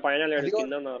ఉన్నాడు పైన లేడు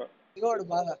కింద ఉన్నారు ఇగోడు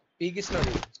బాగా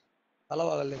పీకిస్తున్నాడు అలా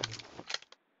బాగలేదు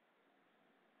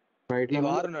రైట్ ఈ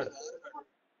వారు ఉన్నాడు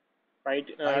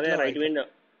అదే రైట్ విండో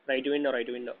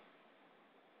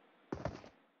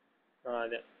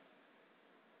అదే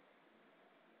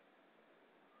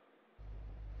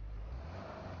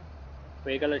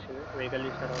వెహికల్ వచ్చింది వెహికల్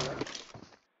తీస్తారు వాళ్ళు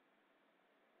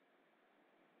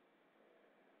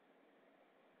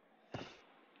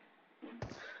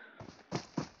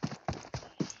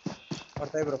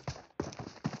పడతాయి బ్రో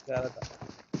జాగ్రత్త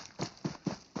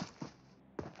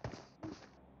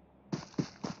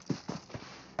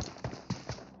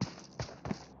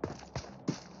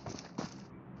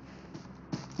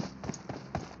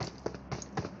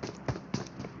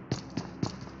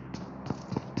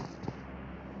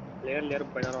లేరు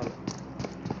పైన వాళ్ళు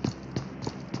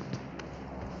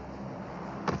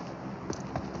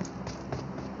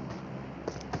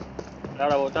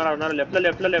ఉన్నారు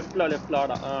లెఫ్ట్ లో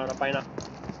ఆడ పైన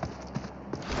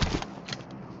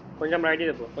కొంచెం రైట్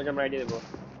ఇది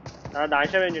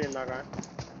దాష వేయండి ఇందాక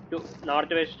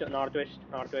నార్త్ వెస్ట్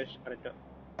కరెక్ట్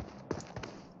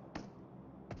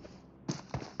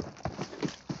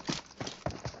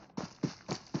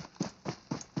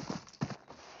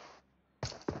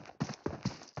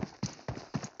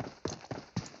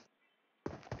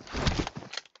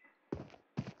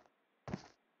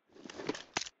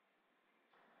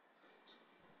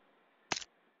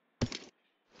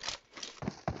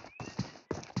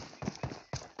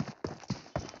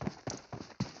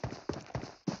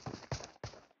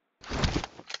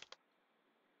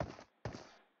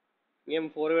ఏం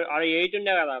 4 ఆడ 8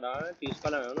 ఉండే కదా ఆడ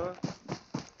తీసుకోలేను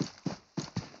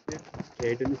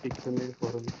 8 ఉంది 6 ఉంది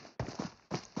 4 ఉంది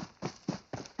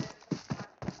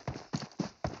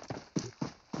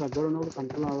దగ్గర ఉన్నప్పుడు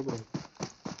కంట్రోల్ అవ్వదు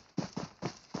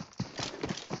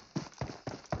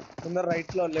ముందర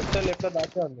రైట్ లో లెఫ్ట్ లో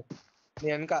దాచే ఉంది నీ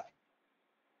వెనక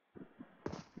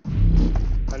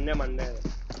మందే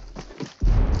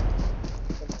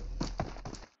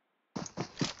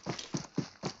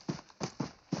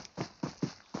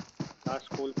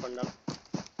స్కూల్ పండుగ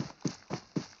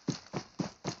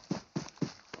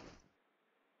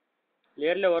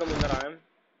లేర్లు ఎవరు ముందరా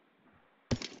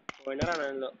పోయినారా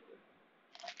నన్ను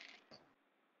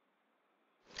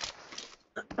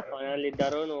ఫైనల్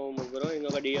ఇద్దరు నువ్వు ముగ్గురు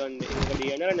ఇంకొక డియో ఉంది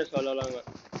 2 సోలోలో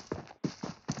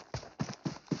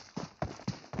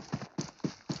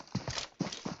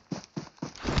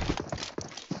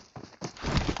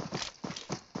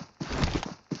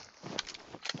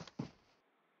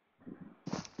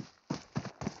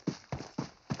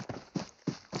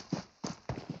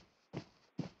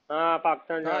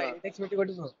పక్కన 8x పెట్టి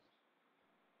కొట్టు బ్రో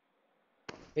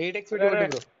 8x పెట్టి కొట్టు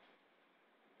బ్రో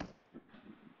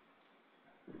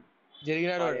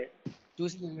జరిగినాడు వాడు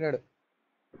చూసి జరిగినాడు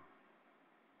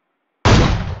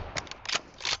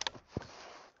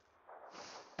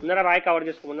ముందర రాయి కవర్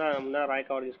చేసుకో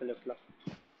లెఫ్ట్ లో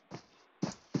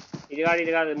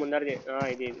ఇది కాదు ముందరది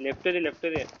ఇది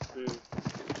లెఫ్ట్ది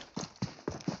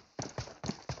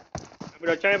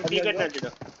ఇప్పుడు వచ్చా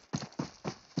పీకెట్టినట్టు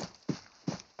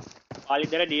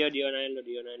వాళ్ళిద్దరే డియో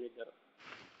 9 ఇద్దరు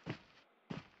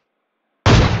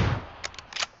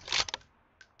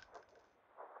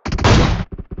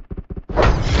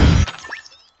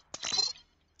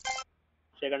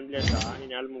సెకండ్ ప్లేస్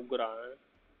నేను ముగ్గురా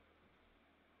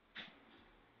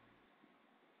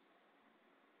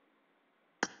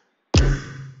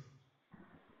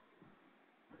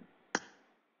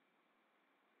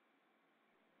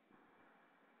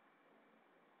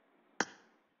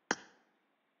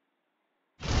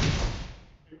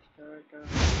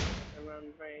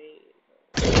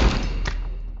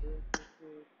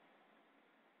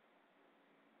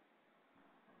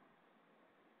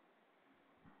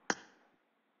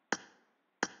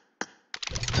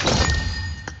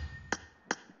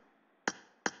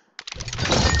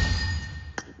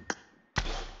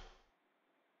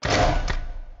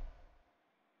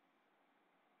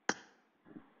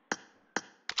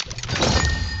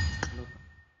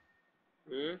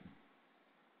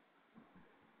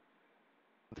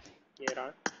ఏరా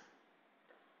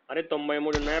అరే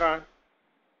 93 ఉన్నాయరా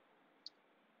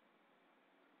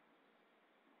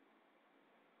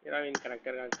ఏరా నేను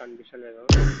కరెక్ట్గా కనిపించలేదు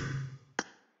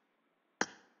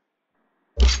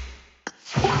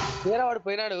ఏరా వాడు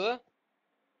పోయినాడు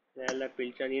నేను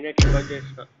పిలిచా నేనే కిక్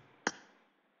చేసిన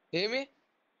ఏమి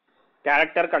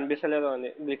క్యారెక్టర్ కనిపించలేదు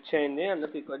అని గ్లిచ్ అయింది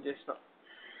అందుకు కిక్ చేసిన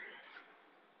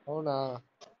అవునా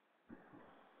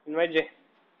ఇన్వైట్ చేయి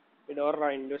ఇది ఎవరు రా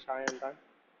ఇండు సాయి అంట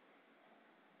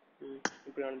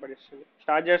ఇప్పుడు కనపడిస్తుంది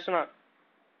స్టార్ట్ చేస్తున్నా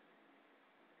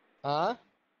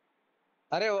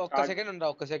అరే ఒక్క సెకండ్ ఉండు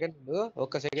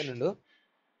ఒక్క సెకండ్ ఉండు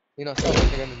నేను వస్తా ఒక్క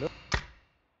సెకండ్ ఉండు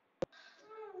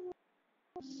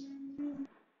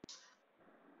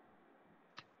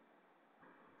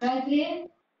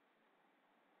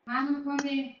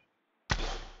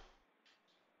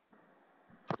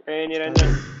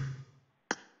నిరంజన్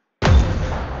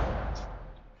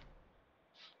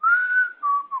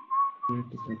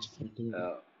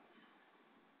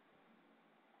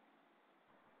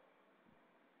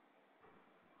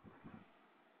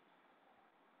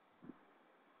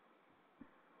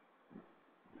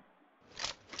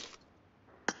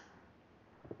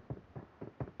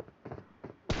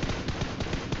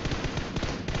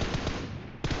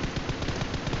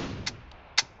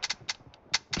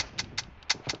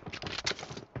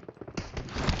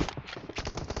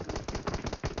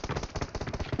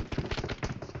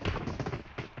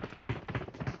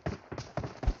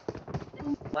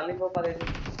మళ్ళీ ఇంకో 15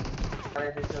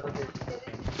 నిమిషాలు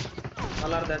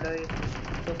మళ్ళీ అర్ధ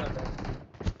గంట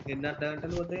ఎన్ని అర్ధ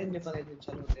గంటలు పోతాయి ఎన్ని 15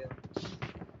 నిమిషాలు పోతాయి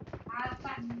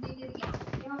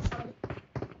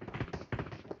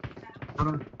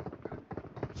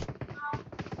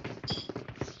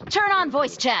Turn on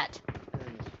voice chat.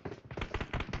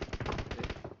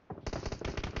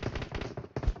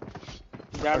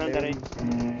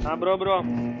 Bro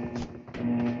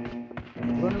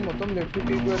నేను మొత్తం లెఫ్ట్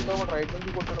పీక్ పెడతా రైట్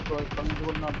నుంచి కొట్టాడు బ్రో ఇక్కడ నుంచి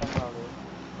కొట్టిన అర్థం కాదు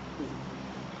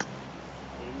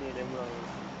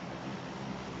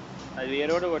అది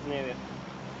వేరే వాడు కొట్టినది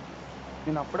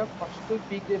నేను అప్పుడే ఫస్ట్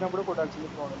పీక్ చేయనప్పుడు కొట్టాల్సింది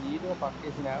బ్రో నీట్గా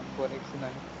పక్కేసిన 4x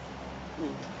అని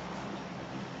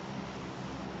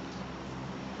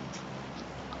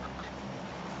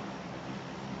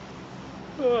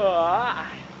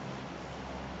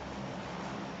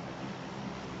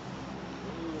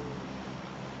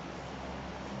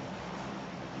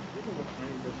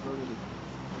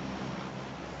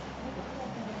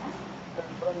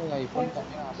ఐఫోన్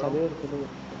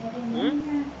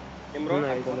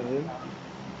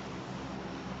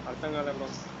అర్థం కాలే bro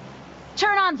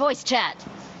Turn on voice chat.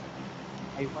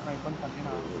 IPhone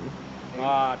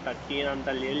 13 అంత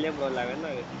లేదులే బ్రో 11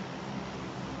 అది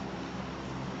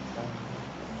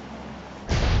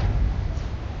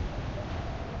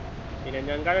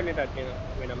నిరంజన్ కాడ నీ 13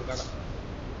 వినమ్ కాడ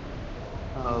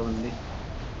ఉంది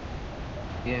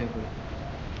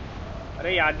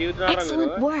అరే యాడ్ దిగుతున్నారా మీరు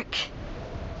Excellent work.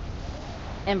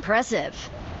 Impressive.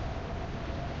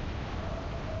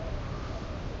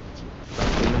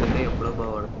 ఎప్పుడో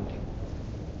బాగుపడుతుంది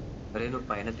అరే నువ్వు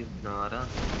పైన దింపుతున్నావారా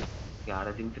ఆడ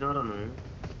దింపుతున్నారా నువ్వు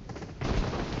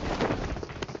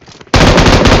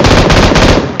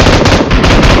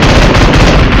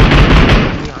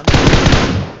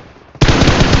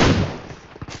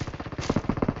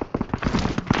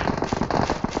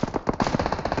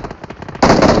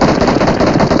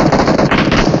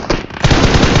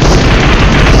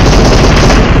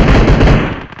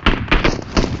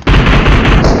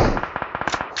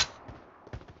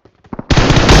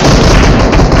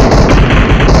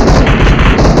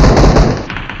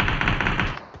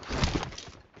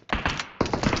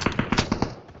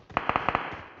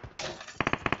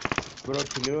బ్రో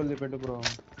చిల్లి రోజులు పెట్టు బ్రో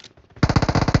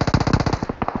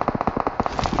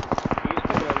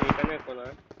తీసుకో బ్రో నీకనే ఎక్కువనా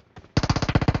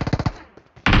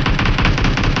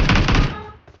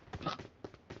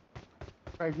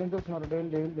రైట్ నుంచి వస్తున్నారు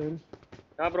డేవిల్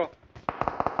బ్రో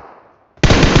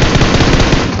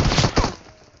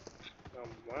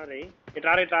అమ్మారి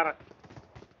ఇట్రారా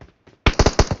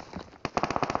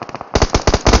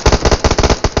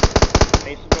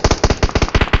నైస్ బ్రో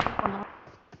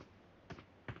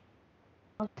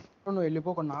నువ్వు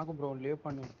వెళ్ళిపోక నాకు బ్రో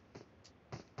లేపండి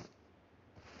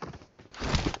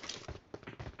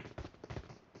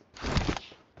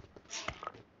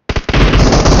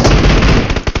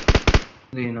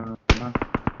దీనా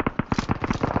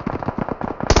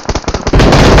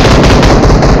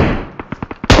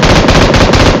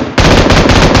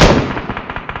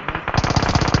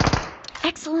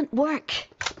Excellent work.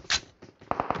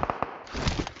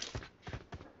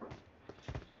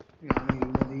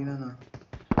 దీనా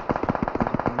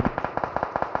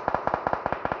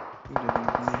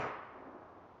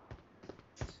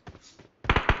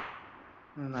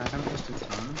నాకన్నా ఫస్ట్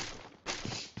ఇస్తాను.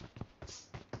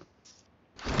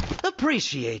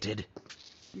 Appreciated.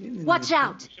 Watch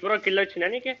out. Bro kill వచ్చిందా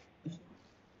నీకే?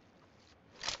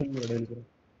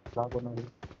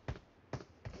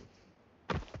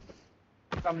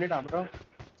 Complete bro.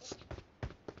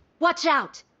 Watch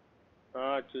out.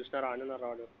 చూసినారా అన్న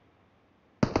రాడు.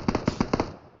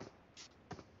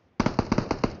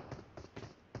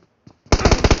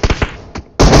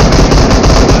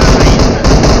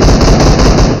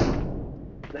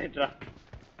 ఇట్రా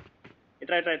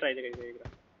ఇట్రా ఇట్రా ఇట్రా ఇది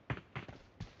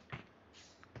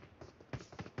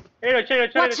ఇక్కడ వచ్చాడు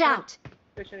Watch out.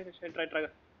 ఇట్రా ఇట్రా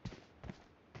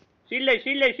షీల్డ్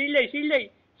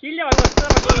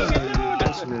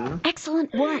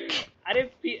Excellent work. అరే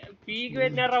పీకి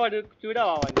పెట్టినారా వాడు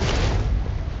చూడవా వాడు.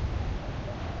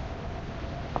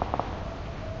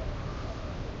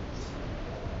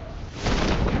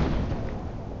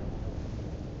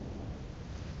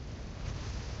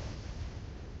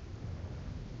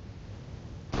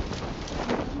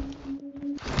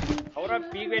 అవురా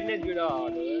పీకి పెట్టినది చూడవా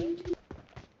వాడు.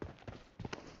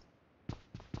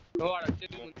 వాడు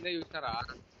వచ్చేది ముందే చూస్తారా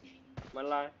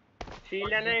మళ్ళా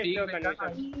షీల్డ్ అనే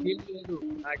షీల్డ్ లేదు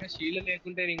నాకు. షీల్డ్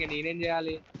లేకుంటే ఇంక నేనేం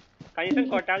చేయాలి? కనీసం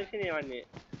కొట్టాల్సింది ఇవన్నీ.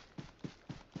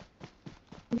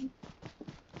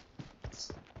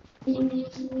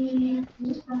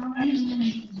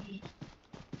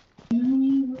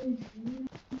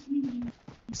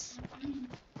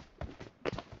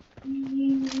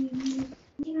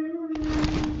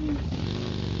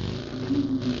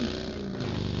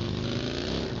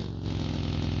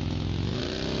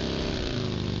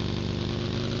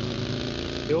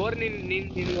 ఎవరు నేను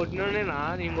కొట్టినోడేనా?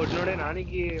 నేను కొట్టినోడేనా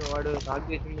నీకు వాడు నాకు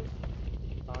చేసింది?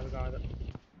 కాదు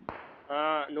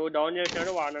నువ్వు డౌన్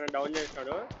చేసినాడు, వాడు నన్ను డౌన్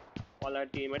చేసినాడు. వాళ్ళ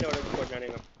టీమ్ అయితే వాడు కొట్టినాడు.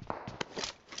 ఇంకా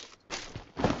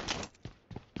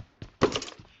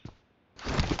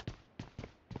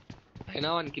అయినా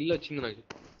వాని కిల్ వచ్చింది నాకు.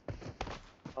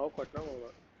 కొట్టినాము.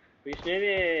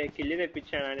 విష్ణుది కిల్లి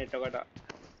తెప్పించాను ఆయన ఎట్టొకట.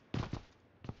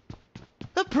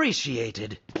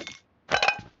 Appreciated.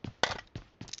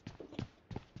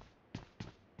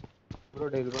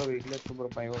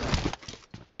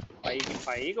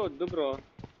 పైకి వద్దు బ్రో.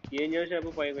 ఏం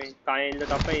చేసావు పైకి? కాయలు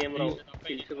తప్ప ఏం రావు.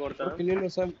 కిల్స్ కొడతా.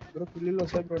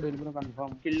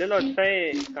 కిల్లులు వస్తాయి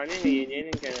కానీ ఏం చేయను.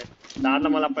 ఇంకా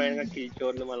దాంట్లో మళ్ళీ పైన కిల్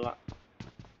చోర్లు మళ్ళా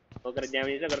ఒకరి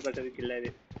డ్యామేజ్ చేసి ఒకరికి వచ్చేది కిల్.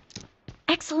 అది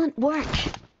Excellent work.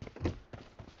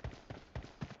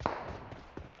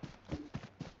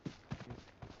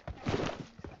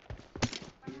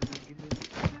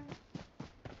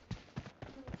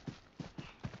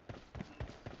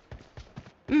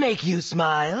 Make you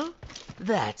smile?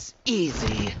 That's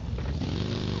easy.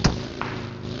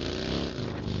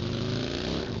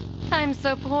 I'm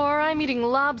so poor, I'm eating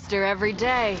lobster every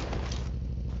day.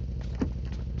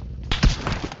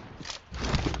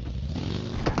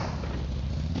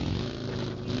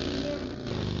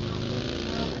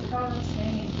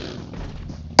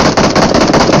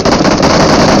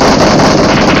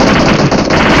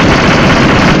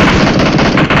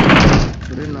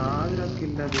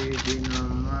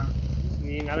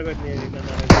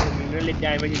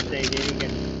 Damage ఇస్తాయి.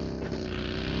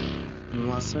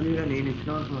 నువ్వు అస్సలు నేను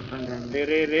ఇచ్చిన మొత్తం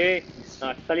డ్యామేజ్. రే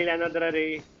అస్సలు ఇలా అనొద్దురా రే.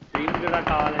 స్ట్రీమ్ కూడా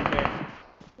కావాలంటే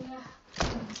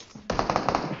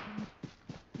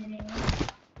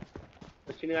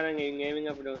వచ్చింది కదా ఇంకేమి.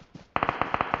 అప్పుడు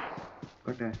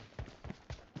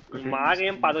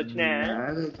మాకేం 10 వచ్చినాయి.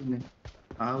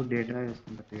 డేటా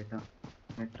వేసుకుంటా. డేటా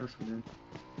నెట్ వస్తుంది.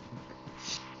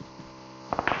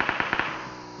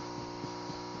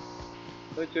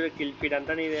 చూడు కిల్ ఫీడ్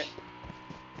అంతా నీదే.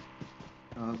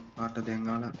 పాట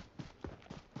దెంగాల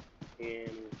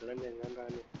ఏం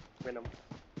రాని వినం.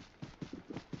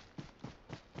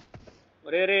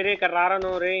 రే ఇక్కడ రారా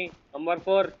నువ్వు. రే నంబర్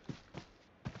 4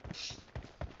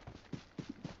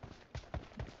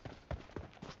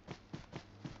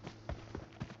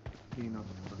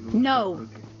 No.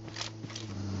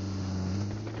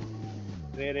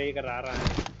 రే ఇక్కడ రారా.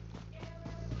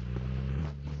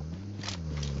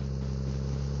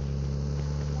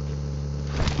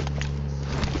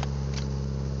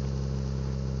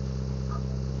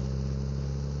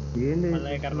 ఏంది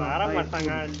మళ్ళీ ఇక్కడ రారా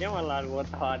మట్టంగా అంటే మళ్ళీ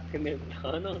పోతా వచ్చింది.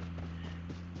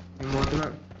 నేను పోతున్నా.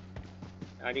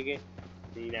 అడిగే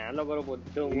ఈ నేలలో ఒకరు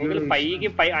పొద్దు ఊగులు పై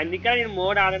అందుకే నేను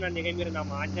మోడ్ ఆడను. అందుకే మీరు నా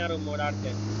మాట్లాడారు మోడ్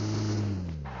ఆడితే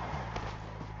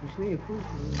ఎప్పుడు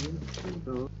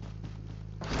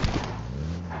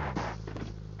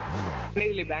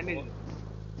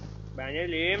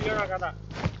బ్యాండేజ్ ఏం లేవు కదా.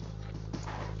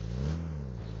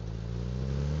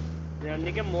 నేను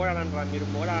అందుకే మోడ్ ఆడను రా. మీరు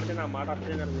మోడ్ ఆడితే నా మాట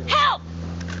వస్తుంది మీరు.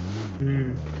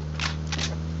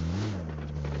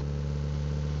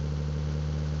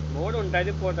 మోడ్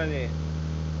ఉంటుంది పోతుంది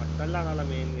అసలు అలా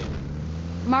మెయిన్గా.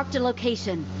 Marked a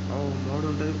location. మోడ్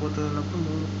ఉంటుంది పోతుంది అన్నప్పుడు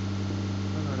మోడ్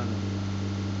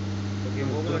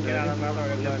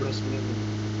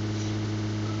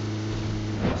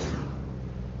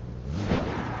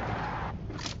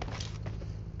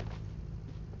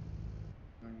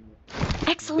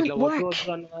Excellent work.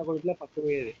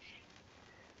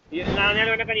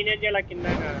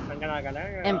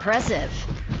 Impressive.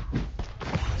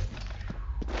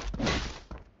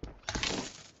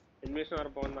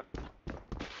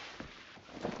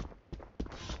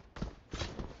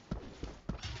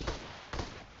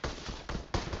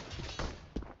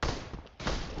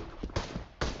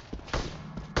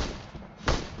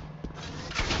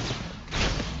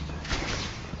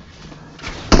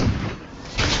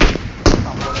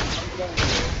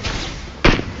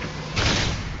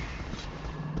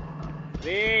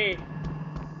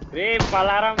 రే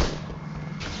పలారం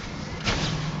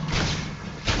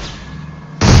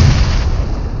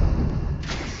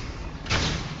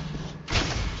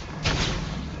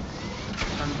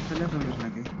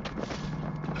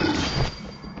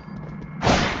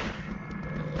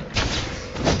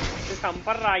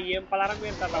సంపర్రా ఏం పలారం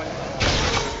పెడతా.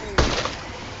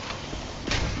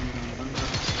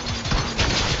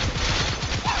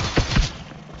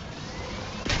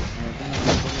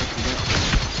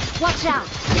 Watch out.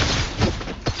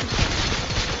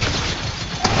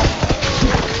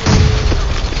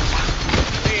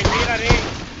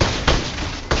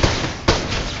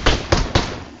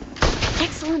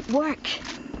 Excellent work.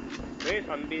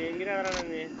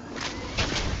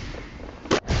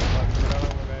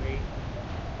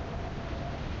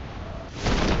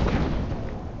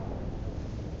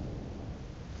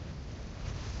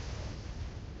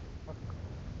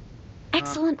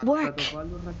 Excellent work.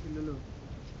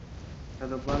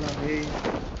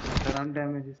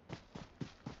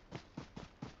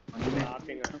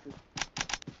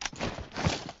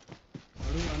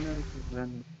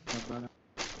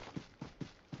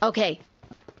 Okay.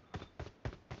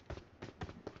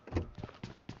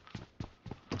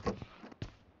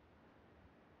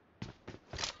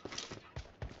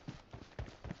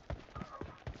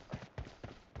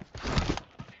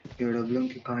 AWM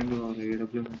की kind of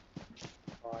AWM.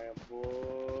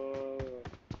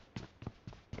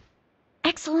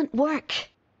 Excellent work.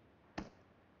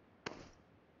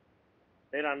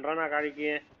 రండ్రా నా కాడికి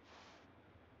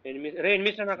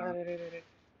ఎనిమిస్ నా కాడ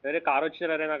రే కార్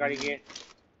వచ్చిందిరా రే నా కాడికి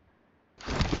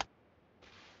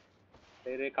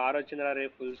రే కార్ వచ్చిందిరా రే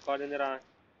ఫుల్ స్క్వాడ్ ఉందిరా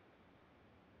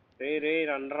రే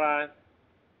రండ్రా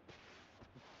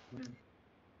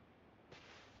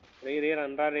రే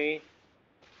రండ్రా రే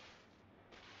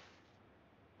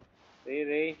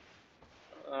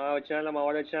వచ్చిన మా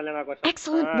వాడు వచ్చిన నాకు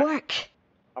Excellent work.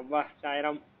 అబ్బా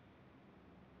సాయిరామ్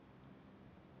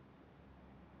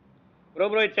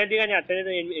బ్రో ఇచ్చేది కానీ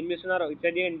అట్లయితే ఎనిమిస్తున్నారు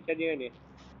ఇచ్చేది కానీ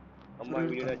అమ్మ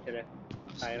వీడియో వచ్చలే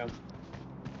సాయిరామ్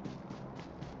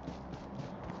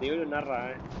దేవుడు ఉన్నారా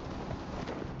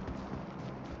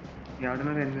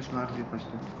ఎవడన్నా ఎనిమిస్ మార్చి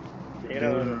ఫస్ట్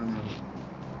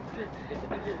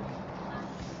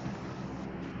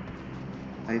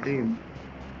అయితే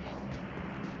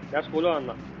స్కూల్లో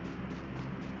అన్నా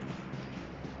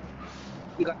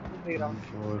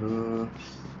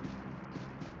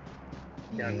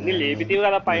అన్ని లేపితీవి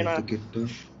కదా పైన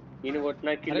నేను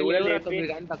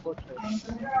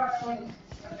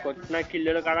కొట్టిన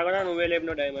కిల్లులు కాడ కూడా నువ్వే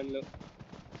లేపినావు డైమండ్లు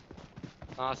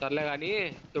సర్లే కానీ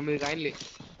 9 కాయిన్లు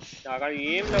అక్కడ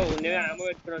ఏం లేవు ఉండేవి ఆమె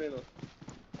పెట్టుకున్నా నేను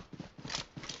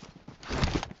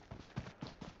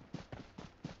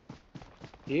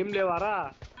ఏం లేవారా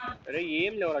అరే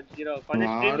ఏం లేవు జీరో కొన్ని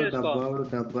స్ట్రీమ్ చేసుకో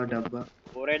డబ్బా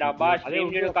ఒరే డబ్బా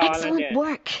స్ట్రీమ్ చేయడం కావాలంటే Excellent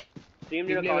work. స్ట్రీమ్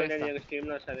చేయడం కావాలంటే స్ట్రీమ్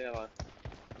లో వస్తుంది కదా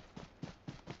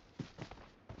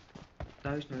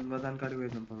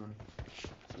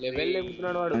లెవెల్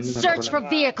లేపుతున్నాడు వాడు Search for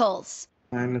vehicles.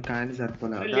 ఆయన కాయలు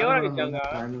సరిపోలేదు లేవరా నిజంగా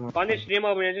కానీ స్ట్రీమ్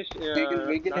ఓపెన్ చేసి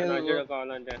చేయడం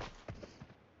కావాలంటే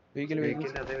వెహికల్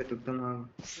అదే వెతుకుతున్నా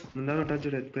ముందర ఉంటుంది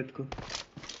చూడు ఎత్తుకు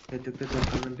వెతుకుతే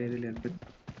దొరకాలంటే ఏది లేదు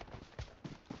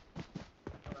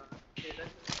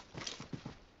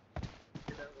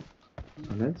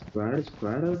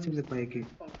స్క్వాడ్ వచ్చింది పైకి.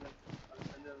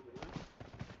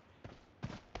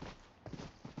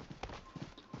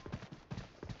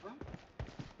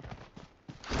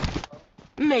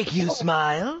 Make you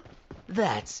smile?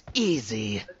 That's easy.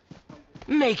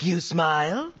 Make you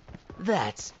smile?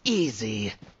 That's easy.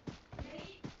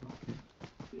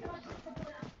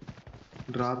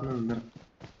 Drop అందరు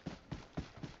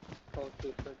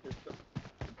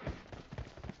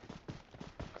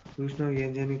చూసినావు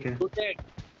ఏం చేయనీకే?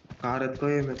 కార్ ఎత్తుకో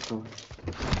ఏం ఎత్తుకో.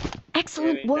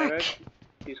 Excellent work.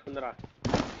 తీసుకుందరా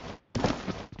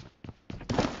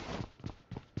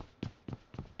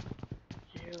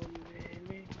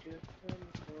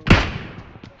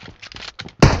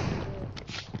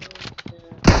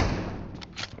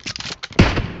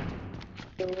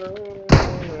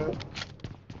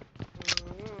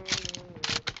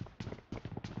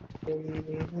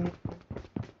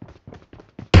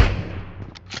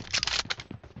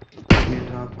నేను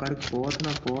డ్రాప్ కాడికి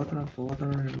పోతున్నా పో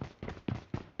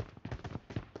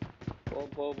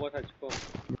చచ్చిపో.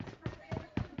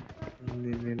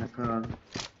 నేను వెనక రాదు.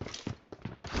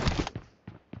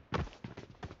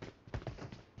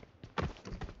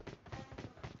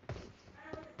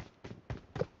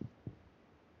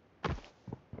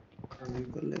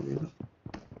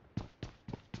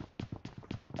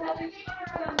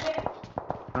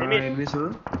 ఎనిమిస్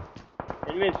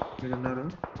మీరున్నారు.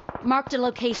 Marked a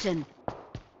location.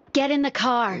 Get in the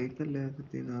car. Vehicle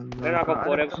లేకపోతే నాకు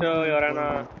 4x ఎవరైనా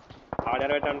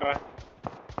ఆర్డర్ పెట్టండిరా.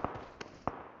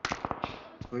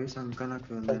 పోయి సంకనాకి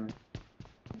వెళ్దాం.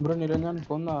 బ్రో నిరంజన్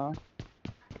పొందా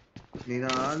నేను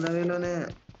ఆంధ్రలోనే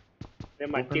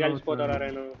మట్టి కలిసిపోతారా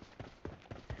నేను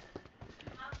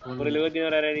పురులు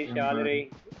తినరా రే చాలు రే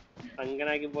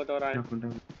సంకనాకి పోతారా.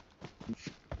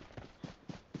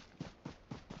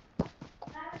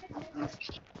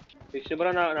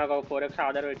 బ్రో నాకు ఒక 4x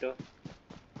ఆర్డర్ పెట్టు.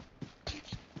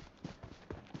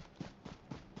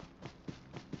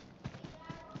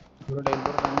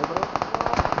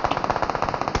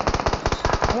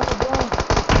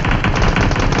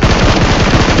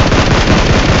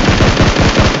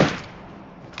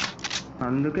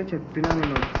 అందుకే చెప్పినా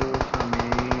నేను వద్దు స్వామి.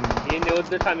 ఏంది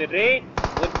వద్దు స్వామి రే?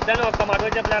 వద్దని ఒక్క మాట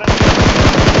చెప్పలేరా?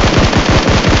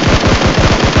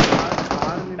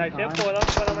 పోదాం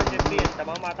అని చెప్పి ఎంత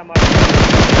మాట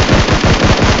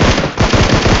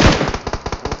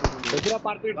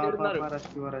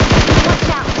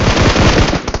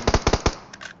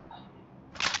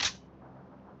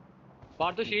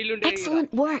పార్తు షీల్డ్ ఉంటే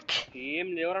Excellent work. ఏం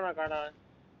లేవరా నా కాడ.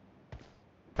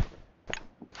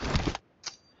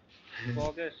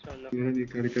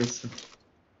 ఇక్కడికి వస్తా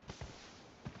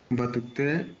బతుకుతే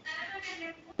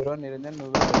బ్రో నిరంజన్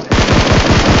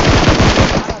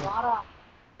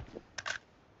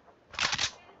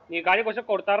నీ గాడికి వచ్చి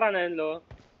కొడతారా నేను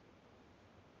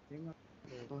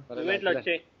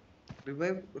వచ్చే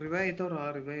రివైవ్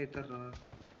అవుతారా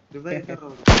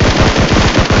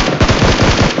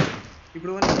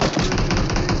ఇప్పుడు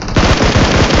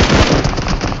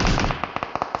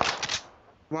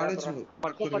వాడచ్చు.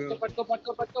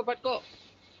 పట్టుకో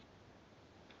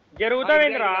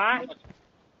జరుగుతావేంద్రా?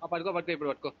 పట్టుకో ఇప్పుడు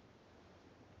పట్టుకో.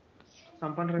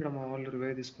 సంపన్రా మా వాళ్ళు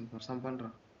రివైవ్ తీసుకుంటున్నారు. సంపన్రా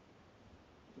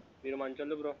మీరు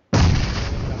మంచోళ్ళు బ్రో.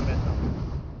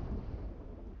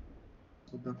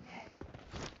 చూద్దాం.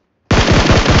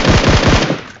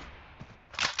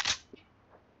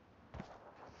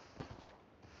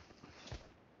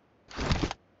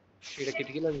 ఇక్కడ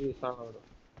కిటికీలో చూస్తాను.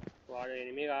 వాడు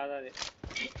ఎనిమి కాదు అది.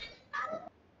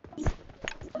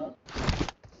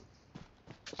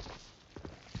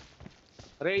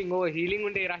 అరే ఇంకో హీలింగ్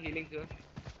ఉంటే రా. హీలింగ్స్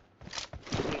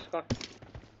తీసుకో.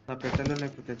 నా పెట్టెలో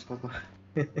ఇప్పుడు తెచ్చుకోపా.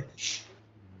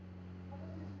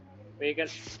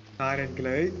 వెహికల్ కార్ వెనకల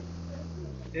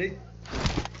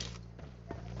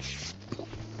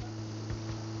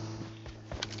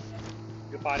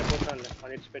పారిపోతాను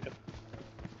అన్ఎక్స్పెక్టెడ్.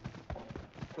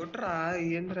 కొట్రా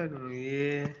ఏంద్రా నువ్వు?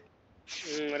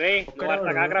 రే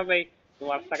కాకరా పోయి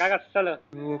నువ్వు వస్తాగా అస్సలు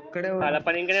నువ్వు ఒక్కడే అలా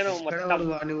పని ఇంకా నేను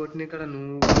వాడిని కొట్టిన ఇక్కడ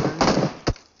నువ్వు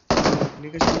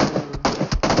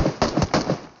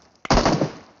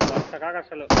వస్తాగా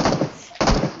అసలు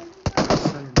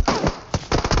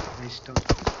ఇష్టం.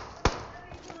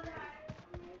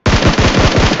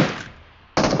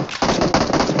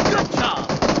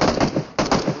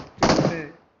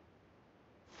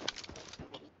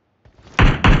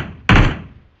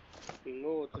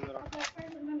 పింగు పోతుందిరా.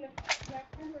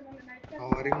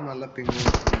 కవరింగ్ మళ్ళా పింగు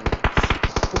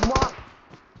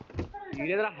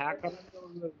హ్యాకర్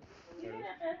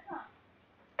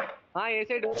ఏ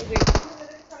సైడ్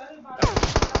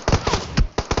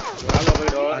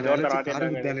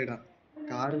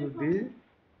కారు బుద్ధి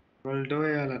వల్టో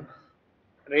వేయాల.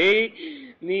 రే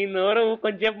నీ నోరు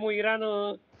కొంచెం ముగిరాను.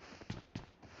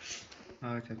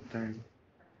 చెప్తాను.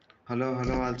 Hello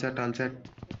అల్చట్.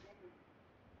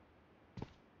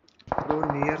 Bro,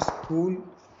 near school,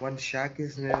 one shack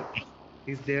is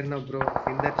there now, bro.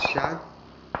 In that shack,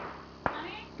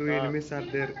 2 enemies are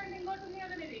there.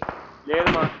 లేదు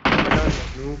మా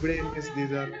Nobody enemies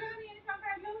these are.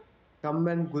 Come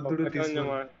and గుద్దుడు తీసుకుని.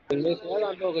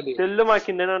 సెల్లు మా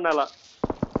కిందనే ఉండాల.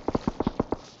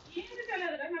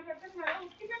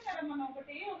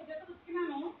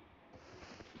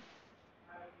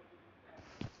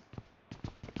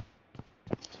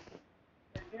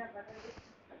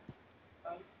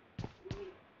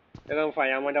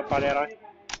 ఫైవ్ అమ్మ చెప్పాలేరా.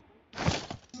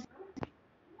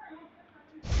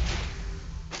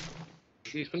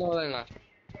 తీసుకున్నావు కదా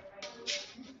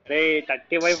రే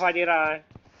 30/40 రా.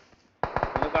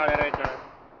 ఎందుకు ఆడారు ఇట్లా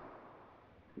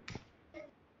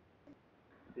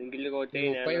ఇంగిల్లుకి పోతే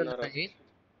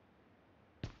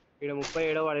ఇక్కడ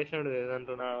 37 పడేసినాడు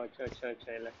అంటున్నా. వచ్చా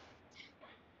ఇలా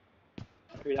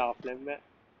ఆఫ్లైన్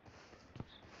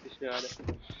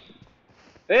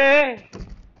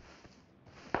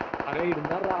అరే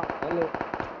ఇడున్నారా వాళ్ళు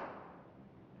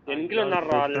ఎన్నికలు ఉన్నారు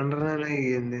రా వాళ్ళు.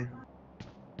 ఏంది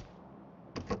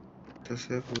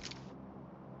ఎంతసేపు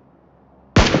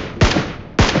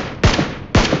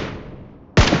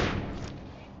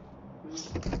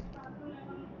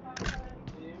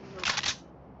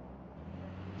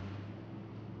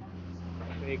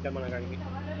వెహికల్ మన కాడికి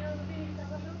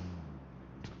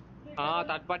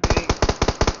థర్డ్ పార్టీ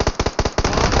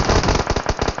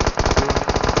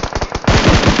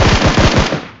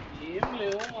ఏం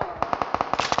లేవు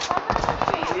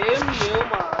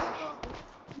మా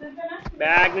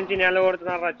బ్యాగ్ నుంచి నెల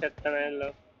కొడుతున్నారు రా చెత్త నేలలో.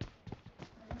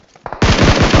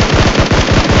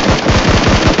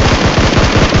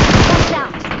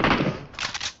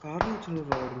 కారు వచ్చిన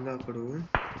రోడ్ అక్కడ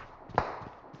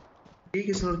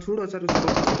పీకిస్తున్నాడు చూడు ఒకసారి.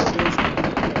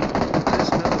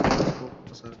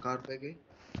 కార్ పైకి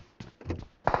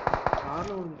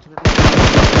కార్లో వచ్చినట్టు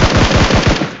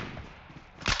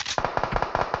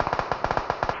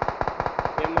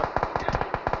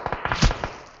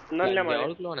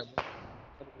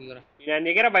నేను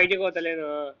దగ్గర బయటికి పోతలేను.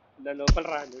 దాని లోపల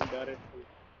రా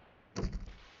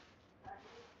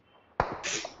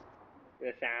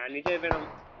శాండ్విచ్ అయిపోయినాం.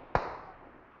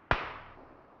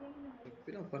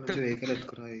 వెహికల్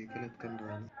ఎత్తుకుని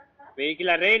రా.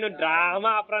 వెహికల్ అరే నువ్వు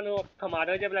డ్రామా ఆపరా. నువ్వు ఒక్క మాట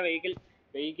చెప్పలే.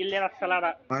 వెహికల్ లేదు అస్సలు.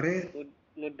 అరే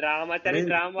నువ్వు డ్రామా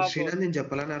డ్రామా శ్రీనాథ్ నేను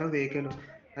చెప్పలేనారా వెహికల్.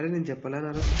 అరే నేను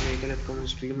చెప్పలేనారా వెహికల్ ఎత్తుకోమని.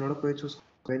 స్ట్రీమ్ కూడా పోయి చూసుకో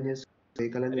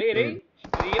వెహికల్ అని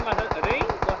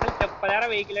అసలు చెప్పలేరా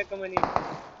వెహికల్ ఎక్కమని.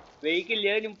 వెహికల్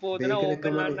లేదు నేను పోతున్నా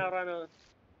ఓపెన్ అన్నారా.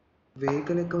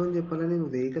 వెహికల్ ఎక్కమని చెప్పాలా నేను.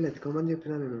 వెహికల్ ఎత్తుకోమని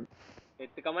చెప్పినా నేను.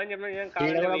 ఎత్తుకోమని చెప్పిన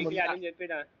వెహికల్ అని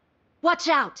చెప్పినా. Watch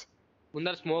out!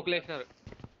 ముందర స్మోక్ లేసినారు.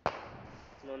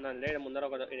 లేదు ముందర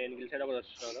ఒక ఎనిమిది సైడ్ ఒకటి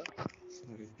వస్తున్నాడు.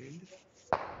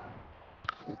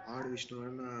 ఆడు విష్ణు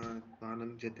నా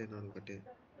ఆనంద్ చెత్తేనాడు ఒకటి.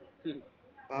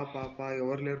 పా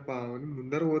ఎవరు లేరు పా అని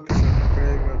ముందర పోతే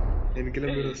ఎనికిల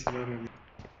మీరు వస్తున్నారు అని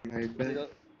అయిపోయి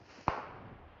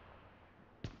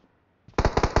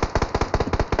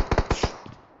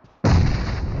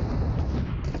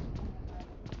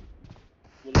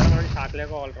ముందర షాక్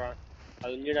లేకోవాలరా.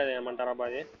 అది ఉంది అది ఏమంటారా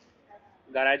బాది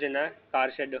గరాజ్ ఉందా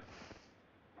కార్ షెడ్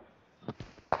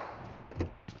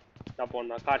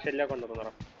తప్పకుండా కార్ షెడ్ లేకుండా తొందర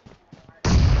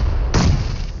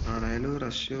నాయలు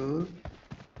రష్.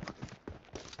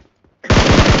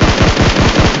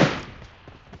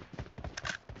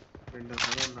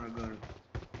 రెండోసారి నాకు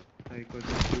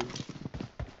అయిపోతే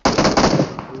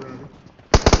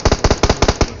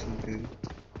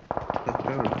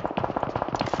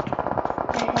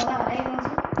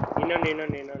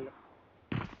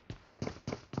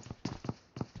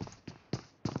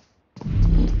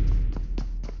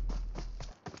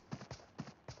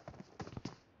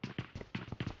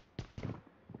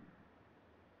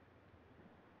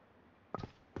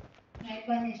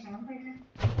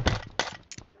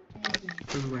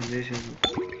నేను చేసాను.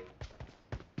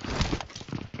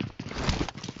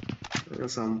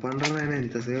 సంపండ్రా ఆయన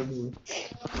ఎంతసేపు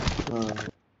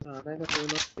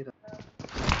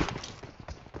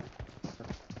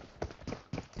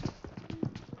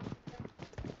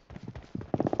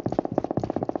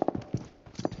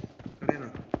అక్కడేనా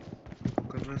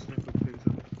ఒక్కరు రాసిన ఫుట్ప్రింట్స్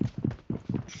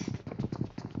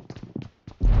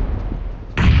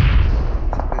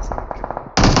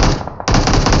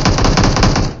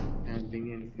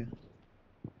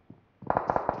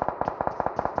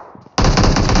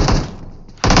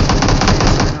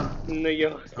అయ్యో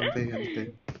అంతే అంతే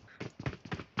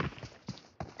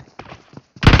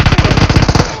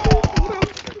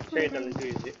ఇట్లా నుంచి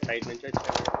రైట్ నుంచి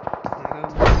వచ్చాను.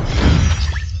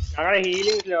 అక్కడ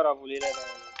హీలింగ్స్ లేవరా పులి లేదా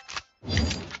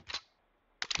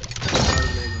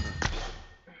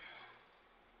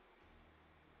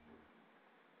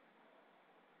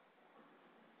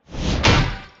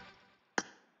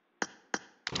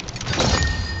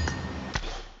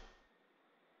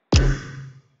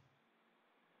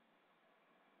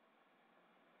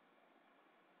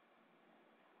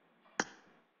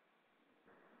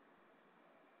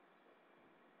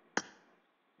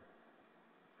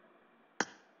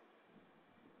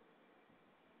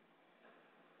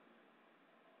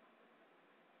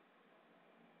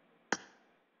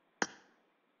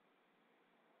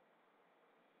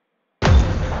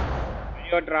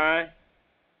ట్రా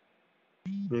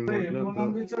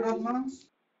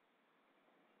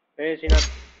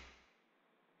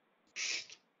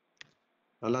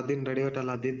అలాదీన్ రెడీ అవుట్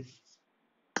అలాదీన్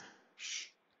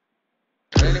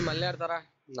మళ్ళీ ఆడతారా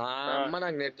నా అమ్మ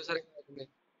నాకు నెట్ సరిగ్గా అవుతుంది.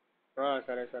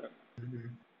 సరే సరే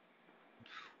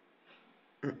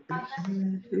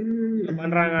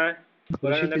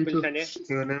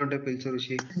ఎవరైనా ఉంటే పిలిచు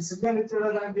ఋషి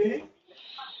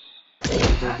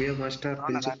పోబియా మాస్టర్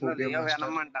పిలిచు పోబియా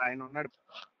మాస్టర్ ఆయన ఉన్నాడు.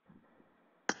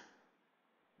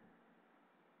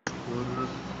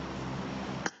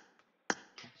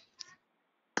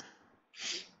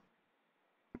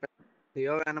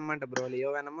 Leo వెనమంట bro, Leo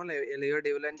వెనమో Leo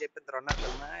devil అని చెప్పి ఇద్దరు ఉన్నారు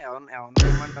కదా, ఎవరు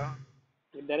వెనమంటావు?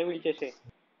 ఇద్దరే పిలిచేసి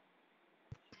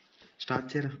స్టార్ట్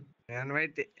చేయరా.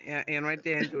 ఇన్వైట్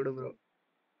చేయండి చూడు బ్రో.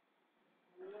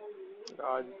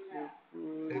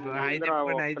 హాయ్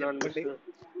చెప్పండి, హాయ్ చెప్పండి.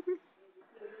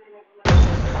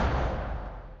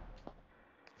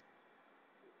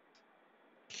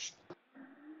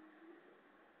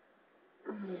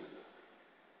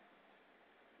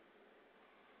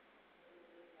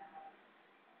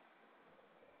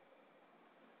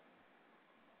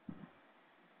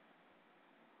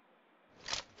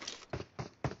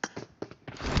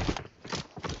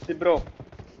 బ్రో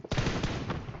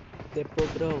చెప్పు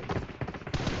బ్రో.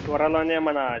 త్వరలోనే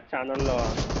మన ఛానల్లో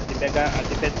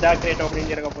అతిపెద్ద క్రియేట్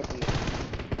ఓపెనింగ్ జరగబోతుంది.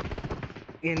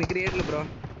 ఎన్ని క్రియేట్లు బ్రో?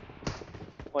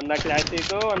 100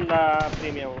 classic 100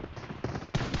 premium.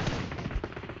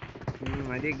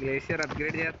 అది గ్లేషియర్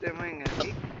అప్గ్రేడ్ చేస్తేమో ఇంకా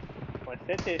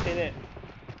వస్తే చేసేదే.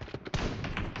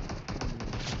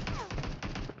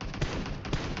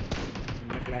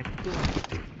 క్లాసిక్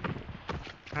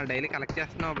డైలీ కలెక్ట్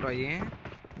చేస్తున్నావు బ్రో? అయ్యి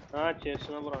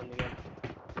చేస్తున్నా బ్రో. అందుకే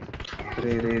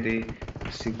రే రే రే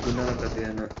సిగ్గున్నా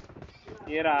కొద్దిగా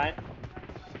ఏరా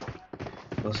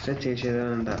వస్తే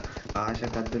చేసేదేనంట. ఆశ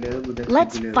కద్దు లేదు, బుద్ధ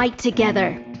Let's fight together.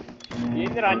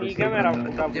 ఏందిరా నీకేమేరా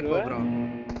చెప్పు బ్రో.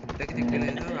 బుద్ధకి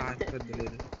దిగ్గలేదు, ఆశ కద్దు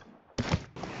లేదు.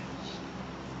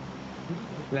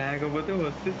 లేకపోతే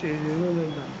వస్తే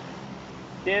చేసేదేనంట.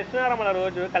 చేస్తున్నారా మన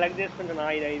రోజు కలెక్ట్ చేసుకుంటున్నా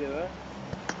 5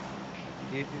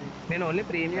 నేను ఓన్లీ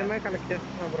ప్రీమియమే కలెక్ట్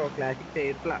చేస్తున్నా బ్రో, క్లాసిక్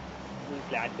చేయట్లా.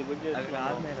 క్లాసిక్ కూడా చేస్తున్నా.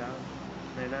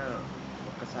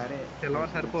 ఒక్కసారి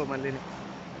సిల్వర్ సరిపో మళ్ళీ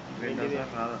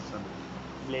రాదు అసలు.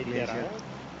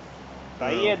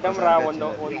 ట్రై చేద్దాం రా. 100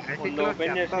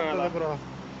 ఓపెన్ చేస్తున్నా బ్రో.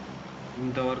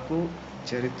 ఇంతవరకు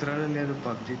చరిత్రలో లేదు,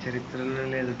 పబ్జి చరిత్రలో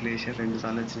లేదు గ్లేషియర్ 2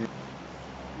 సార్లు వచ్చింది.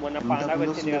 మొన్న పాండాకి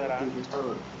వచ్చింది కదరా,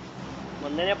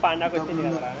 మొన్ననే పాండాకి వచ్చింది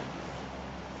కదరా.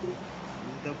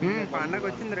 పండగ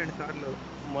వచ్చింది 2 సార్లు.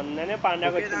 మొన్ననే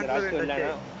పాండాకి వచ్చింది రా. చూడలేనా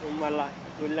మళ్ళా?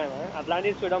 చూడలేనా?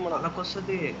 అట్లాంటివి చూడం మనం.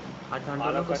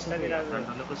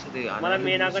 మన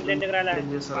మెయిన్ అకౌంట్ ఎందుకు రాలే?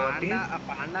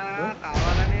 పాండా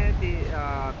కావాలనే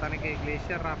తనకి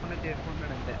గ్లేషియర్ రాకుండా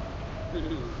చేసుకుంటాడు అంతే.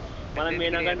 మన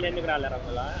మెయిన్ అకౌంట్ ఎందుకు రాలేరా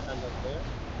మళ్ళా?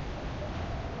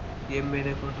 ఏం main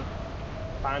account?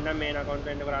 Panda main account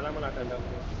ఎందుకు రాలే మన అకౌంట్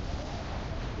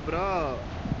బ్రో?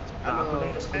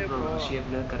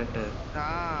 కరెక్ట్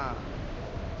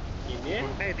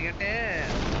ఉంటాయి, ఎందుకంటే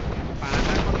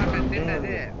పాండాకున్న కంటెంట్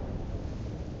అదే.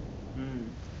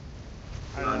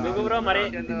 అందుకు బ్రో. మరి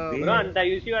బ్రో అంత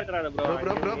యూసీ పెడతారా బ్రో?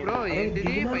 బ్రో బ్రో బ్రో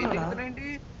ఏంటిది పై దిగుతున్నాయండి?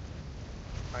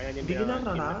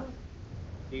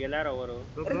 దిగలేరు ఎవరు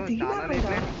బ్రో? చాలా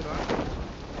రేట్లేండి బ్రో.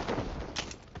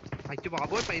 అచ్చి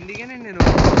బాబోయ్ పైన దిగానండి నేను.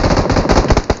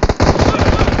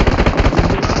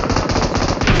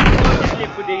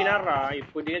 ఇప్పుడు దిగినారా?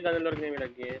 ఇప్పుడు దిగే గదులు దొరికినాయి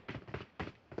వీళ్ళకి.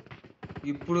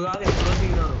 ఇప్పుడు కాదు, ఎప్పుడో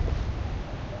దిగినారు.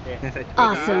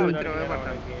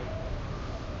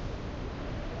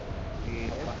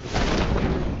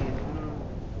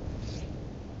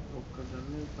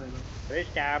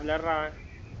 స్టాబ్లర్ రా.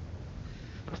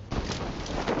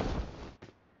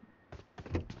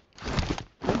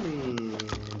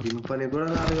 దింపని కూడా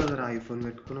రాదు కదరా ఐఫోన్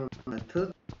పెట్టుకుని.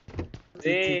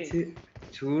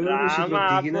 చూడు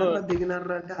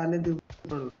దిగినారా అంటే వాళ్ళే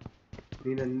దింపుతారు.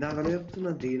 నేను ఇందాకనే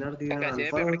చెప్తున్నా దీనాడు ఇంకా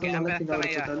సేపు అన్ఫాలో ఇక్కడ కొడితే క్యాంప్ మళ్ళీ కింద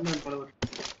వేస్తానయ్యా. పడిపోతాను అన్ఫాలో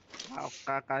ఒక్క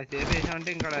కాసేపు వేసామంటే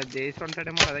ఇంకా జేసి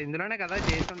ఉంటాడేమో కదా, ఇందులోనే కదా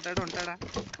జేసి ఉంటాడా?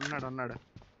 ఉన్నాడు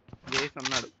జేసి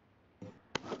ఉన్నాడు.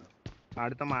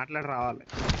 వాడితో మాట్లాడి రావాలి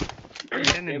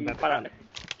అంటే నేను బతకాలి.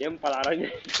 ఏం పలారం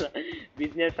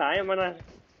బిజినెస్ ఏమన్నా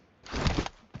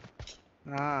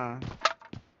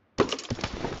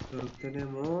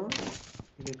దొరికితేనేమో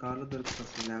ఇది కార్లో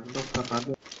దొరుకుతుంది, లేకపోతే ఒక్క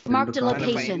కార్లో Marked a పైన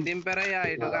location. దింపారయ్యా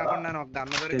ఇటు కాకుండా ఒక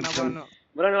గన్న దొరికిన బాను.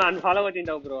 బ్రో నువ్వు అన్ఫాలో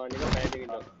కొట్టింటావు బ్రో, అందుకే పైన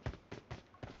దిగింటావు.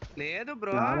 లేదు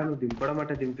బ్రో, నువ్వు దింపడం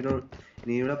అంటే దింపినావు,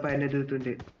 నేను కూడా పైన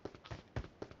దిగుతుంటే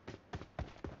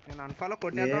నేను అన్ఫాలో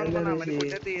కొట్టేద్దాం అనుకున్నా, మరి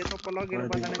కొట్టేది ఏ తొప్పలో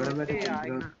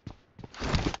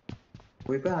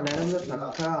పోయిపోయి ఆ నేరంలో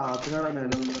చక్కగా ఆపుతున్నాడు. ఆ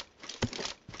నేరంలో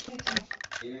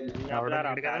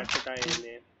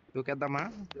దూకేద్దామా?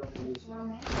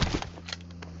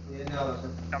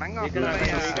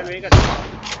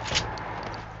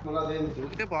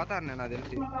 దూకితే పోతాను నేను, అది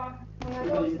తెలిసి.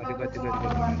 అది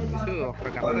ఒక్క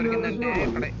గన్న దొరికిందంటే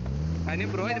ఇక్కడే. కానీ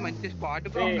బ్రో ఇది మంచి స్పాట్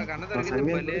బ్రో, ఒక్క గన్న దొరికింది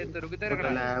భలే దొరుకుతారు ఇక్కడ.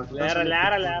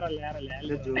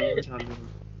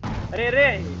 అరే రే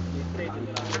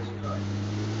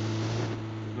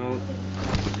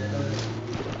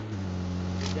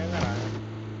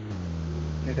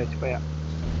నేను చచ్చిపోయా.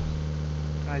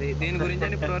 అది దీని గురించి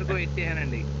అని ఇప్పటివరకు వెయిట్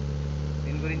చేశానండి,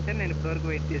 నేను ఇప్పటివరకు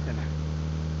వెయిట్ చేశాను.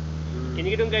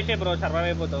 కిందికి డుంకేసే బ్రో, సర్వైవ్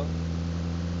అయిపోతావు.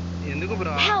 ఎందుకు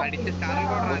బ్రో అడిచే స్టార్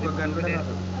కూడా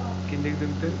రాదు కిందికి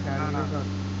దింపితే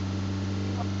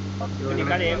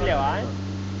ఇక్కడ ఏం లేవా?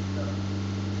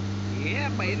 ఏ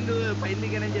పైన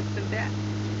దిగానని చెప్తుంటే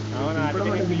అవునా,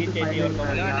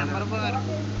 నెంబర్ 4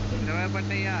 20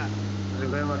 పట్టయ్యా.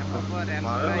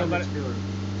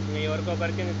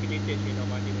 ఎవరికొకరికి ఫినిష్ చేసి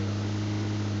మాట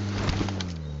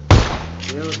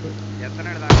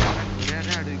చెప్తున్నాడు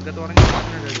దాడు ఇంకా దూరం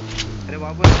చెప్తున్నాడు. అరే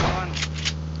బాబు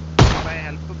bye,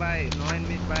 help bye, no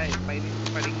enemies bye, పై నుంచి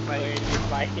పడింగ్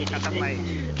బాయ్, కథం బాయ్.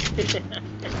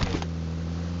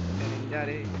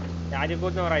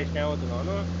 యాదిపోతున్నావు రా, ఇష్టం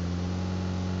అవుతున్నావు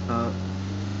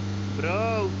bro.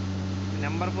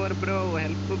 Number 4 bro,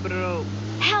 help bro.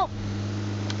 Help!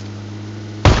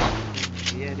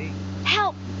 ఏది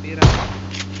Help! తీరా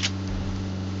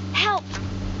Help!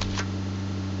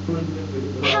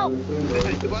 Help!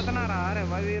 చచ్చిపోతున్నారా? అరే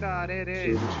వీరా, అరే రే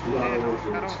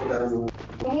నమస్కారం.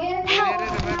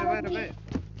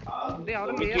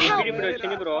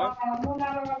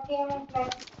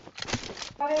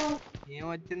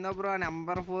 ఏమొచ్చిందో బ్రో?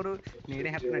 నెంబర్ 4 నేడే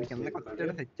హెప్తున్నాడు, కిందకి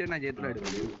వచ్చాడు, తెచ్చాడు నా చేతిలో.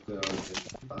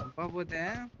 పోతే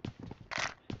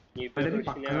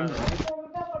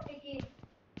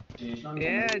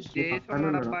ఏ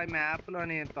చేస్తున్నాడబ్బా మ్యాప్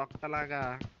లోని తొక్కలాగా.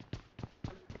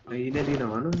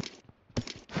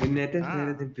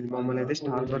 మమ్మల్ని అయితే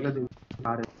స్టార్ బర్ లో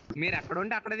మీరు ఎక్కడ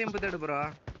ఉంటే అక్కడే దింపుతాడు బ్రో.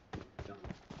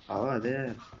 అదే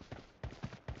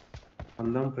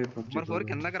అందం పోయి నెంబర్ 4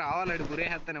 కిందకి రావాలండి,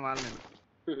 గురేస్తాను వాళ్ళని.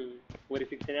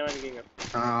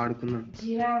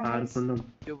 ఆడుకుందాం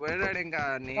చూపాడు ఇంకా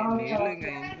నీళ్ళు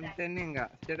ఇంకా ఇంతని ఇంకా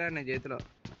వచ్చాడు నా చేతిలో.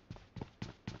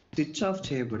 స్విచ్ ఆఫ్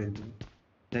చేయబడింది,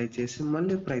 దయచేసి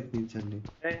మళ్ళీ ప్రయత్నించండి.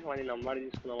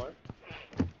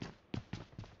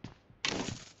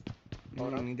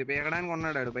 ఇది పీకడానికి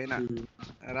ఉన్నాడు పైన.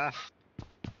 రా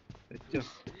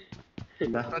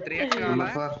 3x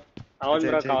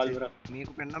కావాలా?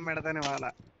 నీకు పిండం పెడతానే వాళ్ళ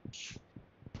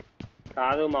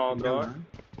కాదు మా బ్రో,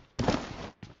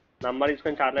 నంబర్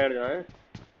తీసుకొని చాట్లా పెడదా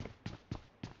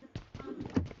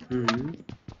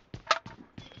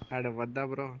వద్దా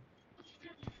బ్రో?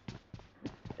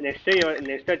 నెక్స్ట్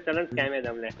వచ్చాను స్కామ్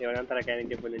వేద్దాంలే, ఎవరంతా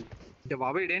క్యానింగ్ చెప్పు.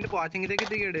 బాబు ఇదేంటి వాచింగ్ దగ్గర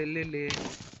దిగాడు వెళ్ళి.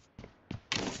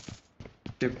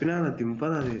 చెప్పినా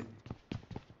దింపదు అది,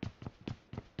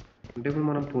 అంటే ఇప్పుడు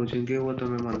మనం కోచింగ్కే పోతాం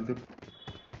మేము, అందుకే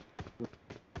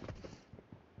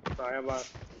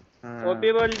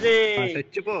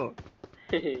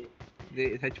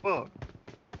చచ్చిపో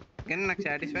కానీ నాకు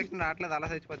సాటిస్ఫాక్షన్ రావట్లేదు, అలా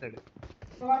చచ్చిపోతాడు.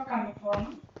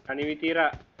 అని తీరా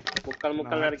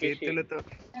ముక్కలు చేతులతో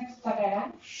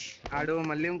ఆడు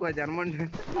మళ్ళీ ఇంకో జన్మ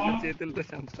చేతులతో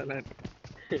చంపాలని.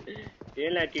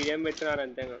 ఏం టీడీఎం పెట్టున్నారు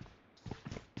అంతేగా.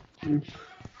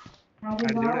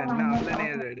 చూడు అన్ని ఆఫ్లైన్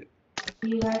అయ్యాడు.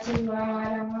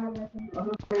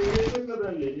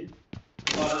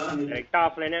 కరెక్ట్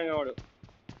ఆఫ్లైన్ వాడు.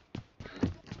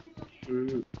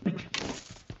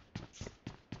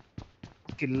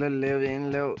 కిల్లలు లేవు, ఏం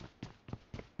లేవు.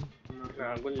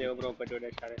 నాకు లేవు బ్రో,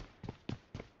 ఒకటి సరే.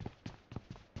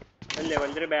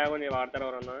 లెవెల్ 3 బ్యాగ్ ఉంది, వాడతారు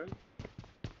ఎవరన్నా?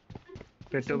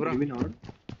 పెట్టు bro.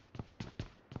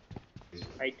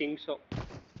 I think so.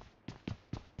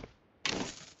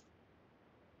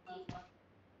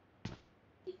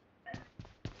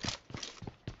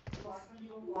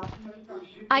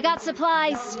 I got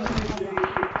supplies.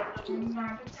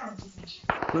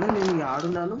 కూడా నేను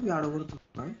ఆడున్నాను ఆడకూడదు.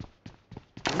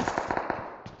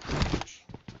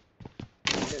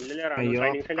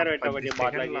 ట్రైనింగ్ సెంటర్ పెట్టా ఒకటి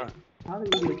బాట్లకి.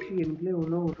 ఇది వచ్చి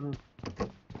ఇంట్లో ఉంటున్నాను.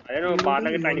 అదే నువ్వు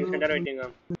బాట్లకి ట్రైనింగ్ సెంటర్ పెట్టింగా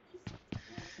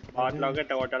బాట్లకి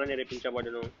కొట్టాలని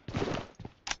నేర్పించబడును.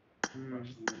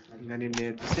 ఇంకా నేను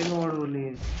నేర్పిస్తే వాడు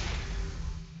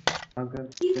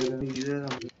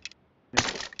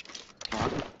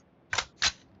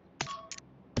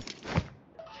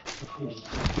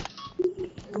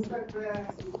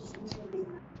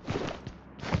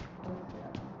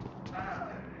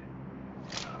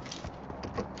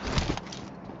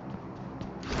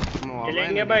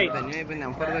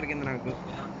నెంబర్ దొరికింది నాకు.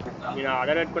 నేను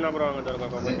ఆర్డర్ పెట్టుకున్నా బ్రో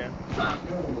దొరకకపోతే.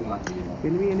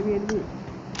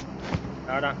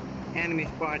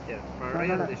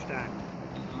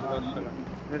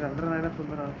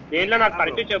 దేంట్లో నాకు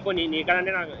కరెక్ట్ చెప్పు.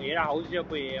 నీకంటే నాకు ఏ హౌస్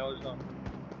చెప్పు. ఏ హౌస్ లో?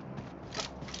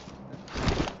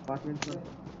 అపార్ట్మెంట్స్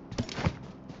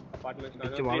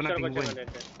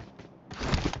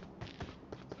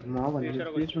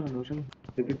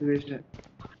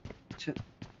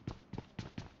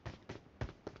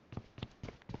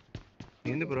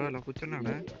ఏంది బ్రో అలా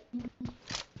కూర్చున్నాడా?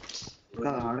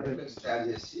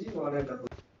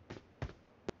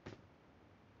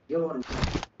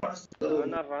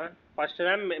 ఫస్ట్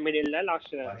టైం మిడిల్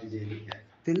లాస్ట్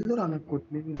తెలుసు రా నాకు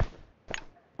కొట్టి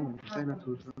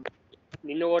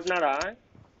నిన్ను కొట్టినారా?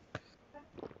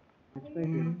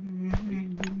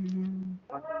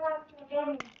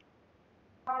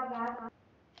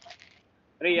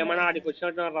 అరే ఏమన్నా ఆడికి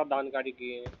వచ్చినట్టున్నారా దాని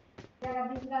కాడికి?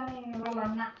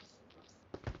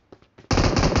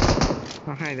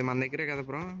 ఇది మన దగ్గరే కదా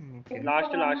బ్రో.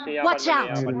 లాస్ట్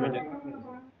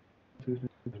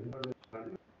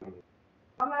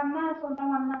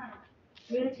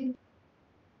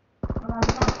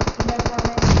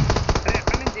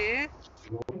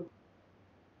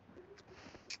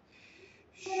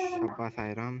అబ్బా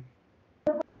సాయిరామ్.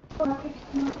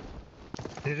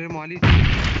 మాలీ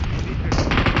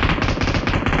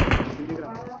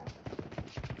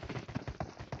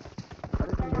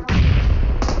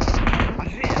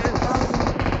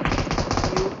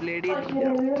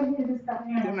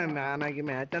నాకు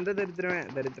మ్యాచ్ అంతా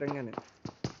దరిద్రంగానే.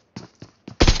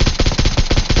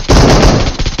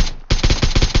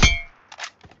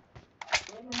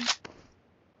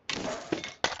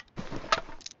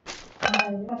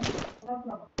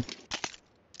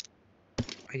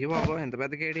 అయ్యో బాబో ఎంత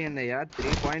పెద్ద కేడి అయింది అయ్యా.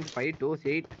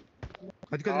 3.528.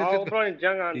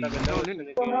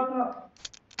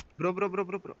 Bro bro bro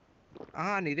bro bro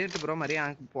నీదేంటి bro మరి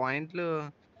పాయింట్లు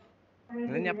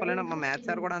ఏం చెప్పలేను. మా మ్యాథ్స్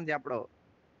సార్ కూడా అని చెప్పడు.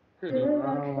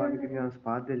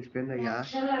 తెలిసిపోయింది అయ్యా.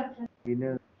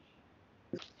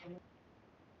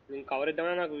 కవర్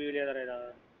ఇద్దామని నాకు వీడియో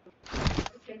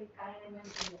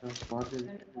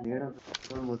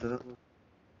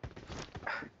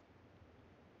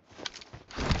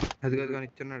అది కాదు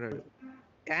ఇచ్చున్నాడు.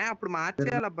 అప్పుడు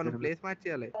మార్చేయాలి అబ్బా, నువ్వు ప్లేస్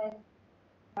మార్చేయాలి.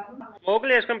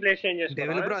 స్మోక్లు వేసుకొని ప్లేస్ చేంజ్ చేసుకో.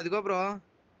 డెవిల్ బ్రో అదిగో బ్రో.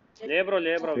 లే బ్రో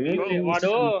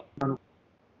వాడు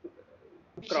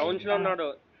గ్రౌండ్స్ లో ఉన్నాడు.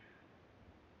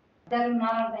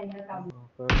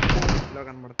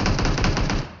 కనబడుతుంది.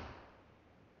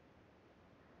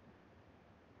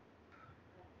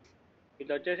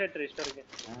 ఇట్లా వచ్చేసే ట్రిస్టర్ కి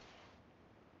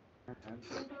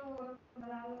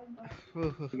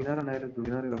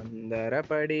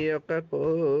అందరపడి ఒక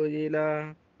కోయిలా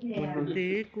ముందే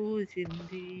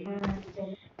కూసింది.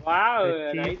 Wow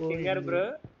nice singer bro.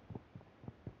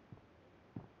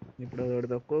 ఇప్పుడు ఒకటి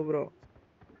తక్కువ బ్రో.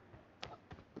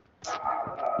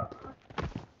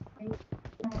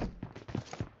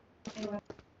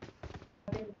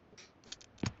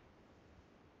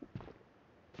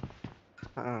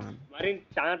 మరి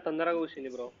చాలా తొందరగా కూర్చుంది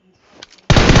బ్రో.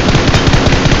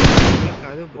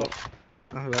 కాదు బ్రో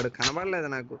వాడు కనబడలేదు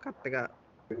నాకు కరెక్ట్ గా.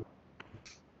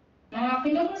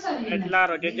 ఎట్లా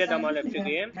రొటేట్ చేద్దామా లెఫ్ట్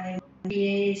కి?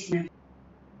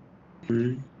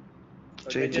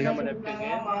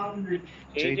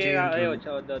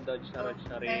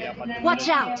 Watch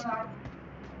out!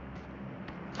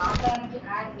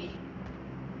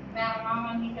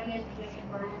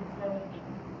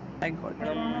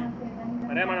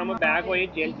 అరే మనము బ్యాగ్ పోయి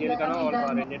జైలు కన్నా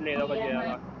రెండింటిలో ఏదో ఒకటి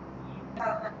చేయాలా.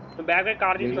 నువ్వు బ్యాగ్ పోయి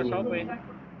కార్ తీసుకొస్తావు పోయి.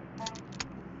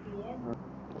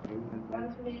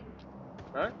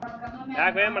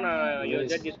 బ్యాగ్ పోయి మన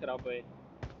యూజర్ తీసుకురా పోయి.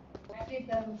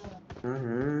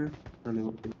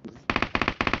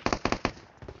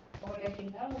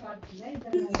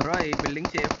 బ్రో ఈ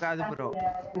బిల్డింగ్ సేఫ్ కాదు బ్రో.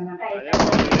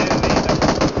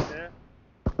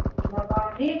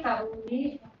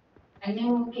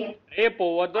 రే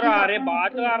పోవద్దురా, రే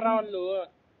బాట్లు ఆడరా వాళ్ళు.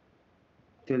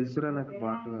 తెలుసురా నాకు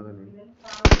బాటు కదని.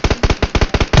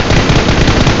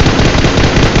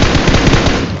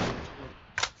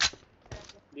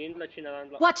 దీంట్లో వచ్చిన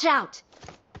దాంట్లో Watch out!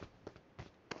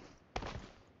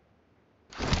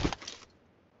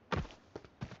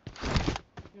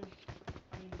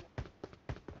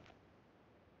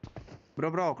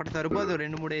 బ్రో ఒకటి సరిపోదు,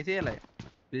 2-3 వేసేయాలి,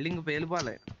 బిల్డింగ్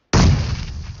పేలిపోవాలి.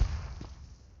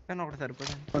 కానీ ఒకటి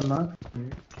సరిపోదు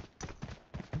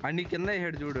అన్ని కింద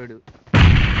వేసాడు చూడాడు.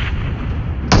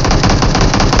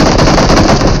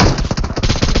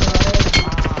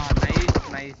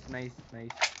 Nice nice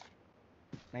nice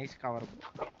nice cover.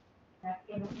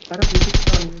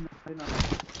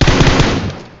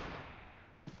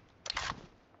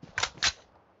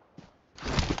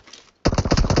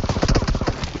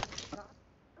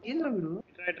 ఏంద్రా మీరు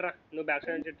ఇట్రా నువ్వు బ్యాక్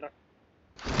సైడ్ నుంచి ఇట్రా.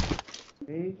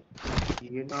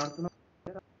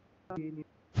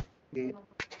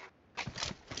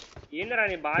 ఏందిరా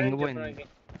నీ బాగా చెప్పడానికి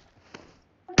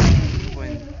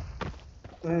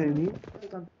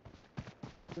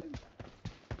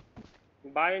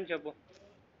బాగా చెప్పు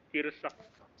తీరుస్తా.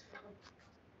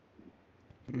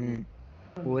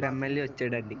 ఊరు ఎమ్మెల్యే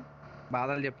వచ్చాడండి,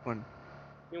 బాధలు చెప్పుకోండి.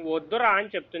 నువ్వు వద్దురా అని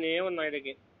చెప్తూనే ఉన్నా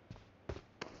ఇడికి.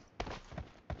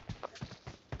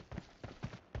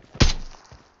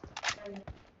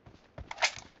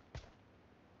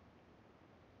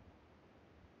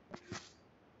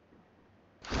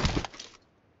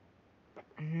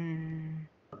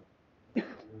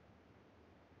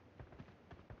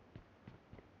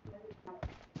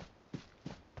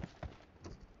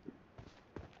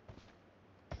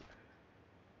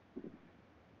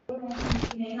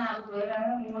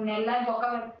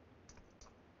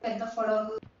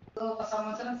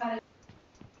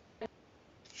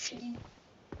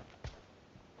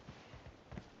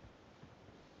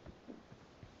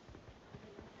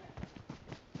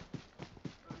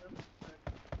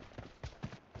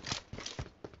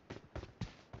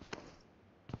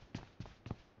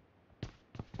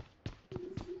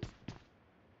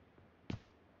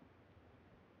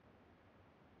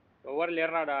 ఎవరు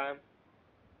లేరు రాడా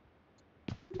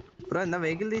బ్రో? ఇంత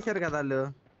వెహికల్ తీశారు కదా వాళ్ళు.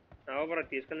 బ్రో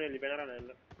తీసుకుని వెళ్ళిపోయినారా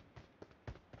నేను.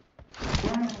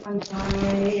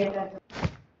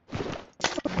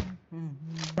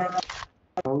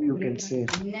 How you can say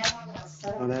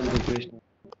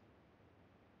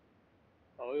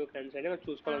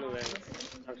చూసుకోవాలి నువ్వే.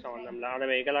 నాకు సంబంధం లేదు.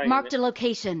 Vehicle Marked a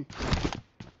location.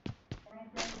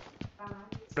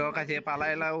 Bro కాసేపు అలా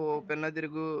ఇలా ఓపెన్ లో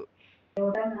తిరుగు.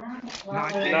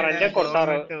 ఉన్నారంటే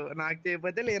కొడతారు, నాకు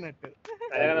చేయకపోతే లేనట్టు.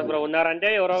 అదే కదా బ్రో. ఉన్నారంటే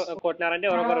ఎవరో కొట్టినారంటే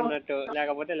ఎవరొకరు ఉన్నట్టు,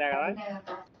 లేకపోతే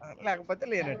లేకపోతే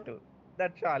లేనట్టు.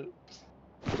 That's all.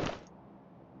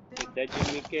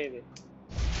 జిమ్మికే ఇది.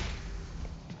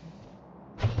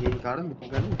 ఏం కాదు మీకు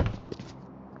కానీ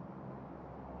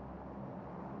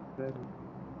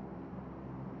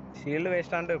షీల్డ్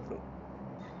వేస్ట్ అంటే ఇప్పుడు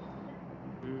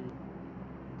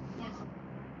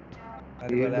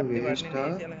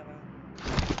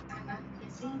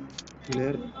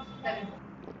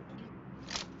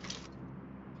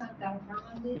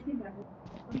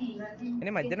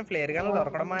మధ్యన ఫ్లేర్ గాను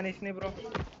దొరకడం మానేసినాయి బ్రో.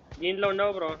 దీంట్లో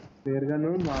ఉండవు బ్రో. ఫ్లేర్ గాను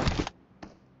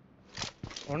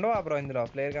ఉండవా బ్రో ఇందులో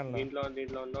ఫ్లేర్ గన్? దీంట్లో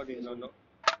ఉండవు.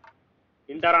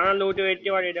 ఇంత రానా లూట్ పెట్టి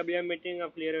వాడు ఏడబ్ల్యూఎం పెట్టి ఇంకా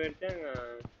ఫ్లేర్ పెడితే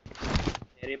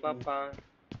అరే పాప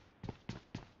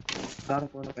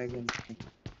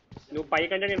నువ్వు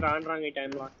పైకంటే నేను రాను ఈ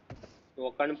టైంలో. నువ్వు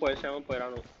ఒక్కడిని పోయేసామో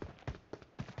పోయిరాను.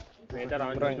 అయితే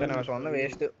రాను. ఇంకా నిమిషం ఉంది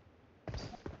వేస్ట్.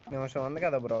 నిమిషం ఉంది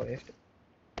కదా బ్రో వేస్ట్.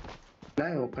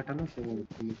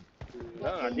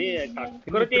 అది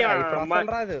కకృతి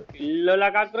రాదు పిల్లల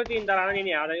కకృతి. ఇంత రానా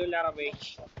నేను యాదవ్ లేరా పోయి.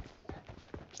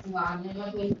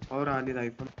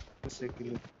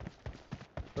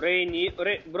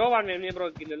 బ్రో వాడు ఎన్ని బ్రో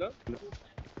కిల్లులు?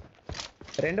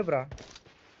 2 బ్రో.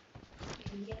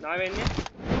 నావెన్ని?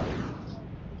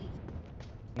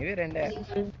 ఇవి 2.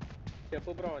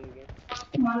 చెప్పు బ్రో వానికి.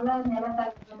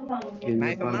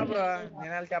 బ్రో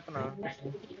నేను చెప్పనా?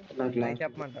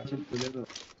 చెప్పమంట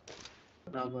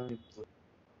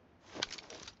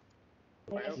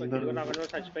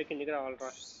చచ్చిపోయి కిందికి రావాలరా.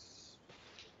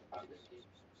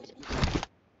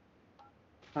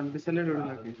 అనిపిస్తలేడు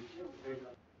నాకు.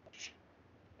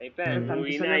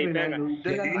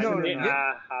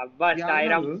 అబ్బా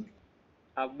సాయిరాం.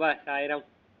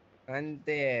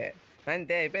 అంతే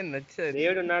అంతే అయిపోయింది. వచ్చేది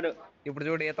దేవుడు ఉన్నాడు. ఇప్పుడు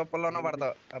చూడు ఏ తొప్పల్లోనో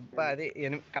పడతావు. అబ్బా అది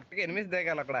కరెక్ట్ గా ఎనిమిది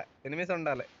దిగాలి, అక్కడ ఎనిమిది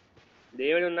ఉండాలి.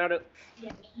 దేవుడు ఉన్నాడు.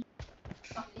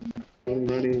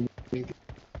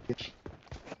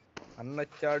 అన్న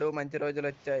వచ్చాడు, మంచి రోజులు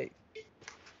వచ్చాయి.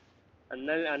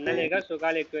 అన్న లేక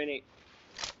సుఖాలు ఎక్కువైనాయి.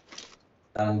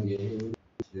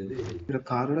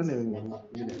 కారు కూడా లేదు.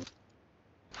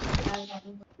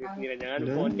 మీరు జనాలు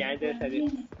ఫోన్ డ్యాన్స్ చేస్తుంది.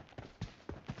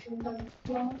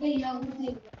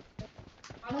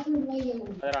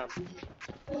 అదరా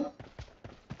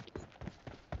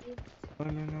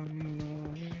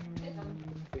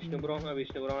విష్ణు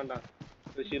బ్రో అంట.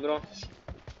 ఋషి బ్రో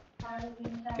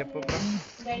చెప్పు బ్రో.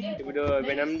 ఇప్పుడు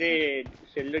వెనమ్ది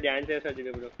సెల్ డ్యాన్స్ చేస్తాడు చూడు.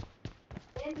 ఇప్పుడు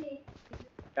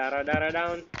డారా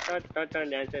డౌన్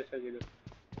డ్యాన్స్ చేస్తాడు చూడు.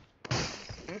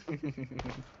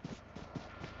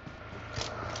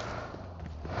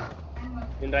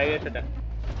 నేను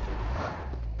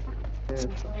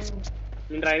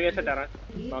డ్రైవ్ చేస్తారా?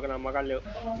 మాకు నమ్మకాలు లేవు.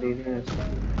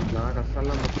 నాకు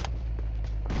అసలు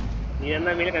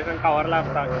నేనన్నా మీరు కనీసం కవర్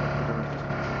లాపుతా.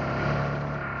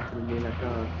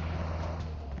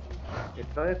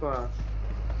 ఎట్లా ఎక్కువ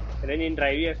అదే నేను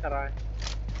డ్రైవ్ చేస్తారా?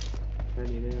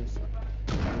 నేనే చేస్తా.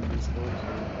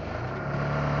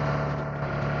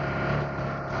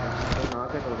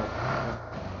 నాకే కదా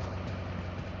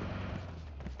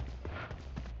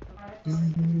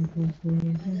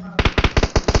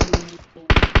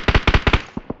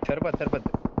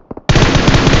సరిపోద్ది.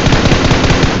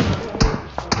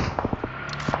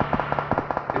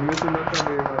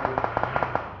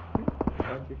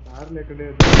 కారు లేకుండా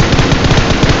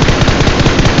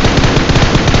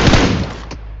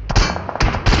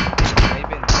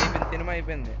అయిపోయింది సినిమా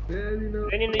అయిపోయింది.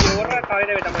 నిన్ను ఎవరు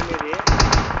కాలేదా పెట్టమని?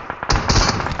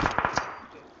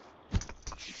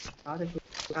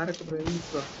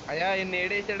 అయ్యా ఇన్ని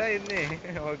ఏడేసాడా ఇన్ని?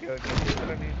 ఓకే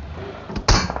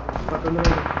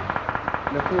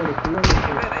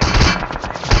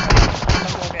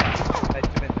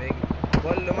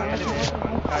ఒళ్ళు మంటది.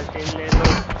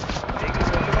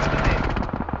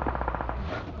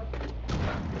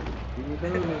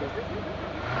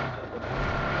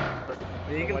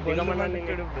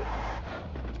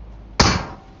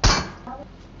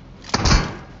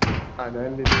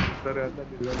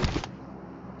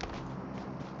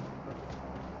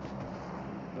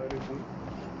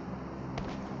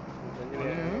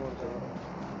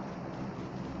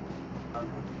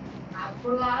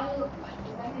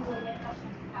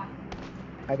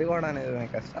 అది కూడా అనేది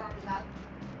కష్టం.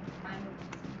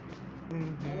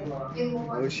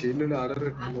 Shield order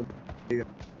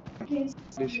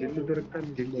shield దొరుకుతాను.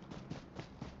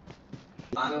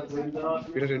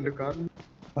 ఇక్కడ 2 కార్లు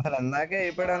అసలు అందాకే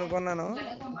అయిపోయాడు అనుకున్నాను.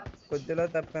 కొద్దిలో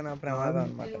తప్పిన ప్రమాదం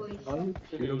అన్నమాట.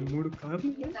 3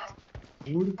 కార్లు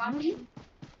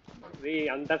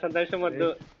అంత సంతోషం వద్దు.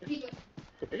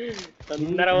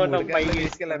 తొందరగా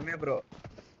తీసుకెళ్ళమ్మే బ్రో.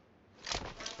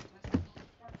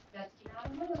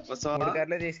 3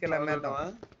 కార్లే తీసుకెళ్ళమ్మేద్దాం.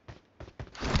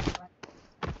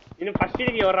 నేను ఫస్ట్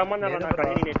ఇది ఎవరు రమ్మన్నారు నాకు?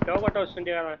 నేను ఎక్కవ కొట్ట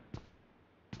వస్తుంటే కదా.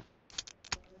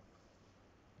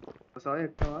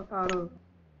 ఎక్కువ కారు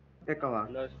ఎక్కువ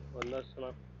వస్తున్నా.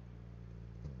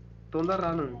 తొందర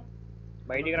రాను,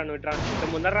 బయటికి రాను. ఇట్రా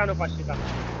ముందర రాను. ఫస్ట్ ఇట్లా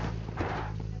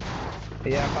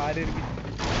అయ్యా కారు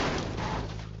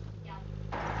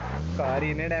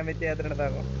ఈయనే డ్యామేజ్ చేస్తున్నాడు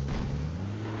దాకా.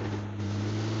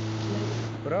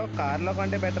 బ్రో కార్లో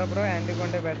కొంటే బెటరా బ్రో యాంటీ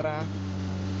కొంటే బెటరా?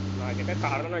 నాకైతే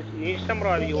కార్ నీ ఇష్టం బ్రో.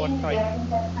 అది వస్తాయి.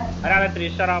 అరే అలా 3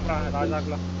 స్టార్ ఆపరా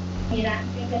రాజాక్లో.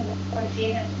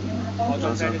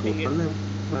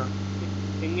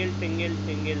 సింగిల్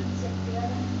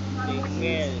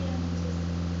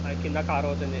కింద కార్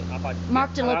అవుతుంది.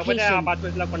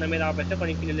 అపార్ట్మెంట్ లో కొండ మీద ఆపేస్తే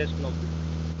కొన్ని కింద వేసుకున్నాం.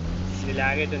 ఇది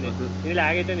లాగ్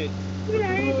అవుతుంది.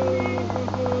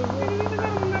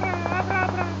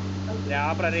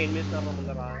 ఆపరా రే. ఏం చేస్తున్నారు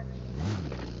ముందరా?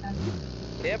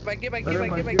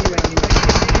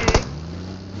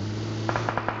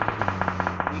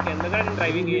 నీకెందుకు నేను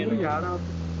డ్రైవింగ్ చేయను?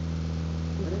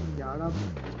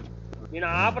 నేను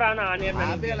ఆపరా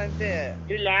అంతే.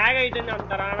 ఇది లాగ్ అవుతుంది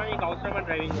అంటారా? నీకు అవసరమా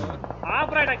డ్రైవింగ్?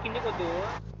 ఆపరా ఇట కిందికి వద్దు.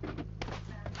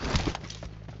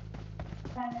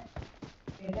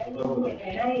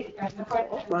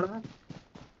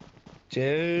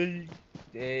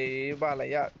 జై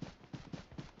బాలయ్య.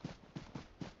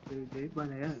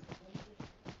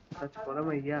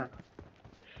 చచ్చిపోదామయ్యా.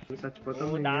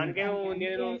 దానికే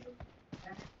నేను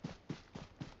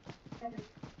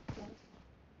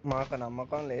మాకు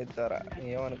నమ్మకం లేదు తారా,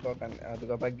 ఏమనుకోకండి.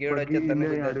 అదిగో బగ్గి కూడా వచ్చేస్తాను.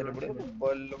 ఇప్పుడు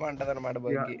బొల్లు అంటది అనమాట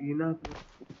బగ్గి.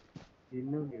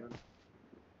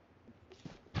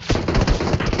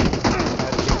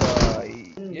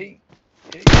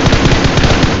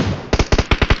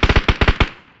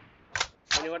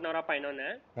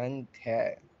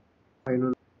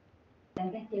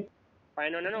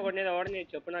 పైన ఒకటి ఎవరిని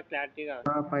చెప్పు నాకు క్లారిటీగా.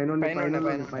 పైన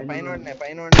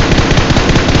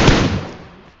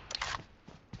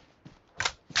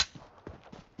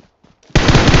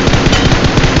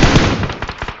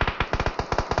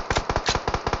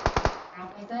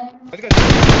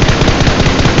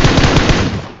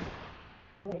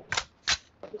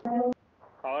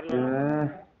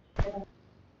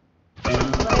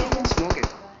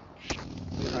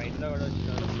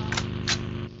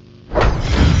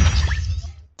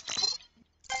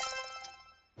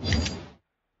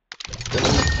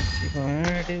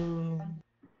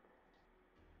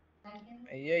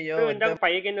అయ్యయ్యో ఇప్పుడు వద్దు. ఇందాక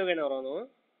పైకి ఎందుకు పోయినావు నువ్వు?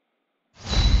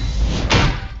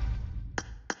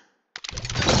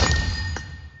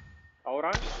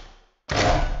 అవురా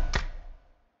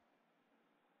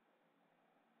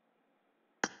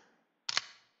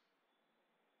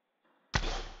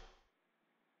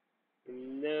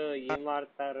ఇందు ఏం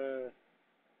వాడతారు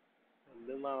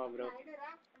వద్దు మావా బ్రో.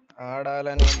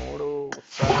 ఆడాలని మూడు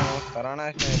ఉత్సాహం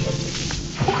సర్వనాశనం అయిపోతుంది.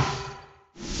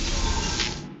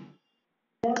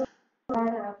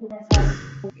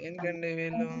 ఏంటండి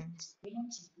వీళ్ళు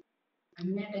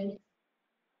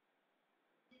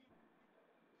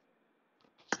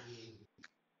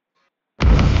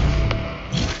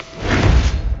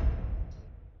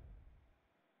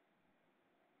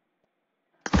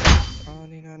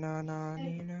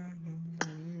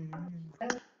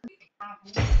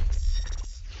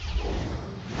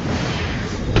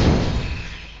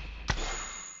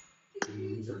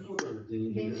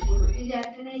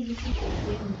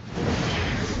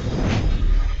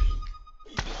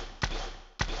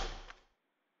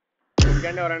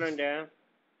ఇంకండి ఎవరైనా అంటే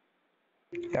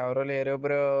ఎవరు లేరు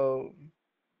బ్రో.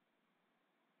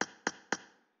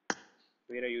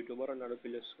 వేరే యూట్యూబర్ ఉన్నాడు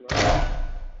పిలుస్తున్నాడు.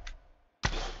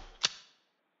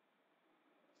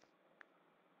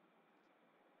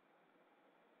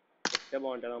 వస్తే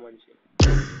బాగుంటుందా మంచి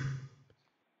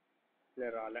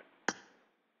రాలే.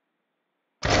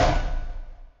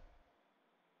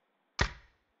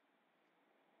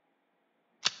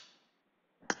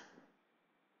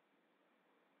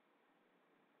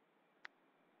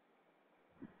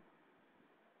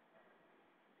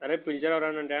 అరే పిలిచారు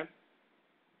ఎవరైనా అంటే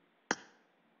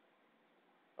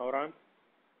అవురా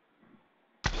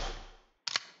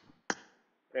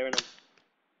రేవేణం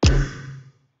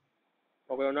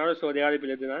ఒకడు ఉన్నాడు సోదిగాడి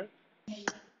పిలుద్దునా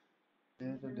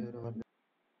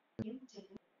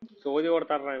సోది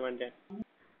కొడతారా ఏమంటే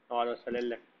వాడు వస్తాడు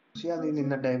వెళ్ళే. అది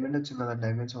నిన్న డైమండ్ వచ్చింది కదా,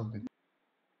 డైమండ్స్ పంపి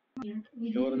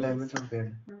ఎవరు డైమండ్స్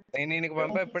పంపేయండి. నేను ఈయనకి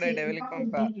పంపా ఇప్పుడే డెవిల్కి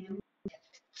పంపా.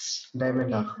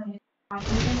 డైమండ్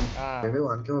ఆ,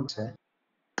 వానికి వచ్చా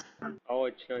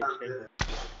వచ్చినాయి.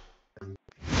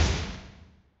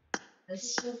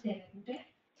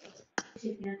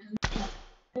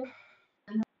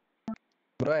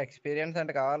 బ్రో ఎక్స్పీరియన్స్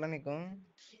అంటే కావాలా నీకు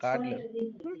కార్డులు?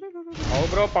 అవు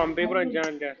బ్రో పంపి బ్రో ఇచ్చా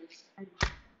అంటే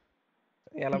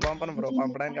ఎలా పంపను బ్రో,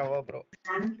 పంపడానికి అవ్వ బ్రో.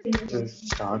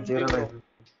 స్టార్ట్ చేయరా.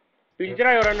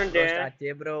 పిలిచిరా ఎవరన్నా అంటే స్టార్ట్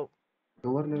చేయ బ్రో.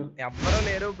 ఎవరు లేరు, ఎవ్వరూ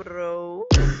లేరు బ్రో.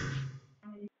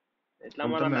 ఎట్లా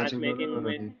మన మ్యాచ్ మేకింగ్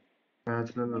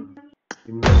మ్యాచ్ లో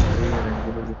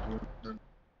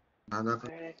దాదాపు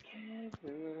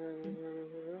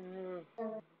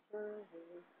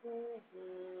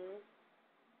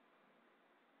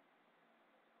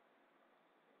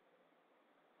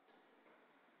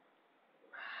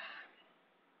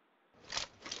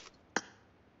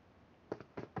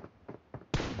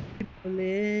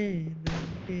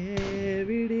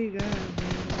విడిగా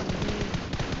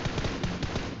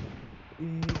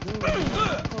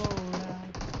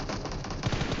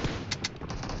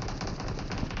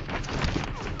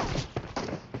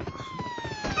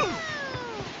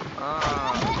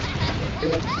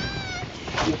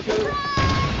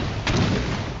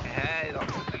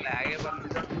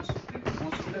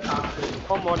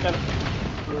motor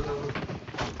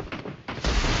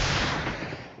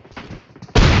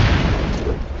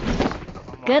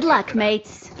Good luck,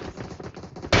 mates.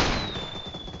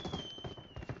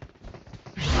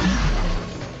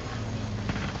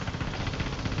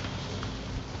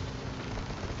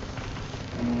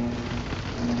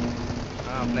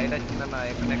 Flight వచ్చిందన్న.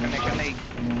 ఎక్కడ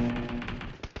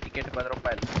టికెట్ 10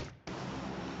 రూపాయలు.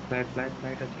 ఫ్లైట్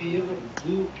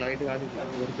ఫ్లైట్ కాదు,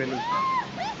 ఊరిపోయిన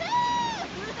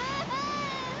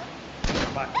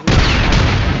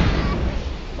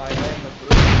బాయ్ బాయ్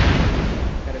అన్నప్పుడు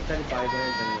కరెక్ట్ అది బాయ్ బాయ్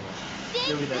అంటారు కదా.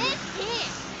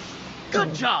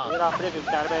 Good job. అప్పుడే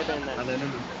 50 అయిపోయింది. అదే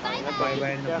బాయ్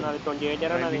బాయ్ నాది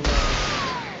 28 నాది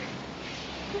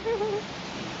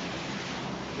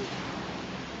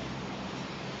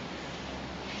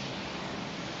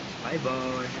bye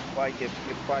bye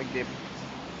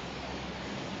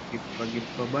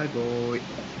gift bye bye.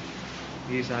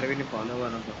 ఈసారి వీడిని ఫాలో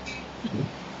అవ్వాలనుకో,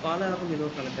 ఫాలో అవ్వక మీరు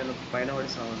కలెక్టర్ పైన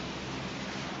పడి సావాలి.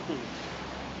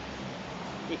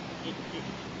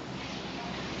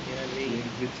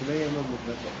 గ్లిచ్లో ఏమో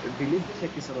డిలీట్ చేసి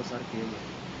ఎక్కిస్తారు ఒకసారి గేమ్,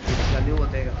 అన్నీ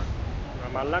పోతాయి కదా.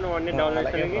 మళ్ళా నువ్వు అన్ని డౌన్లోడ్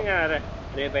చేసి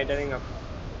రేపు అవుతుంది ఇంకా.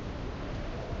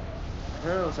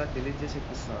 ఒకసారి డిలీట్ చేసి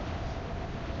ఎక్కిస్తా.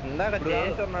 ఇందాక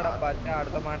చేసి ఉన్నాడు అబ్బా,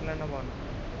 ఆడితో మాట్లాడినా బాగున్నా.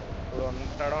 ఇప్పుడు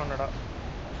ఉంటాడో ఉండడో.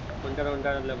 ఉంటాడు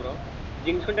బ్రో.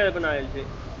 జింక్స్ ఉంటుంది ఇప్పుడు నాకు తెలిసి.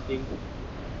 జింక్స్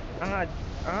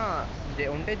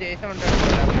ఉంటే చేసే ఉంటాడు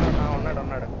bro. లేకపోతే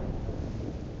ఉన్నాడు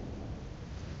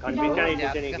కనిపించాడు ఇంటి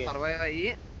జాగ్రత్తగా నీకు. సర్వైవ్ అయ్యి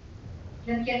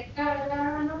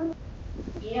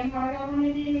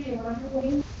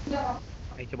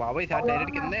అయ్యి బాబోయ్ సార్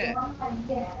డైరెక్ట్ కిందే.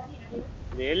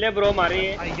 లేలే బ్రో మరి.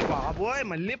 అయ్యి బాబోయ్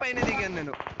మళ్ళీ పైన దిగాను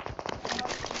నేను.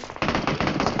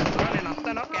 నేను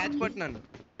వస్తాను క్యాచ్ పట్టినాను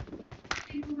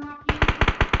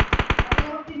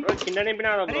బ్రో కింద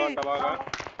నింపినాడు బ్రో అంత బాగా.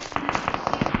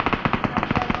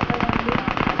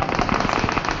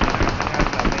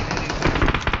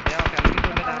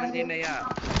 దానం చేయండి అయ్యా.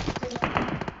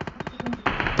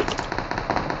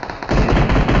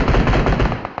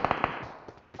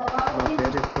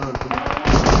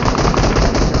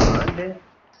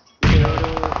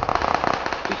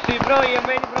 బ్రో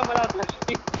ఏమైంది బ్రో మళ్ళీ అట్లా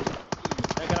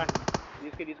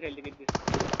తీసుకెళ్ళి టికెట్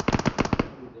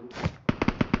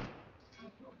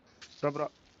బ్రో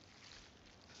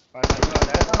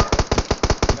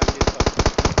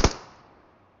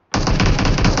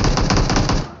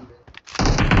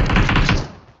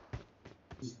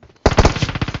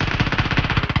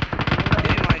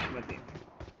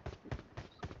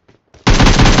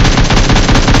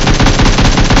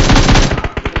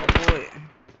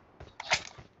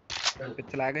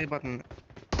పిచ్చలాగా అయిపోతుంది.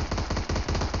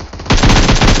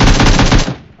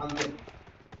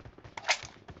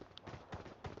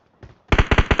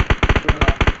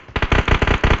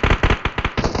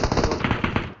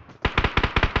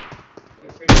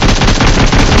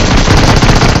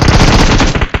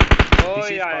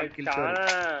 చాలా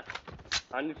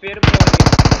అన్ఫేర్ బ్రో.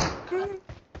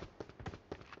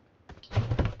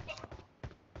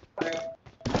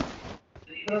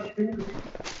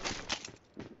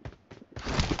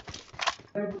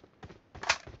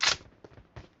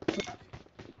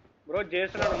 బ్రో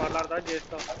చేస్తున్నాడు మాట్లాడతా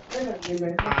చేస్తా.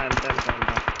 వెళ్తా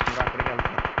అక్కడికి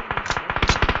వెళ్తా.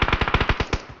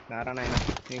 నారాయణ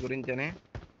నీ గురించనే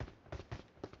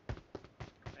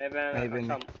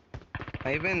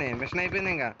అయిపోయింది మిషన్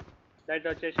అయిపోయింది. ఇంకా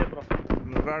వచ్చేసి బ్రో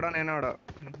నువ్వాడో నేనాడో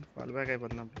ఫాల్ బ్యాక్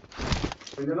అయిపోతున్నా.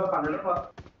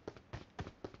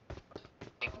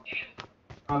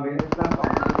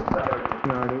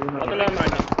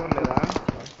 లేదా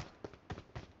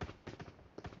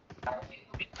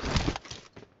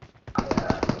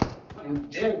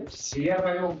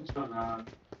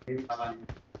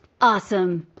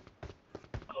Awesome.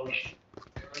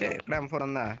 ఇప్పుడు M4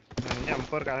 ఉందా?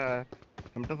 M4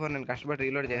 M24 నేను కష్టపడి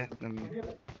రీలోడ్ చేస్తున్నాను.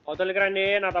 అవతలకి రండి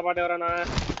నాతో పాటు ఎవరన్నా.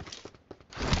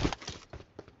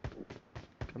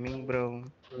 Coming bro.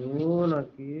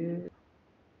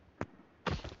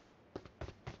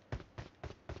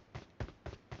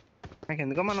 నాకు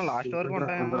ఎందుకో మనం లాస్ట్ వరకు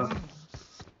ఉంటామేమో.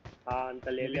 అంత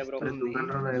లేలే బ్రో.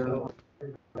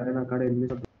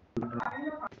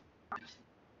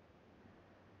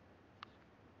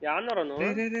 యాన్నోరా నువ్వు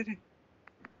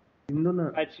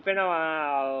చచ్చిపోయినావా?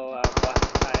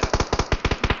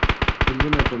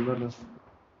 తొందరలో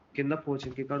కింద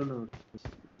పోచింకి కాడు.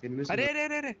 అరే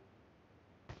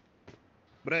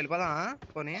బ్రో వెళ్ళిపోదా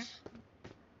పోనీ.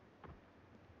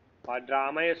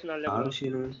 డ్రామా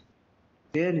చేస్తున్నాడు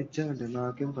ఇచ్చానంటే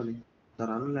నాకేం పని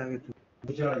తరాలు లేకపోతే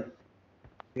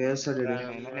వేస్తాడు.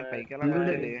 పైకి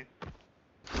వెళ్ళాలి.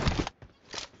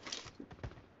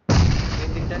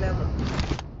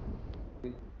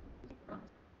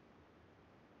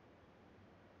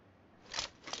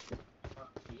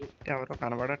 ఎవరో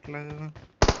కనబడట్లేదు.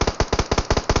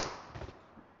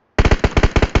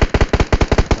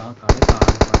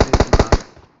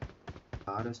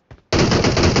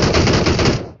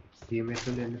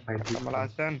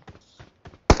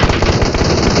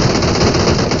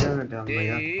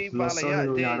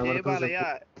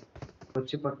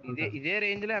 ఇదే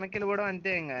రేంజ్ లో వెనక్కి వెళ్ళిపోవడం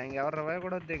అంతే. ఇంకా ఇంకెవరు రవాయి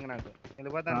కూడా వద్దు. ఇంక నాకు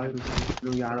వెళ్ళిపోతాను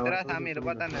సామి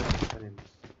వెళ్ళిపోతాను నేను.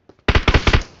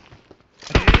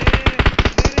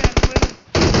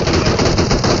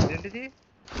 ఏంటిది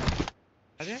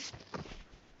అదే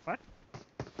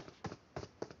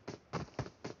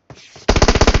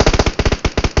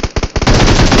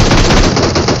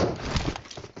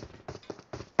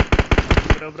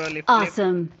బ్రో లిఫ్ట్.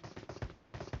 Awesome.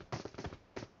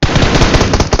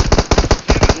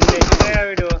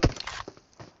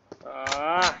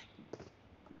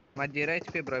 మా 0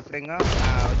 HP బ్రో ఇప్పుడు ఇంకా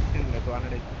వచ్చింది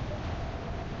 200 HP.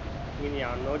 నేను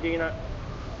అన్నో దిగిన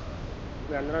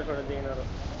అందరూ చూడ దిగినారు.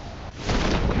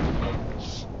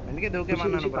 అందుకే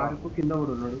దూకేమన్నాను బ్రో. కింద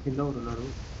కూడా ఉన్నాడు.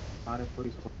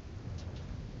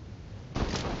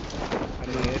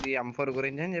 ఏది M4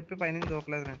 గురించి అని చెప్పి పైన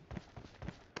దూకలేదు నేను.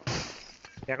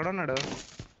 ఎక్కడ ఉన్నాడు?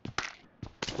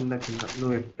 కింద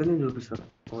నువ్వు ఎక్కడ నేను చూపిస్తాను.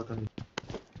 పోతాను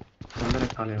తొందర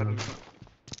ఎక్కాలి.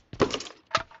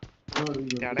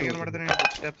 తేడా కనబడుతున్నాయి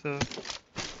ఫుట్ స్టెప్స్.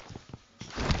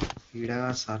 ఈడ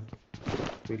కాదు సార్,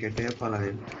 మీకు ఎట్లా చెప్పాలి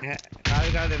అది?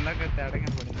 కాదు ఇందాక తేడా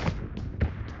కనబడింది.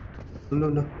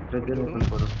 ఉండు రెడ్ ఓపెన్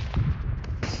పోదాం.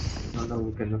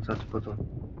 ఊకెళ్ళి చచ్చిపోతాం.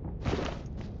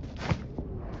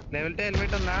 లెవెల్ 2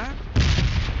 హెల్మెట్ ఉందా?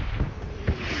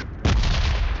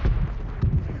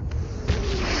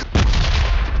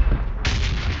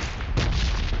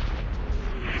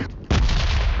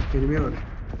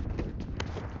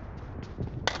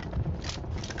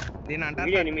 దీని అంటారు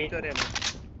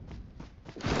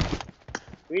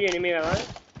వీడి ఎనిమి కదా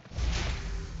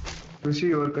చూసి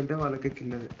ఎవరికంటే వాళ్ళకి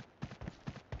కిల్లది.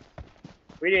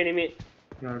 వీడి ఎనిమి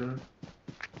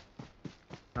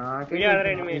నాకే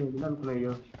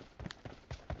అనుకున్నాయ్యో.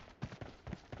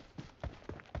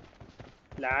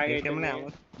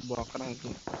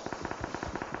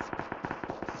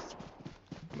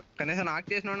 కనీసం నాకు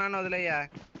చేసిన నన్ను వదిలేయ్యా,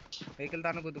 వెహికల్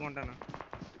తాను గుద్దుకుంటాను.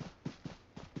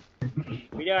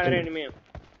 వీడియో ఎనిమి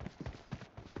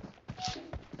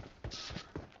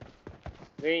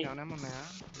ఉన్నాయా?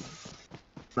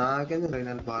 నాకేంది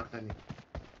రైనాలు పార్క్ అని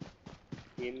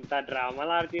ఇంత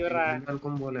డ్రామాలు ఆడుతీవరా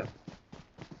అనుకోని పోలే.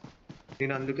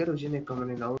 నేను అందుకే రుచిని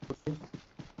ఎక్కమని నవ్వు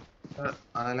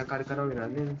ఆ నెల కాడికరా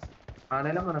నేను ఆ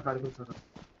నెల మన కాడికి వచ్చాను.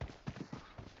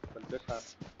 వద్దు సార్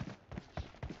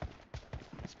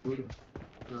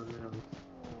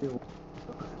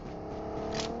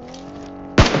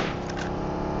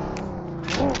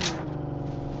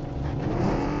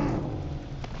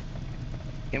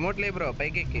ఎమోట్ లే బ్రో,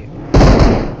 పైకి ఎక్కి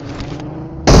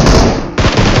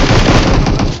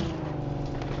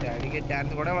అడిగే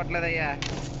ఛాన్స్ కూడా పట్టలేదయ్యా.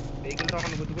 వెహికల్ తో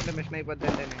ఒకరిని గుద్దుకుంటే మిషన్ అయిపోద్ది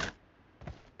అంటే.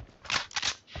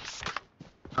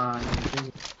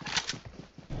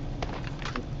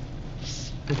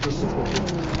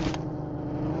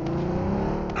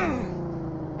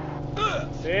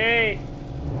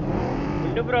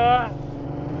 బ్రో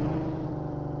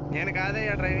నేను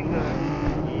కాదయ్యా డ్రైవింగ్,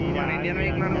 మన ఇండియన్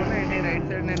వెహికల్ అనుకుంటే ఇండియన్ రైట్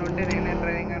సైడ్ నేను ఉంటే నేను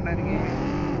డ్రైవింగ్ అనడానికి.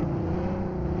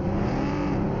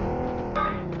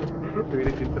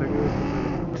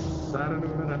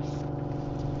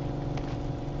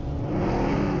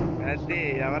 అది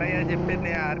ఎవరయ్యా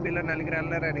చెప్పింది ఆర్పీలో నలుగురు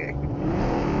వెళ్ళారని?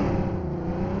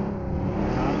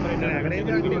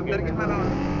 ఎగరైతే మనం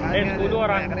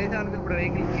ఎగరైతే అనుకో ఇప్పుడు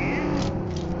వెహికల్ కి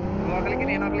నువ్వు ఒకరికి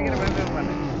నేను ఒకరికి 20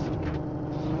 రూపాయలు.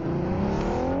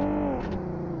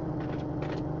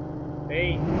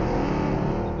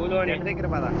 దగ్గర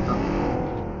పదా?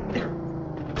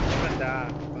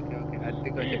 ఓకే అది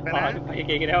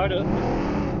చెప్పాను.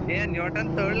 ఏ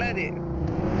న్యూటన్ తోడలే అది,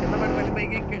 కింద పడి మళ్ళీ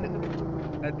పైకి ఎక్కాడు.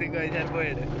 అద్దెకో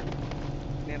సరిపోయాడు.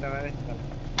 నేను రవాయిస్తాను.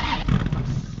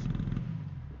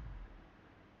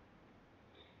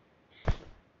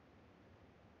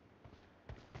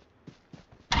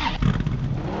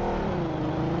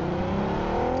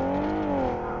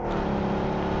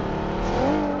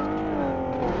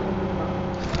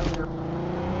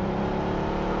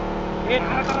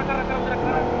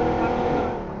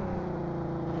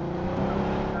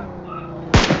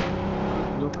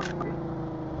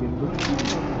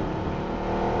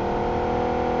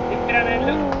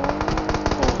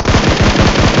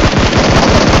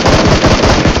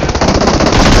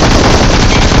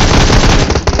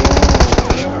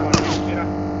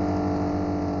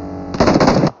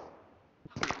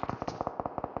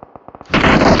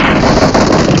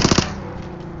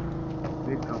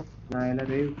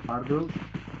 Parthu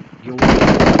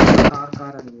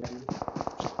car అని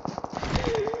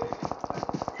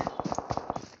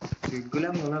సిగ్గులే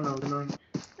మొన్న నవ్వుతున్నాను.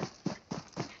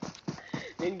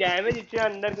 నేను డ్యామేజ్ ఇచ్చిన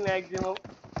అందరికి మాక్సిమం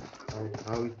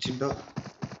ఇచ్చిందో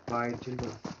బాగా ఇచ్చిందో.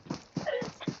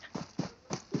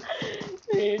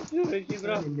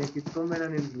 ఎక్కించుకోమైనా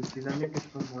నేను చూసి నన్ను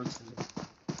ఎక్కించుకోవాల్సింది.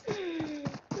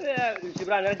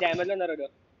 రుషిబ్రో అందరూ డ్యామేజ్ లో ఉన్నారు.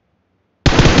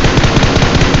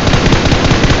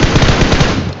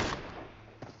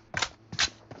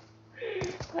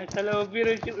 అసలు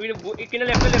ఇక్కడ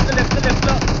లెఫ్ట్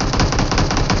లో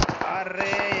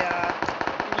అరే యార్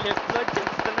లెఫ్ట్ లో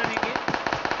చెప్తున్నా నీకు.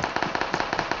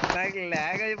 నాకు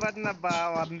లాగ్ అయిపోతుంది అబ్బా.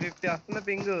 150 వస్తుంది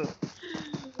పింగ్.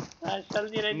 అసలు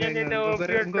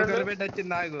ఇంకొకరు పెట్టి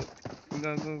వచ్చింది నాకు,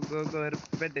 ఇంకొకరు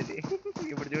పెట్టేది.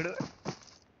 ఇప్పుడు చూడు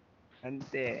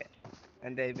అంతే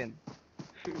అయిపోయింది.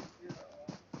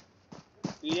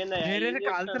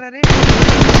 కాల్తున్నారే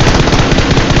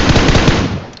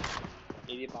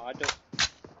ఇది బాట్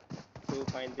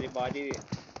 2.3 బాట్. ఇది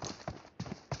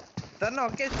తను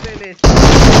ఒకే స్ప్రే వేసి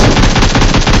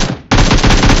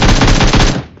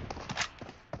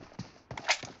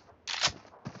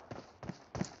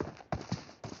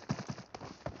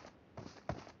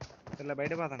ఇలా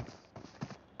బయట పోతాను.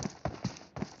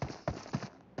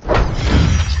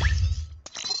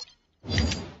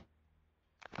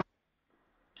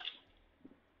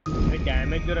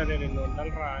 డ్యామేజ్ రే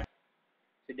 200 రా.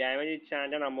 డ్యామేజ్ ఇచ్చా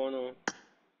అంటే నమ్మోను.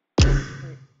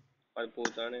 అది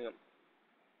పోతాను ఇంకా.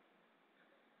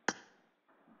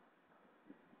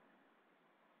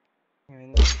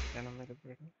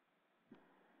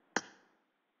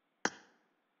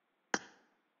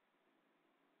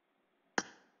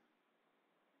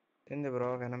 ఏంది బ్రో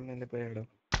వెనం వెళ్ళిపోయాడు.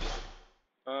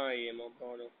 ఏమో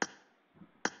పోడు.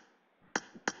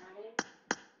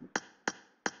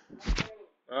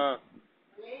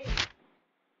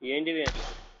 ఏంటిది?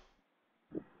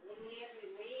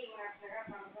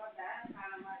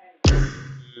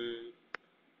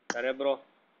 సరే bro,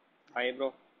 bye bro.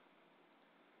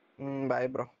 Bye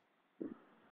bro.